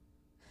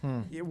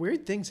 Yeah,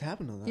 weird things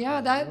happen on that. Yeah,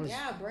 island. that- was-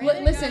 Yeah,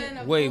 listen- got in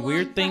a wait, full-on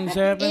weird things fight.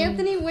 happen.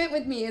 Anthony went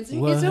with me. It's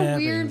What a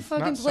weird happened?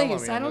 fucking Not selling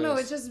place. me I on don't know.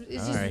 this. It's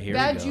just All right, here we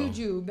bad go.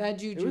 juju. Bad It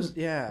juju. was.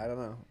 Yeah, I don't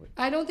know.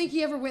 I don't think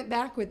he ever went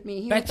back with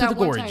me. He Back went to that the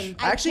one gorge. time.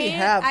 I actually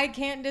have- I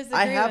can't disagree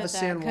I have with a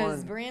San that because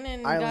Juan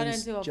Brandon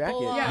Islands got into a jacket.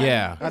 full on.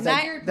 Yeah. That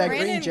That green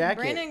Brandon, jacket.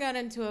 Brandon got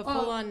into a Oh.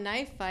 full on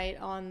knife fight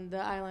on the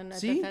island at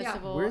See? the Yeah.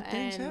 festival, Weird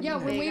things and happen Yeah,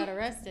 there. when they we- got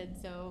arrested.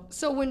 So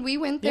So when we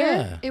went there,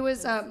 Yeah. it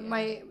was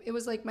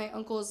like my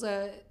uncle's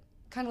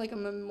kind of like a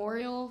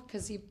memorial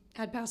because he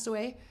had passed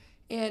away,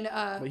 and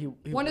he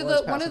one of was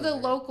the passing away.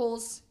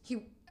 locals.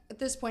 He at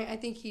this point I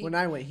think he When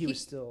I went, he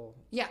was still.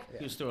 yeah.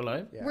 He was still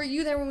alive. Yeah. Were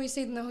you there when we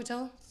stayed in the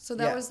hotel? So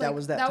that Yeah, was that like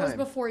was that time.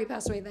 before he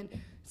passed away then.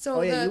 So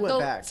Oh, yeah, you went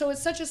back. So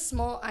it's such a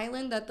small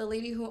island that the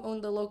lady who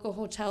owned the local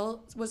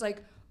hotel was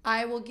like,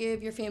 I will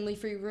give your family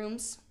free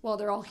rooms while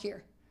they're all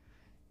here.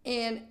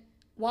 And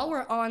while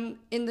we're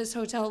in this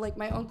hotel, like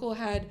my uncle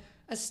had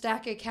a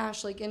stack of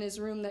cash like in his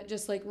room that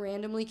just like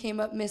randomly came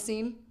up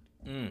missing.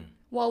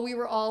 While we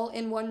were all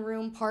in one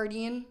room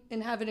partying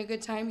and having a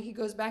good time, he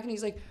goes back and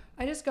he's like,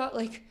 I just got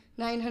like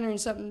 $900 and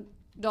something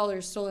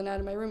stolen out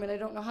of my room and I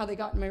don't know how they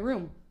got in my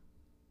room.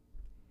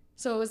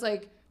 So it was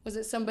like, was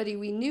it somebody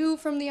we knew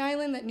from the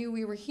island that knew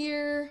we were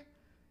here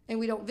and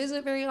we don't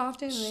visit very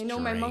often? And I know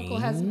my uncle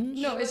has, Strange.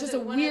 no, it's Was just it a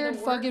one of the weird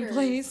fucking workers?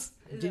 place.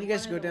 Did you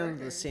guys go down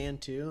to the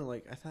sand too?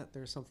 Like I thought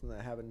there was something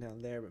that happened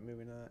down there, but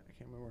maybe not. I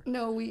can't remember.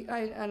 No,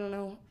 I don't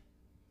know.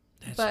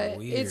 That's But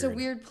weird. it's a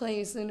weird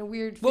place and a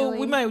weird Well, feeling.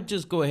 we might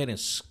just go ahead and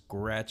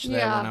scratch that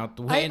Yeah. one out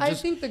the way and I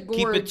just think the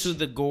keep it to gorge.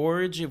 the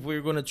gorge if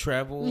we're gonna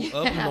travel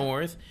up Yeah.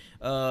 north.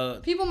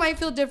 People might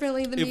feel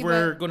differently than If me,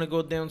 we're but gonna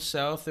go down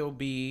south, it'll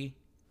be.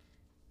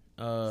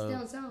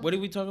 down south. What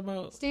did we talk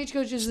about?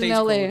 Stagecoach is in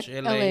LA.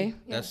 Stagecoach, LA. LA. Yeah.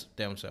 That's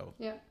down south.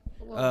 Yeah.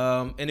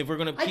 Well, And if we're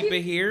gonna I keep keep-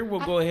 it here,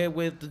 we'll go ahead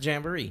with the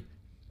Jamboree,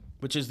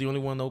 which is the only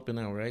one open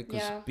now, right?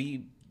 Yeah.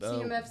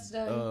 CMF's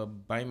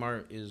done.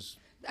 Weimar is.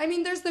 I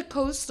mean, there's the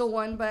coastal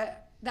one,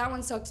 but that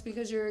one sucks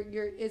because you're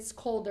it's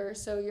colder,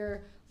 so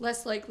you're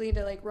less likely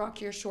to like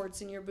rock your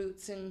shorts and your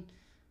boots and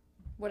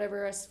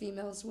whatever us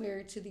females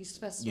wear to these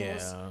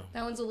festivals. Yeah.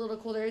 That one's a little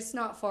colder. It's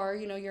not far,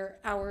 you're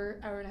hour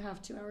and a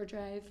half, 2 hour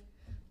drive.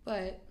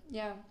 But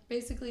yeah,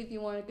 basically if you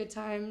want a good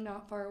time,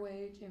 not far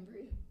away,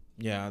 Jamboree.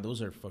 Yeah,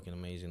 those are fucking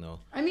amazing though.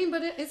 I mean,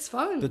 but it's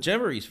fun. The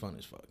Jamboree's fun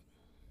as fuck.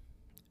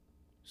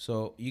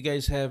 So, you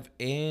guys have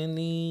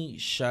any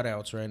shout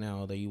outs right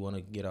now that you want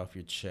to get off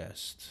your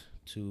chest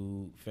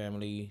to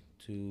family,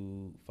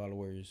 to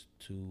followers,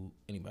 to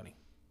anybody?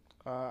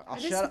 I'll I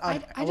just, shout.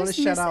 I I want to just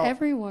shout miss out.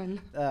 everyone.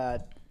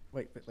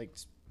 Wait, but like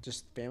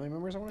just family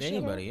members. I want to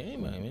shout out.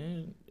 Anybody,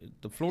 man.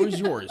 The floor is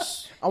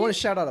yours. I want to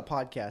shout out a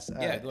podcast.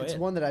 Yeah, go It's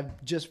ahead. one that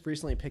I've just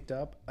recently picked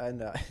up,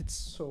 and it's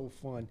so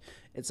fun.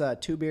 It's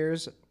Two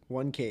Bears,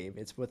 One Cave.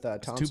 It's with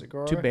Tom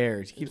Segura. Two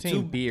bears. You keep saying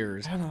Two-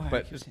 beers, I don't know why I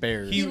but keep it's saying-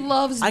 bears. He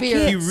loves I beer.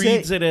 can't He say-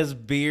 reads it as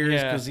beers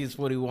Yeah. because it's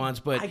what he wants,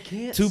 but I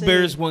can't Two say-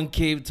 Bears, One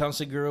Cave, Tom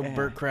Segura, Yeah.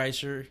 Bert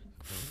Kreischer.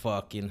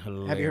 Fucking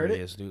hilarious, Have you heard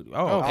it? dude.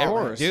 Oh, of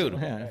course. dude.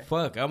 Yeah.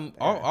 Fuck,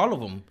 all of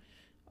them.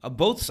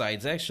 Both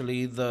sides,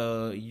 actually.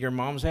 Your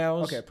Mom's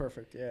House. Okay,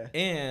 perfect. Yeah.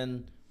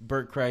 And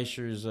Bert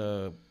Kreischer's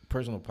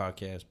personal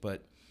podcast,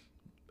 but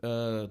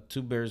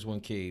Two Bears, One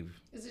Cave.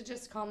 Is it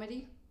just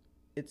comedy?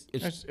 It's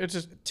It's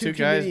just Two two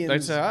guys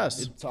comedians like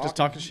us, talking. just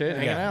talking shit,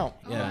 hanging Yeah. out.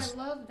 Yeah.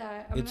 Oh, I love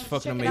that. I'm It's gonna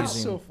fucking check it out.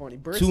 amazing. so funny.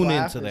 Bert's Tune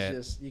laugh into is that.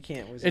 Just, you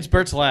can't. It's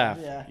Bert's laugh.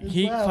 Yeah, his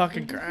He laugh.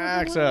 fucking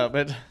cracks up.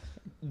 But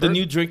The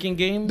new drinking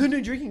game. The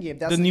new drinking game.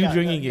 That's The new yeah,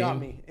 drinking that got game.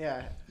 me.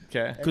 Yeah.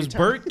 Okay. Because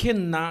Bert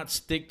cannot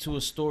stick to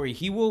a story.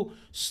 He will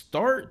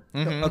start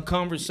a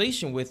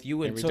conversation with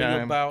you and Every tell you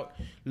time. about,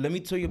 let me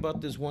tell you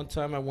about this one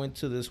time I went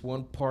to this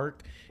one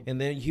park. And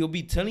then he'll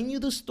be telling you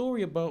the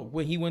story about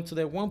when he went to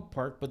that one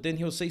park. But then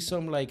he'll say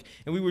something like,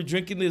 and we were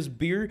drinking this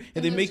beer. And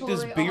And they then make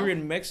this totally beer off.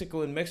 in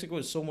Mexico. And Mexico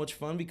is so much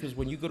fun because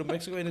when you go to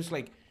Mexico and it's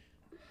like,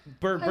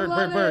 Bert, I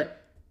love it.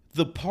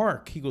 the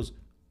park. He goes,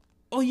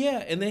 oh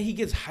yeah. And then he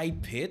gets high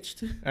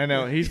pitched. I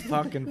know he's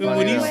fucking No funny.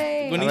 When, though.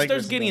 way. when I he like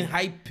starts this getting guy.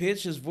 high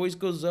pitched, his voice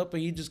goes up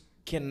and he just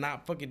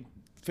cannot fucking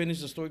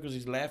finish the story because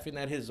he's laughing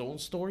at his own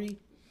story.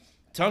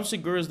 Tom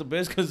Segura is the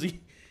best because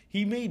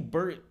he made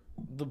Bert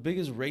the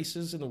biggest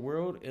racist in the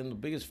world and the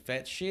biggest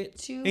fat shit.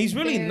 Two And he's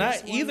really bears,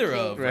 not one either cave.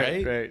 of,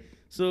 right? Right.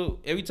 So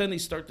every time they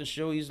start the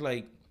show, he's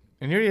like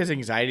And here he has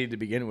anxiety to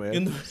begin with.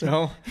 in the,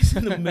 so he's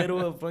in the middle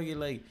of fucking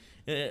like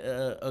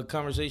a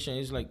conversation.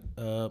 He's like,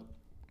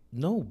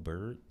 no,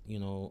 Bert, you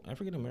know,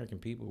 African American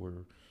people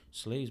were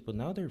slaves, but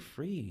now they're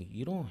free.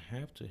 You don't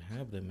have to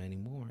have them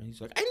anymore. And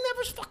he's like, I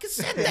never fucking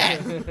said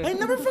that. I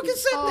never fucking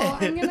said Oh,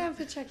 that. I'm gonna have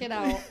to check it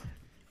out.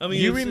 I mean,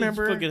 You it's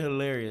remember fucking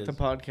hilarious. the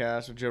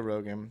podcast with Joe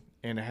Rogan,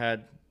 and it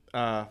had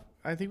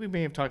I think we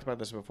may have talked about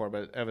this before,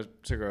 but it was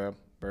Segura,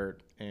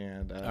 Bert,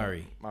 and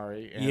Ari.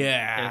 and,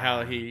 Yeah. and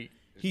how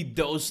he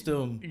dosed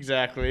him.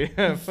 exactly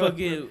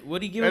Fucking, what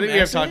did he give I him? think we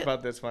have acid? talked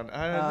about this one.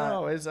 I don't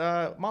know. It's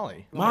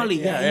Molly.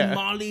 Molly. Yeah, Yeah. he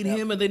mollied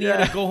him, and then he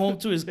had to go home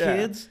to his Yeah.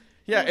 kids.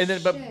 Yeah, and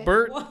then but shit.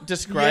 Bert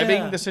describing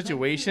Yeah. the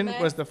situation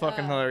was the Messed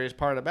fucking up. hilarious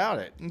part about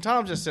it. And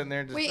Tom's just sitting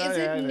there. Just, Wait, "Oh, is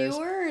yeah, it is."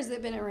 newer or has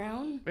it been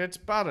around? It's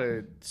about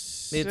a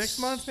 6 It's-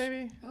 months,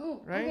 maybe.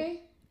 Oh, Right? okay.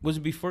 Was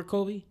it before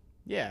Kobe?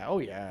 Yeah. Oh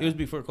yeah. It was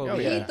before Kobe. Oh, I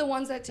yeah. hate the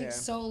ones that take Yeah.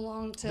 so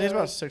long to It was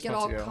about 6 get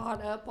months all ago.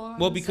 caught up on.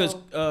 Well, because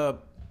so-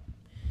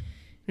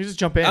 You just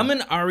jump in. I'm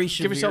an Ari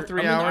Shaffir. Give yourself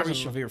 3 I'm hours an Ari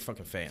and- Shaffir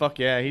fucking fan. Fuck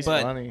yeah, he's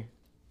But- funny.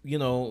 You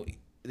know,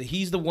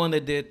 he's the one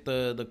that did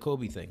the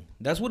Kobe thing.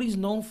 That's what he's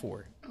known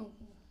for. Oh.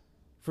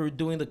 For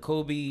doing the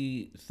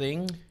Kobe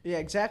thing. Yeah,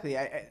 exactly.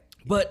 I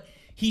But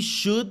he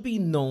should be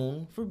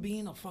known for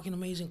being a fucking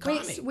amazing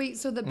comic. wait.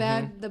 So the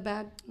bad. I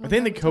one think the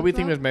that we Kobe talked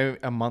thing about? was maybe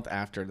a month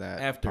after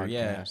that. After,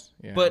 yeah. podcast.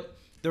 yeah. But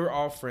they're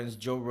all friends.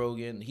 Joe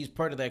Rogan, he's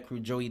part of that crew.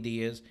 Joey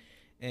Diaz,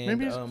 and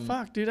maybe it's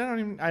fuck, dude.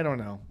 I don't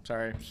know.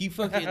 Sorry. he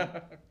fucking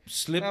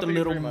slipped Not a being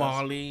little pretty much.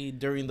 Molly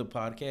during the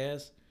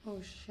podcast, Oh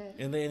shit.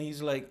 and then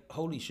he's like,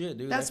 "Holy shit,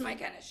 dude! That's my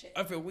kind of shit.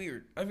 I feel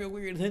weird.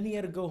 Then he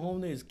had to go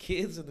home to his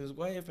kids and his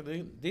wife, and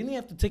then didn't he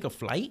have to take a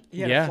flight?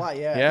 he had to fly.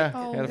 Yeah. Yeah.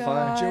 Oh, he had to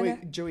God. fly.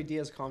 Joey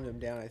Diaz calmed him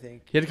down. I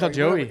think He had to call Or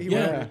Joey. He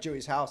went Yeah. over to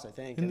Joey's house. I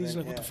think. And he's then,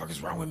 like, "What the fuck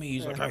is wrong with me?"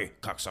 He's like, "Hey,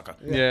 cocksucker,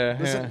 Yeah.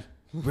 Listen.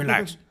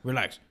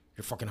 relax.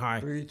 You're fucking high.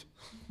 Breathe.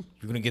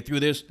 You're gonna get through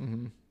this."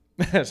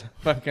 That's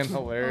fucking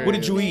hilarious. What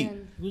did you eat?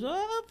 Man. He goes,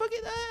 "Oh, fucking,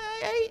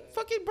 I ate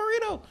fucking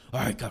burrito." All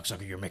right,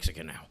 cocksucker, you're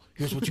Mexican now.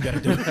 Here's what you gotta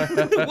do.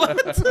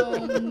 What?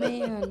 Oh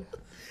man.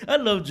 I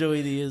love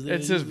Joey Diaz. dude.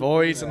 It's his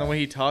voice and the way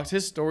he talks.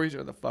 His stories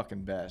are the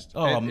fucking best.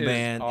 Oh It is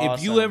man, if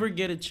awesome. you ever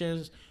get a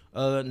chance,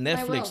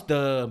 Netflix,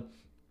 will.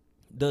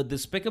 the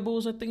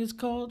Despicables, I think it's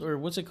called, or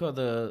what's it called?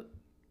 The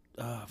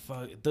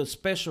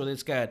special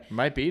that's got.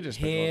 Might be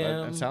Despicable.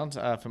 That Him, sounds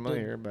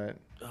familiar, but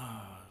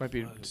might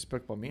be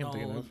Despicable Me. I'm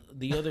thinking No, of.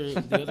 the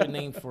other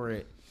name for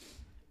it.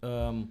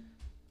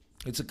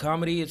 It's a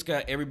comedy. It's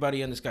got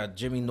everybody in. It's got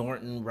Jimmy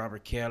Norton,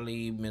 Robert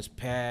Kelly, Miss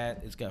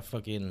Pat. It's got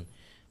fucking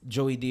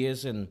Joey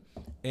Diaz and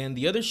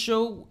the other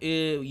show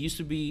used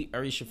to be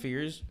Ari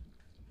Shaffir's,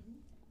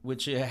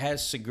 which it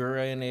has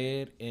Segura in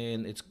it,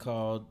 and it's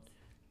called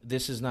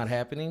This Is Not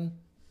Happening.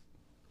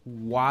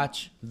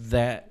 Watch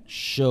that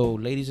show,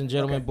 ladies and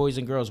gentlemen, Okay. boys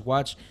and girls.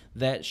 Watch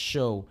that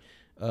show.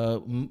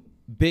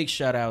 Big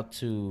shout out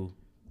to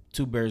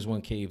Two Bears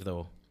One Cave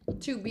though.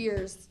 2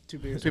 beers. 2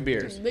 beers. 2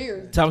 beers.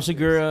 Beers. Tom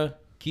Segura,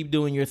 keep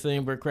doing your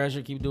thing. Bert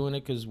Crasher, keep doing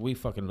it because we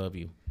fucking love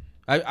you.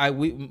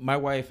 My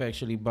wife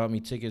actually bought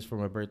me tickets for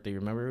my birthday.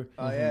 Remember?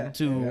 Oh yeah.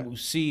 To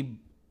see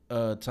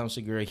Tom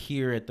Segura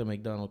here at the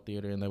McDonald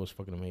Theater, and that was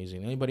fucking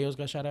amazing. Anybody else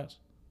got shout outs?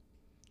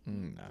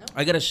 No.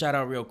 I got a shout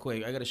out real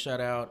quick. I got a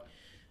shout out.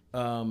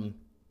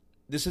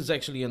 This is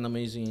actually an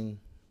amazing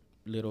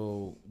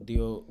little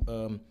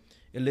deal.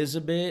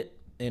 Elizabeth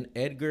and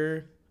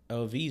Edgar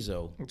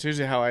Alviso. It's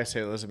usually how I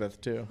say Elizabeth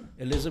too.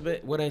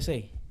 Elizabeth, what did I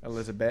say?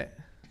 Elizabeth.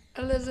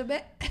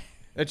 Elizabeth.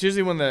 That's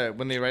usually when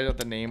they write out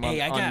the name on,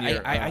 Hey, on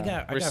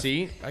your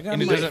receipt I got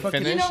and it my doesn't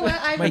fucking- You finish. know what?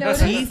 I've My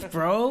noticed teeth,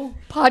 bro.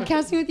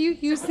 podcasting with you,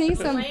 you say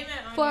some Blame it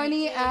on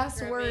funny your teeth, ass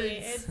Grumpy. words.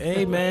 It's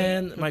Hey the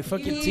man, my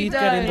fucking He teeth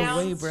got in the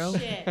does. way, bro.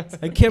 Shit.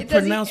 I can't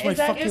Does he- pronounce my is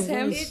that fucking just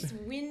him? words. It's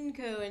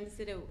Winco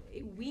instead of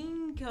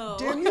Winco.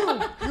 Damn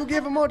you! You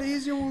gave him all the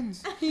easy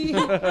ones. He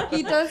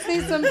does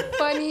say some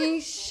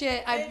funny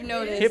shit. I've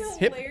noticed. Hip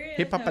hip hilarious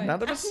hip how hop it-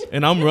 anonymous.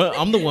 And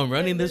I'm the one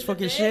running this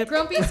fucking shit.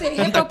 Grumpy, say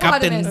I'm the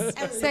captain.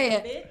 hippopotamus. Say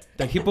it.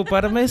 The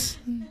hippopotamus.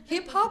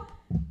 Hip hop.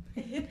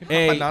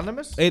 Hey,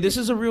 Anonymous. hey, this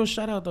is a real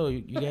shout out though,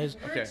 you guys.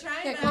 Okay.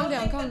 Yeah, calm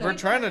down, calm down. We're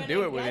trying to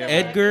do it with you.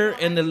 Edgar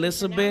and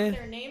Elizabeth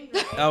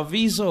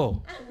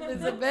Alviso.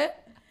 Elizabeth.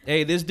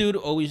 Hey, this dude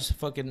always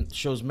fucking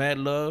shows mad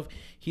love.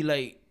 He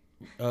like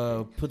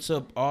puts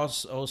up all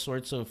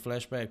sorts of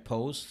flashback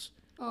posts,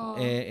 Aw.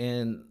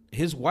 and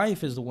his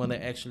wife is the one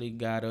that actually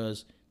got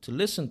us to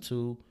listen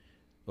to,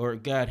 or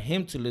got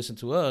him to listen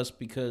to us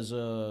because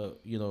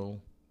you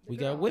know. We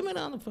got women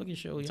on the fucking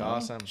show. It's y'all.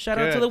 awesome. Shout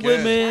out to Good, the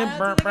good. women.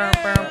 Shout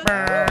out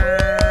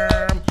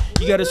to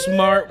the You got a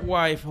smart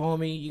wife,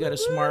 homie. You got a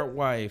smart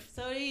wife.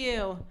 So do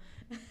you.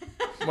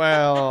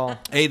 Well,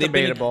 Hey,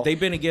 debatable. they've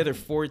been together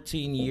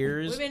 14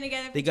 years. We've been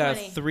together for They got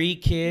 20. 3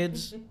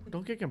 kids.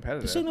 Don't get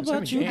competitive. This ain't It's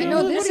about in you, the I game.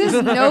 know this is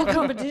no What you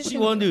competition.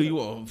 want to do? You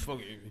want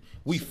fucking?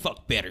 We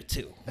fuck better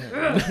too.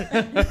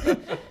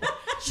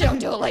 She don't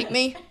do it like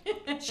me.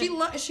 She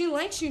likes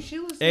you. She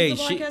listens Hey, to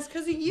the podcast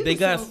because of you. They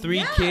got so. 3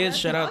 Yeah, kids. that's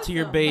Shout out to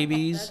your awesome.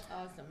 babies. That's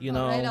awesome. You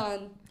know. Right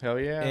on. Hell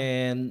yeah.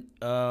 And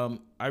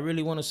I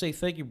really want to say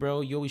thank you, bro.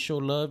 You always show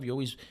love. You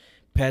always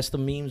pass the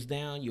memes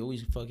down. You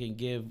always fucking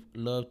give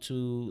love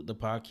to the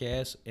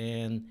podcast.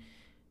 And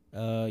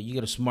you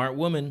get a smart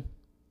woman.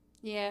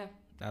 Yeah.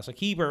 That's a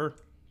keeper.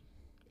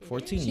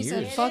 14 She years.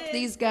 said, "Fuck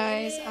these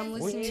guys. I'm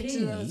listening 14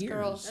 to those years.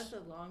 girls." That's a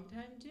long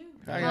time too.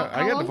 I How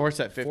got long? divorced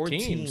at 15,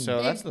 14. so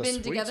They've that's the been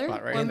sweet together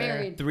spot right or there.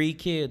 married? 3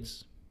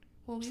 kids.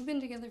 Well, we've been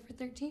together for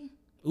 13.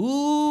 Ooh.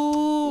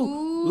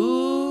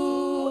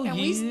 Ooh.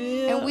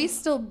 And we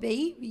still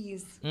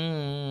babies.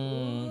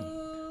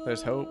 Mm.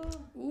 There's hope.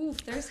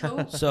 Oof, there's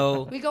hope.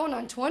 So We going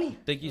on 20.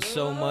 thank you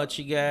so much,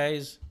 you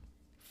guys,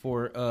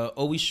 for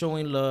always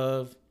showing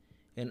love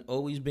and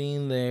always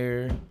being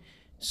there.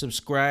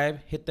 Subscribe,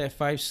 hit that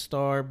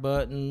 5-star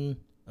button.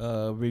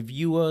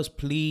 Review us,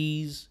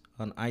 please,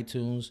 on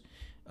iTunes.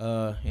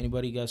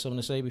 Anybody got something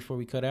to say before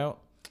we cut out?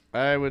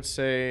 I would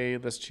say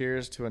let's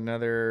cheers to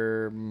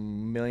another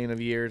million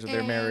of years of their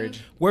And-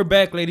 marriage. We're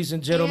back, ladies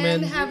and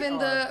gentlemen. And having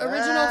the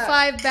original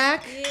 5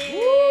 back.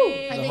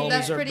 Yay. I The think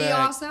that's homies are pretty back.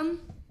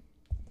 awesome.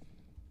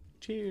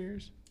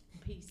 Cheers.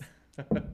 Peace.